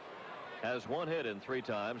has 1 hit in 3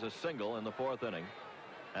 times, a single in the 4th inning,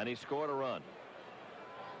 and he scored a run.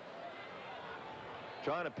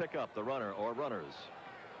 Trying to pick up the runner or runners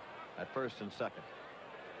at first and second.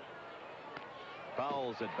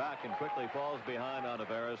 Fouls it back and quickly falls behind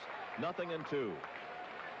Olivares. 0-2.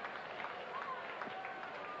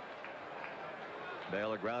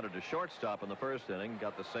 Baylor grounded to shortstop in the 1st inning,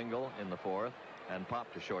 got the single in the 4th, and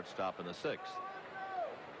popped to shortstop in the 6th.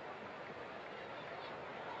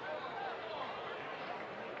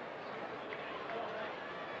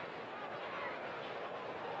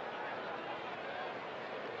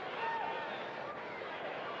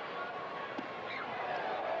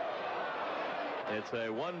 It's a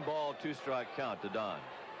 1-ball, 2-strike count to Don.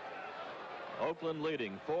 Oakland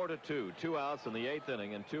leading 4-2, 2 outs in the 8th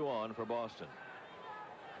inning and 2 on for Boston.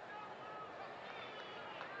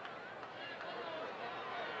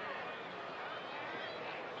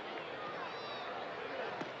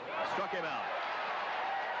 Struck him out.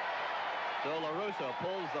 So La Russa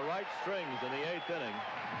pulls the right strings in the 8th inning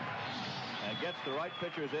and gets the right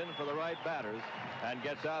pitchers in for the right batters and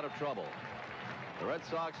gets out of trouble. The Red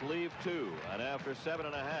Sox leave 2, and after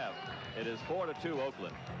 7.5, it is 4-2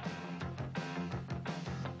 Oakland.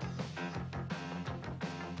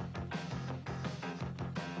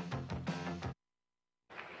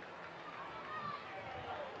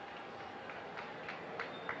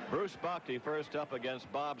 Bruce Bochy first up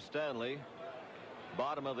against Bob Stanley.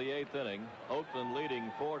 Bottom of the 8th inning. Oakland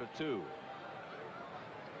leading 4-2.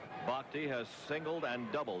 Bochy has singled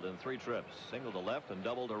and doubled in 3 trips. Single to left and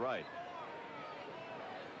double to right.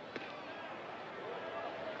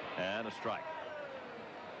 And a strike.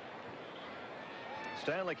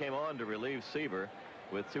 Stanley came on to relieve Seaver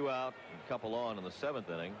with 2 out, a couple on in the 7th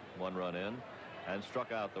inning, 1 run in, and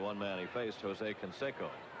struck out the one man he faced, Jose Canseco.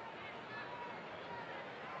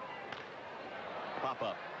 Pop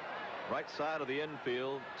up. Right side of the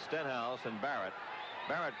infield, Stenhouse and Barrett.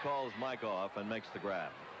 Barrett calls Mike off and makes the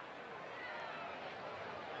grab.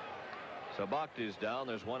 So Bochy's down.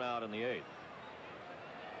 There's 1 out in the 8th.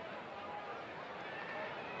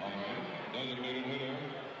 Designated hitter,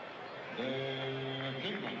 Dave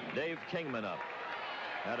Kingman. Dave Kingman up.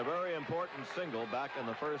 Had a very important single back in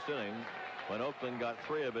the 1st inning when Oakland got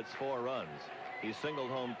 3 of its 4 runs. He singled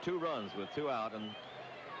home 2 runs with 2 out, and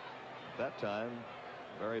at that time,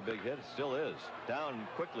 very big hit. It still is. Down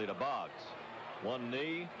quickly to Boggs. 1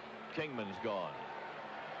 knee. Kingman's gone.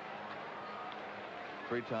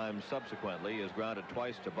 3 times subsequently. He has grounded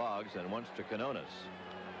twice to Boggs and once to Canonis.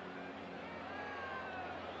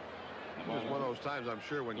 It was one of those times, I'm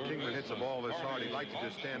sure, when Kingman hits a ball this hard, he'd like to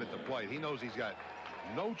just stand at the plate. He knows he's got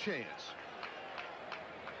no chance.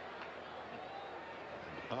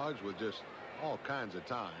 Boggs with just all kinds of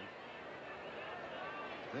time.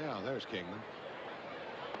 Yeah, there's Kingman.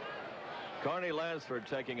 Carney Lansford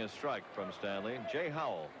taking a strike from Stanley. Jay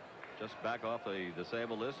Howell, just back off the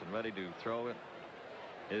disabled list and ready to throw it,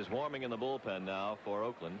 is warming in the bullpen now for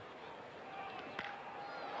Oakland.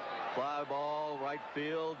 Fly ball, right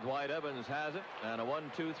field. Dwight Evans has it, and a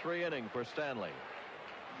 1-2-3 inning for Stanley.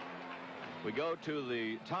 We go to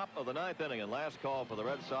the top of the 9th inning and last call for the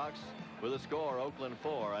Red Sox with a score: Oakland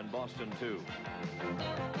 4 and Boston 2.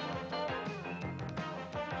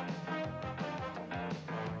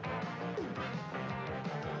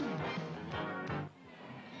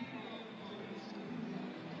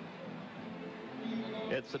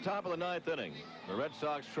 It's the top of the 9th inning. The Red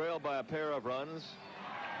Sox trail by a pair of runs.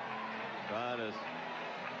 Trying to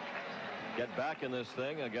get back in this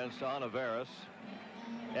thing against Olivares.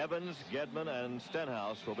 Evans, Gedman, and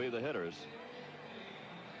Stenhouse will be the hitters.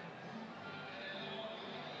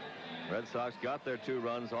 Red Sox got their 2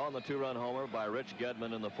 runs on the 2-run homer by Rich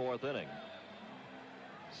Gedman in the 4th inning.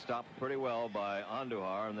 Stopped pretty well by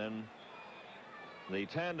Andujar, and then the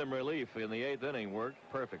tandem relief in the 8th inning worked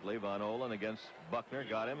perfectly. Von Olen against Buckner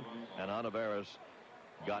got him, and Olivares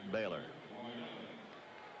got Baylor.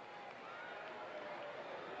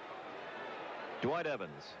 Dwight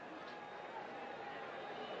Evans.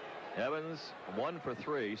 Evans 1 for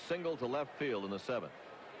 3, single to left field in the 7th.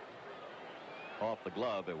 Off the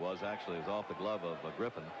glove, it was off the glove of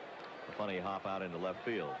Griffin. A funny hop out into left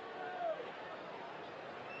field.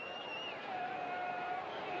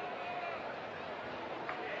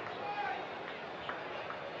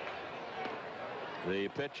 The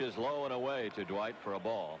pitch is low and away to Dwight for a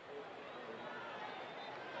ball.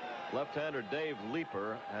 Left-hander Dave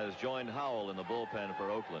Leeper has joined Howell in the bullpen for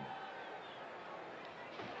Oakland.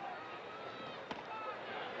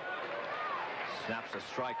 Snaps a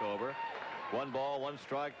strike over. 1 ball, 1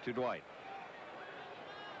 strike to Dwight.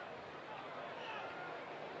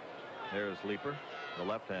 There's Leeper, the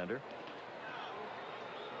left-hander.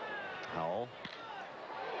 Howell.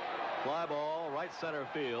 Fly ball, right center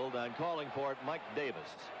field, and calling for it, Mike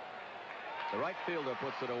Davis. The right fielder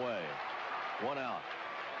puts it away. 1 out.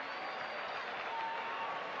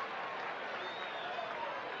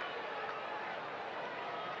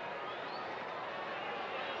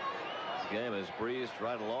 This game has breezed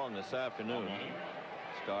right along this afternoon,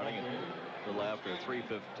 starting at a little after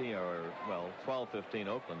 3:15, or well, 12:15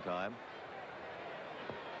 Oakland time.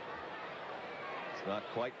 It's not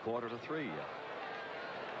quite 2:45 yet.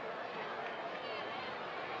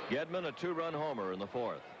 Gedman, a 2-run homer in the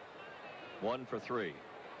 4th. 1 for 3.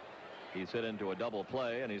 He's hit into a double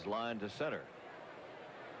play, and he's lined to center.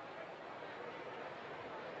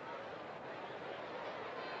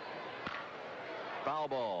 Foul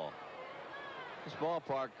ball. This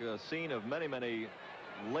ballpark, a scene of many, many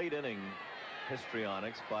late inning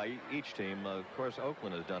histrionics by each team. Of course,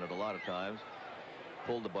 Oakland has done it a lot of times,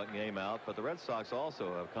 pulled the game out, but the Red Sox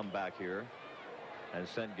also have come back here and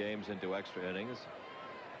sent games into extra innings.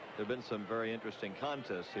 There have been some very interesting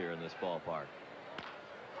contests here in this ballpark.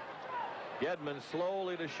 Gedman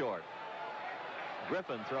slowly to short.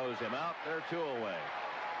 Griffin throws him out. They're 2 away.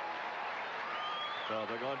 So if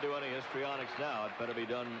they're going to do any histrionics now, it better be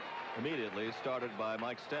done immediately, started by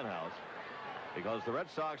Mike Stenhouse, because the Red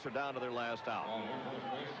Sox are down to their last out.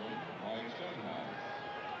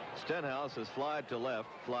 Stenhouse has flied to left,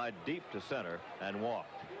 flied deep to center, and walked.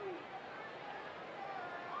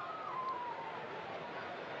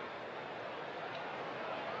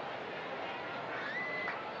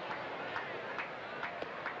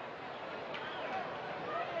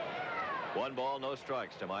 One ball, no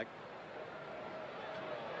strikes to Mike.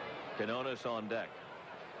 Quinones on deck.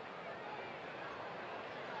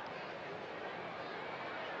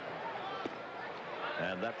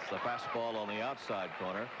 And that's the fastball on the outside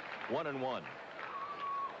corner. 1-1.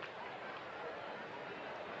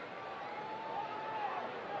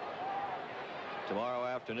 Tomorrow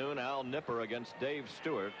afternoon, Al Nipper against Dave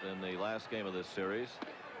Stewart in the last game of this series,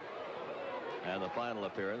 and the final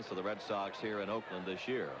appearance for the Red Sox here in Oakland this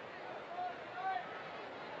year.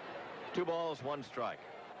 2 balls, 1 strike.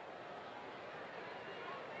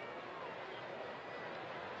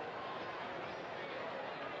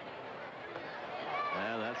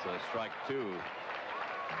 And that's a strike 2.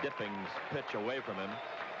 Dipping's pitch away from him.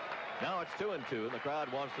 Now it's 2-2, and the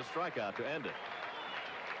crowd wants the strikeout to end it.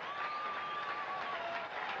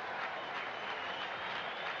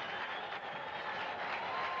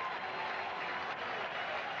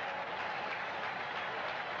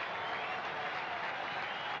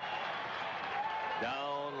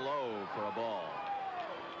 Down low for a ball.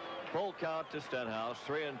 Full count to Stenhouse,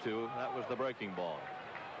 3-2. That was the breaking ball.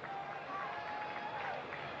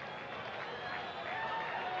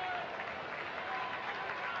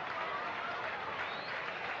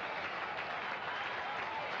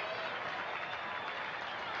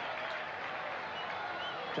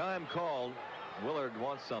 Time called. Willard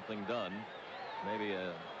wants something done. Maybe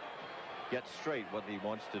get straight what he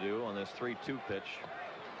wants to do on this 3-2 pitch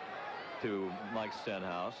to Mike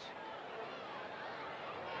Stenhouse.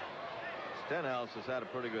 Stenhouse has had a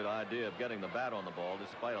pretty good idea of getting the bat on the ball.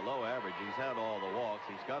 Despite a low average, he's had all the walks.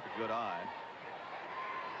 He's got the good eye.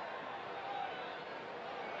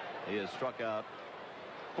 He has struck out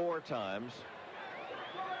 4 times.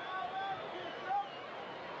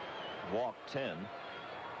 Walked 10.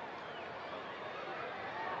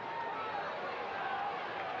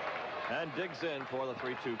 And digs in for the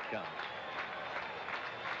 3-2 count.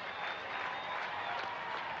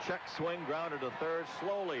 Check swing, grounded to third,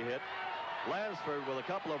 slowly hit. Lansford with a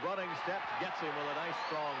couple of running steps gets him with a nice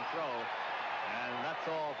strong throw. And that's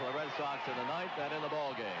all for the Red Sox in the 9th and in the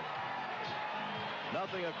ball game.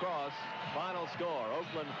 Nothing across. Final score,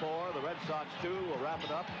 Oakland 4, the Red Sox 2. We'll wrap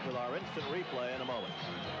it up with our instant replay in a moment.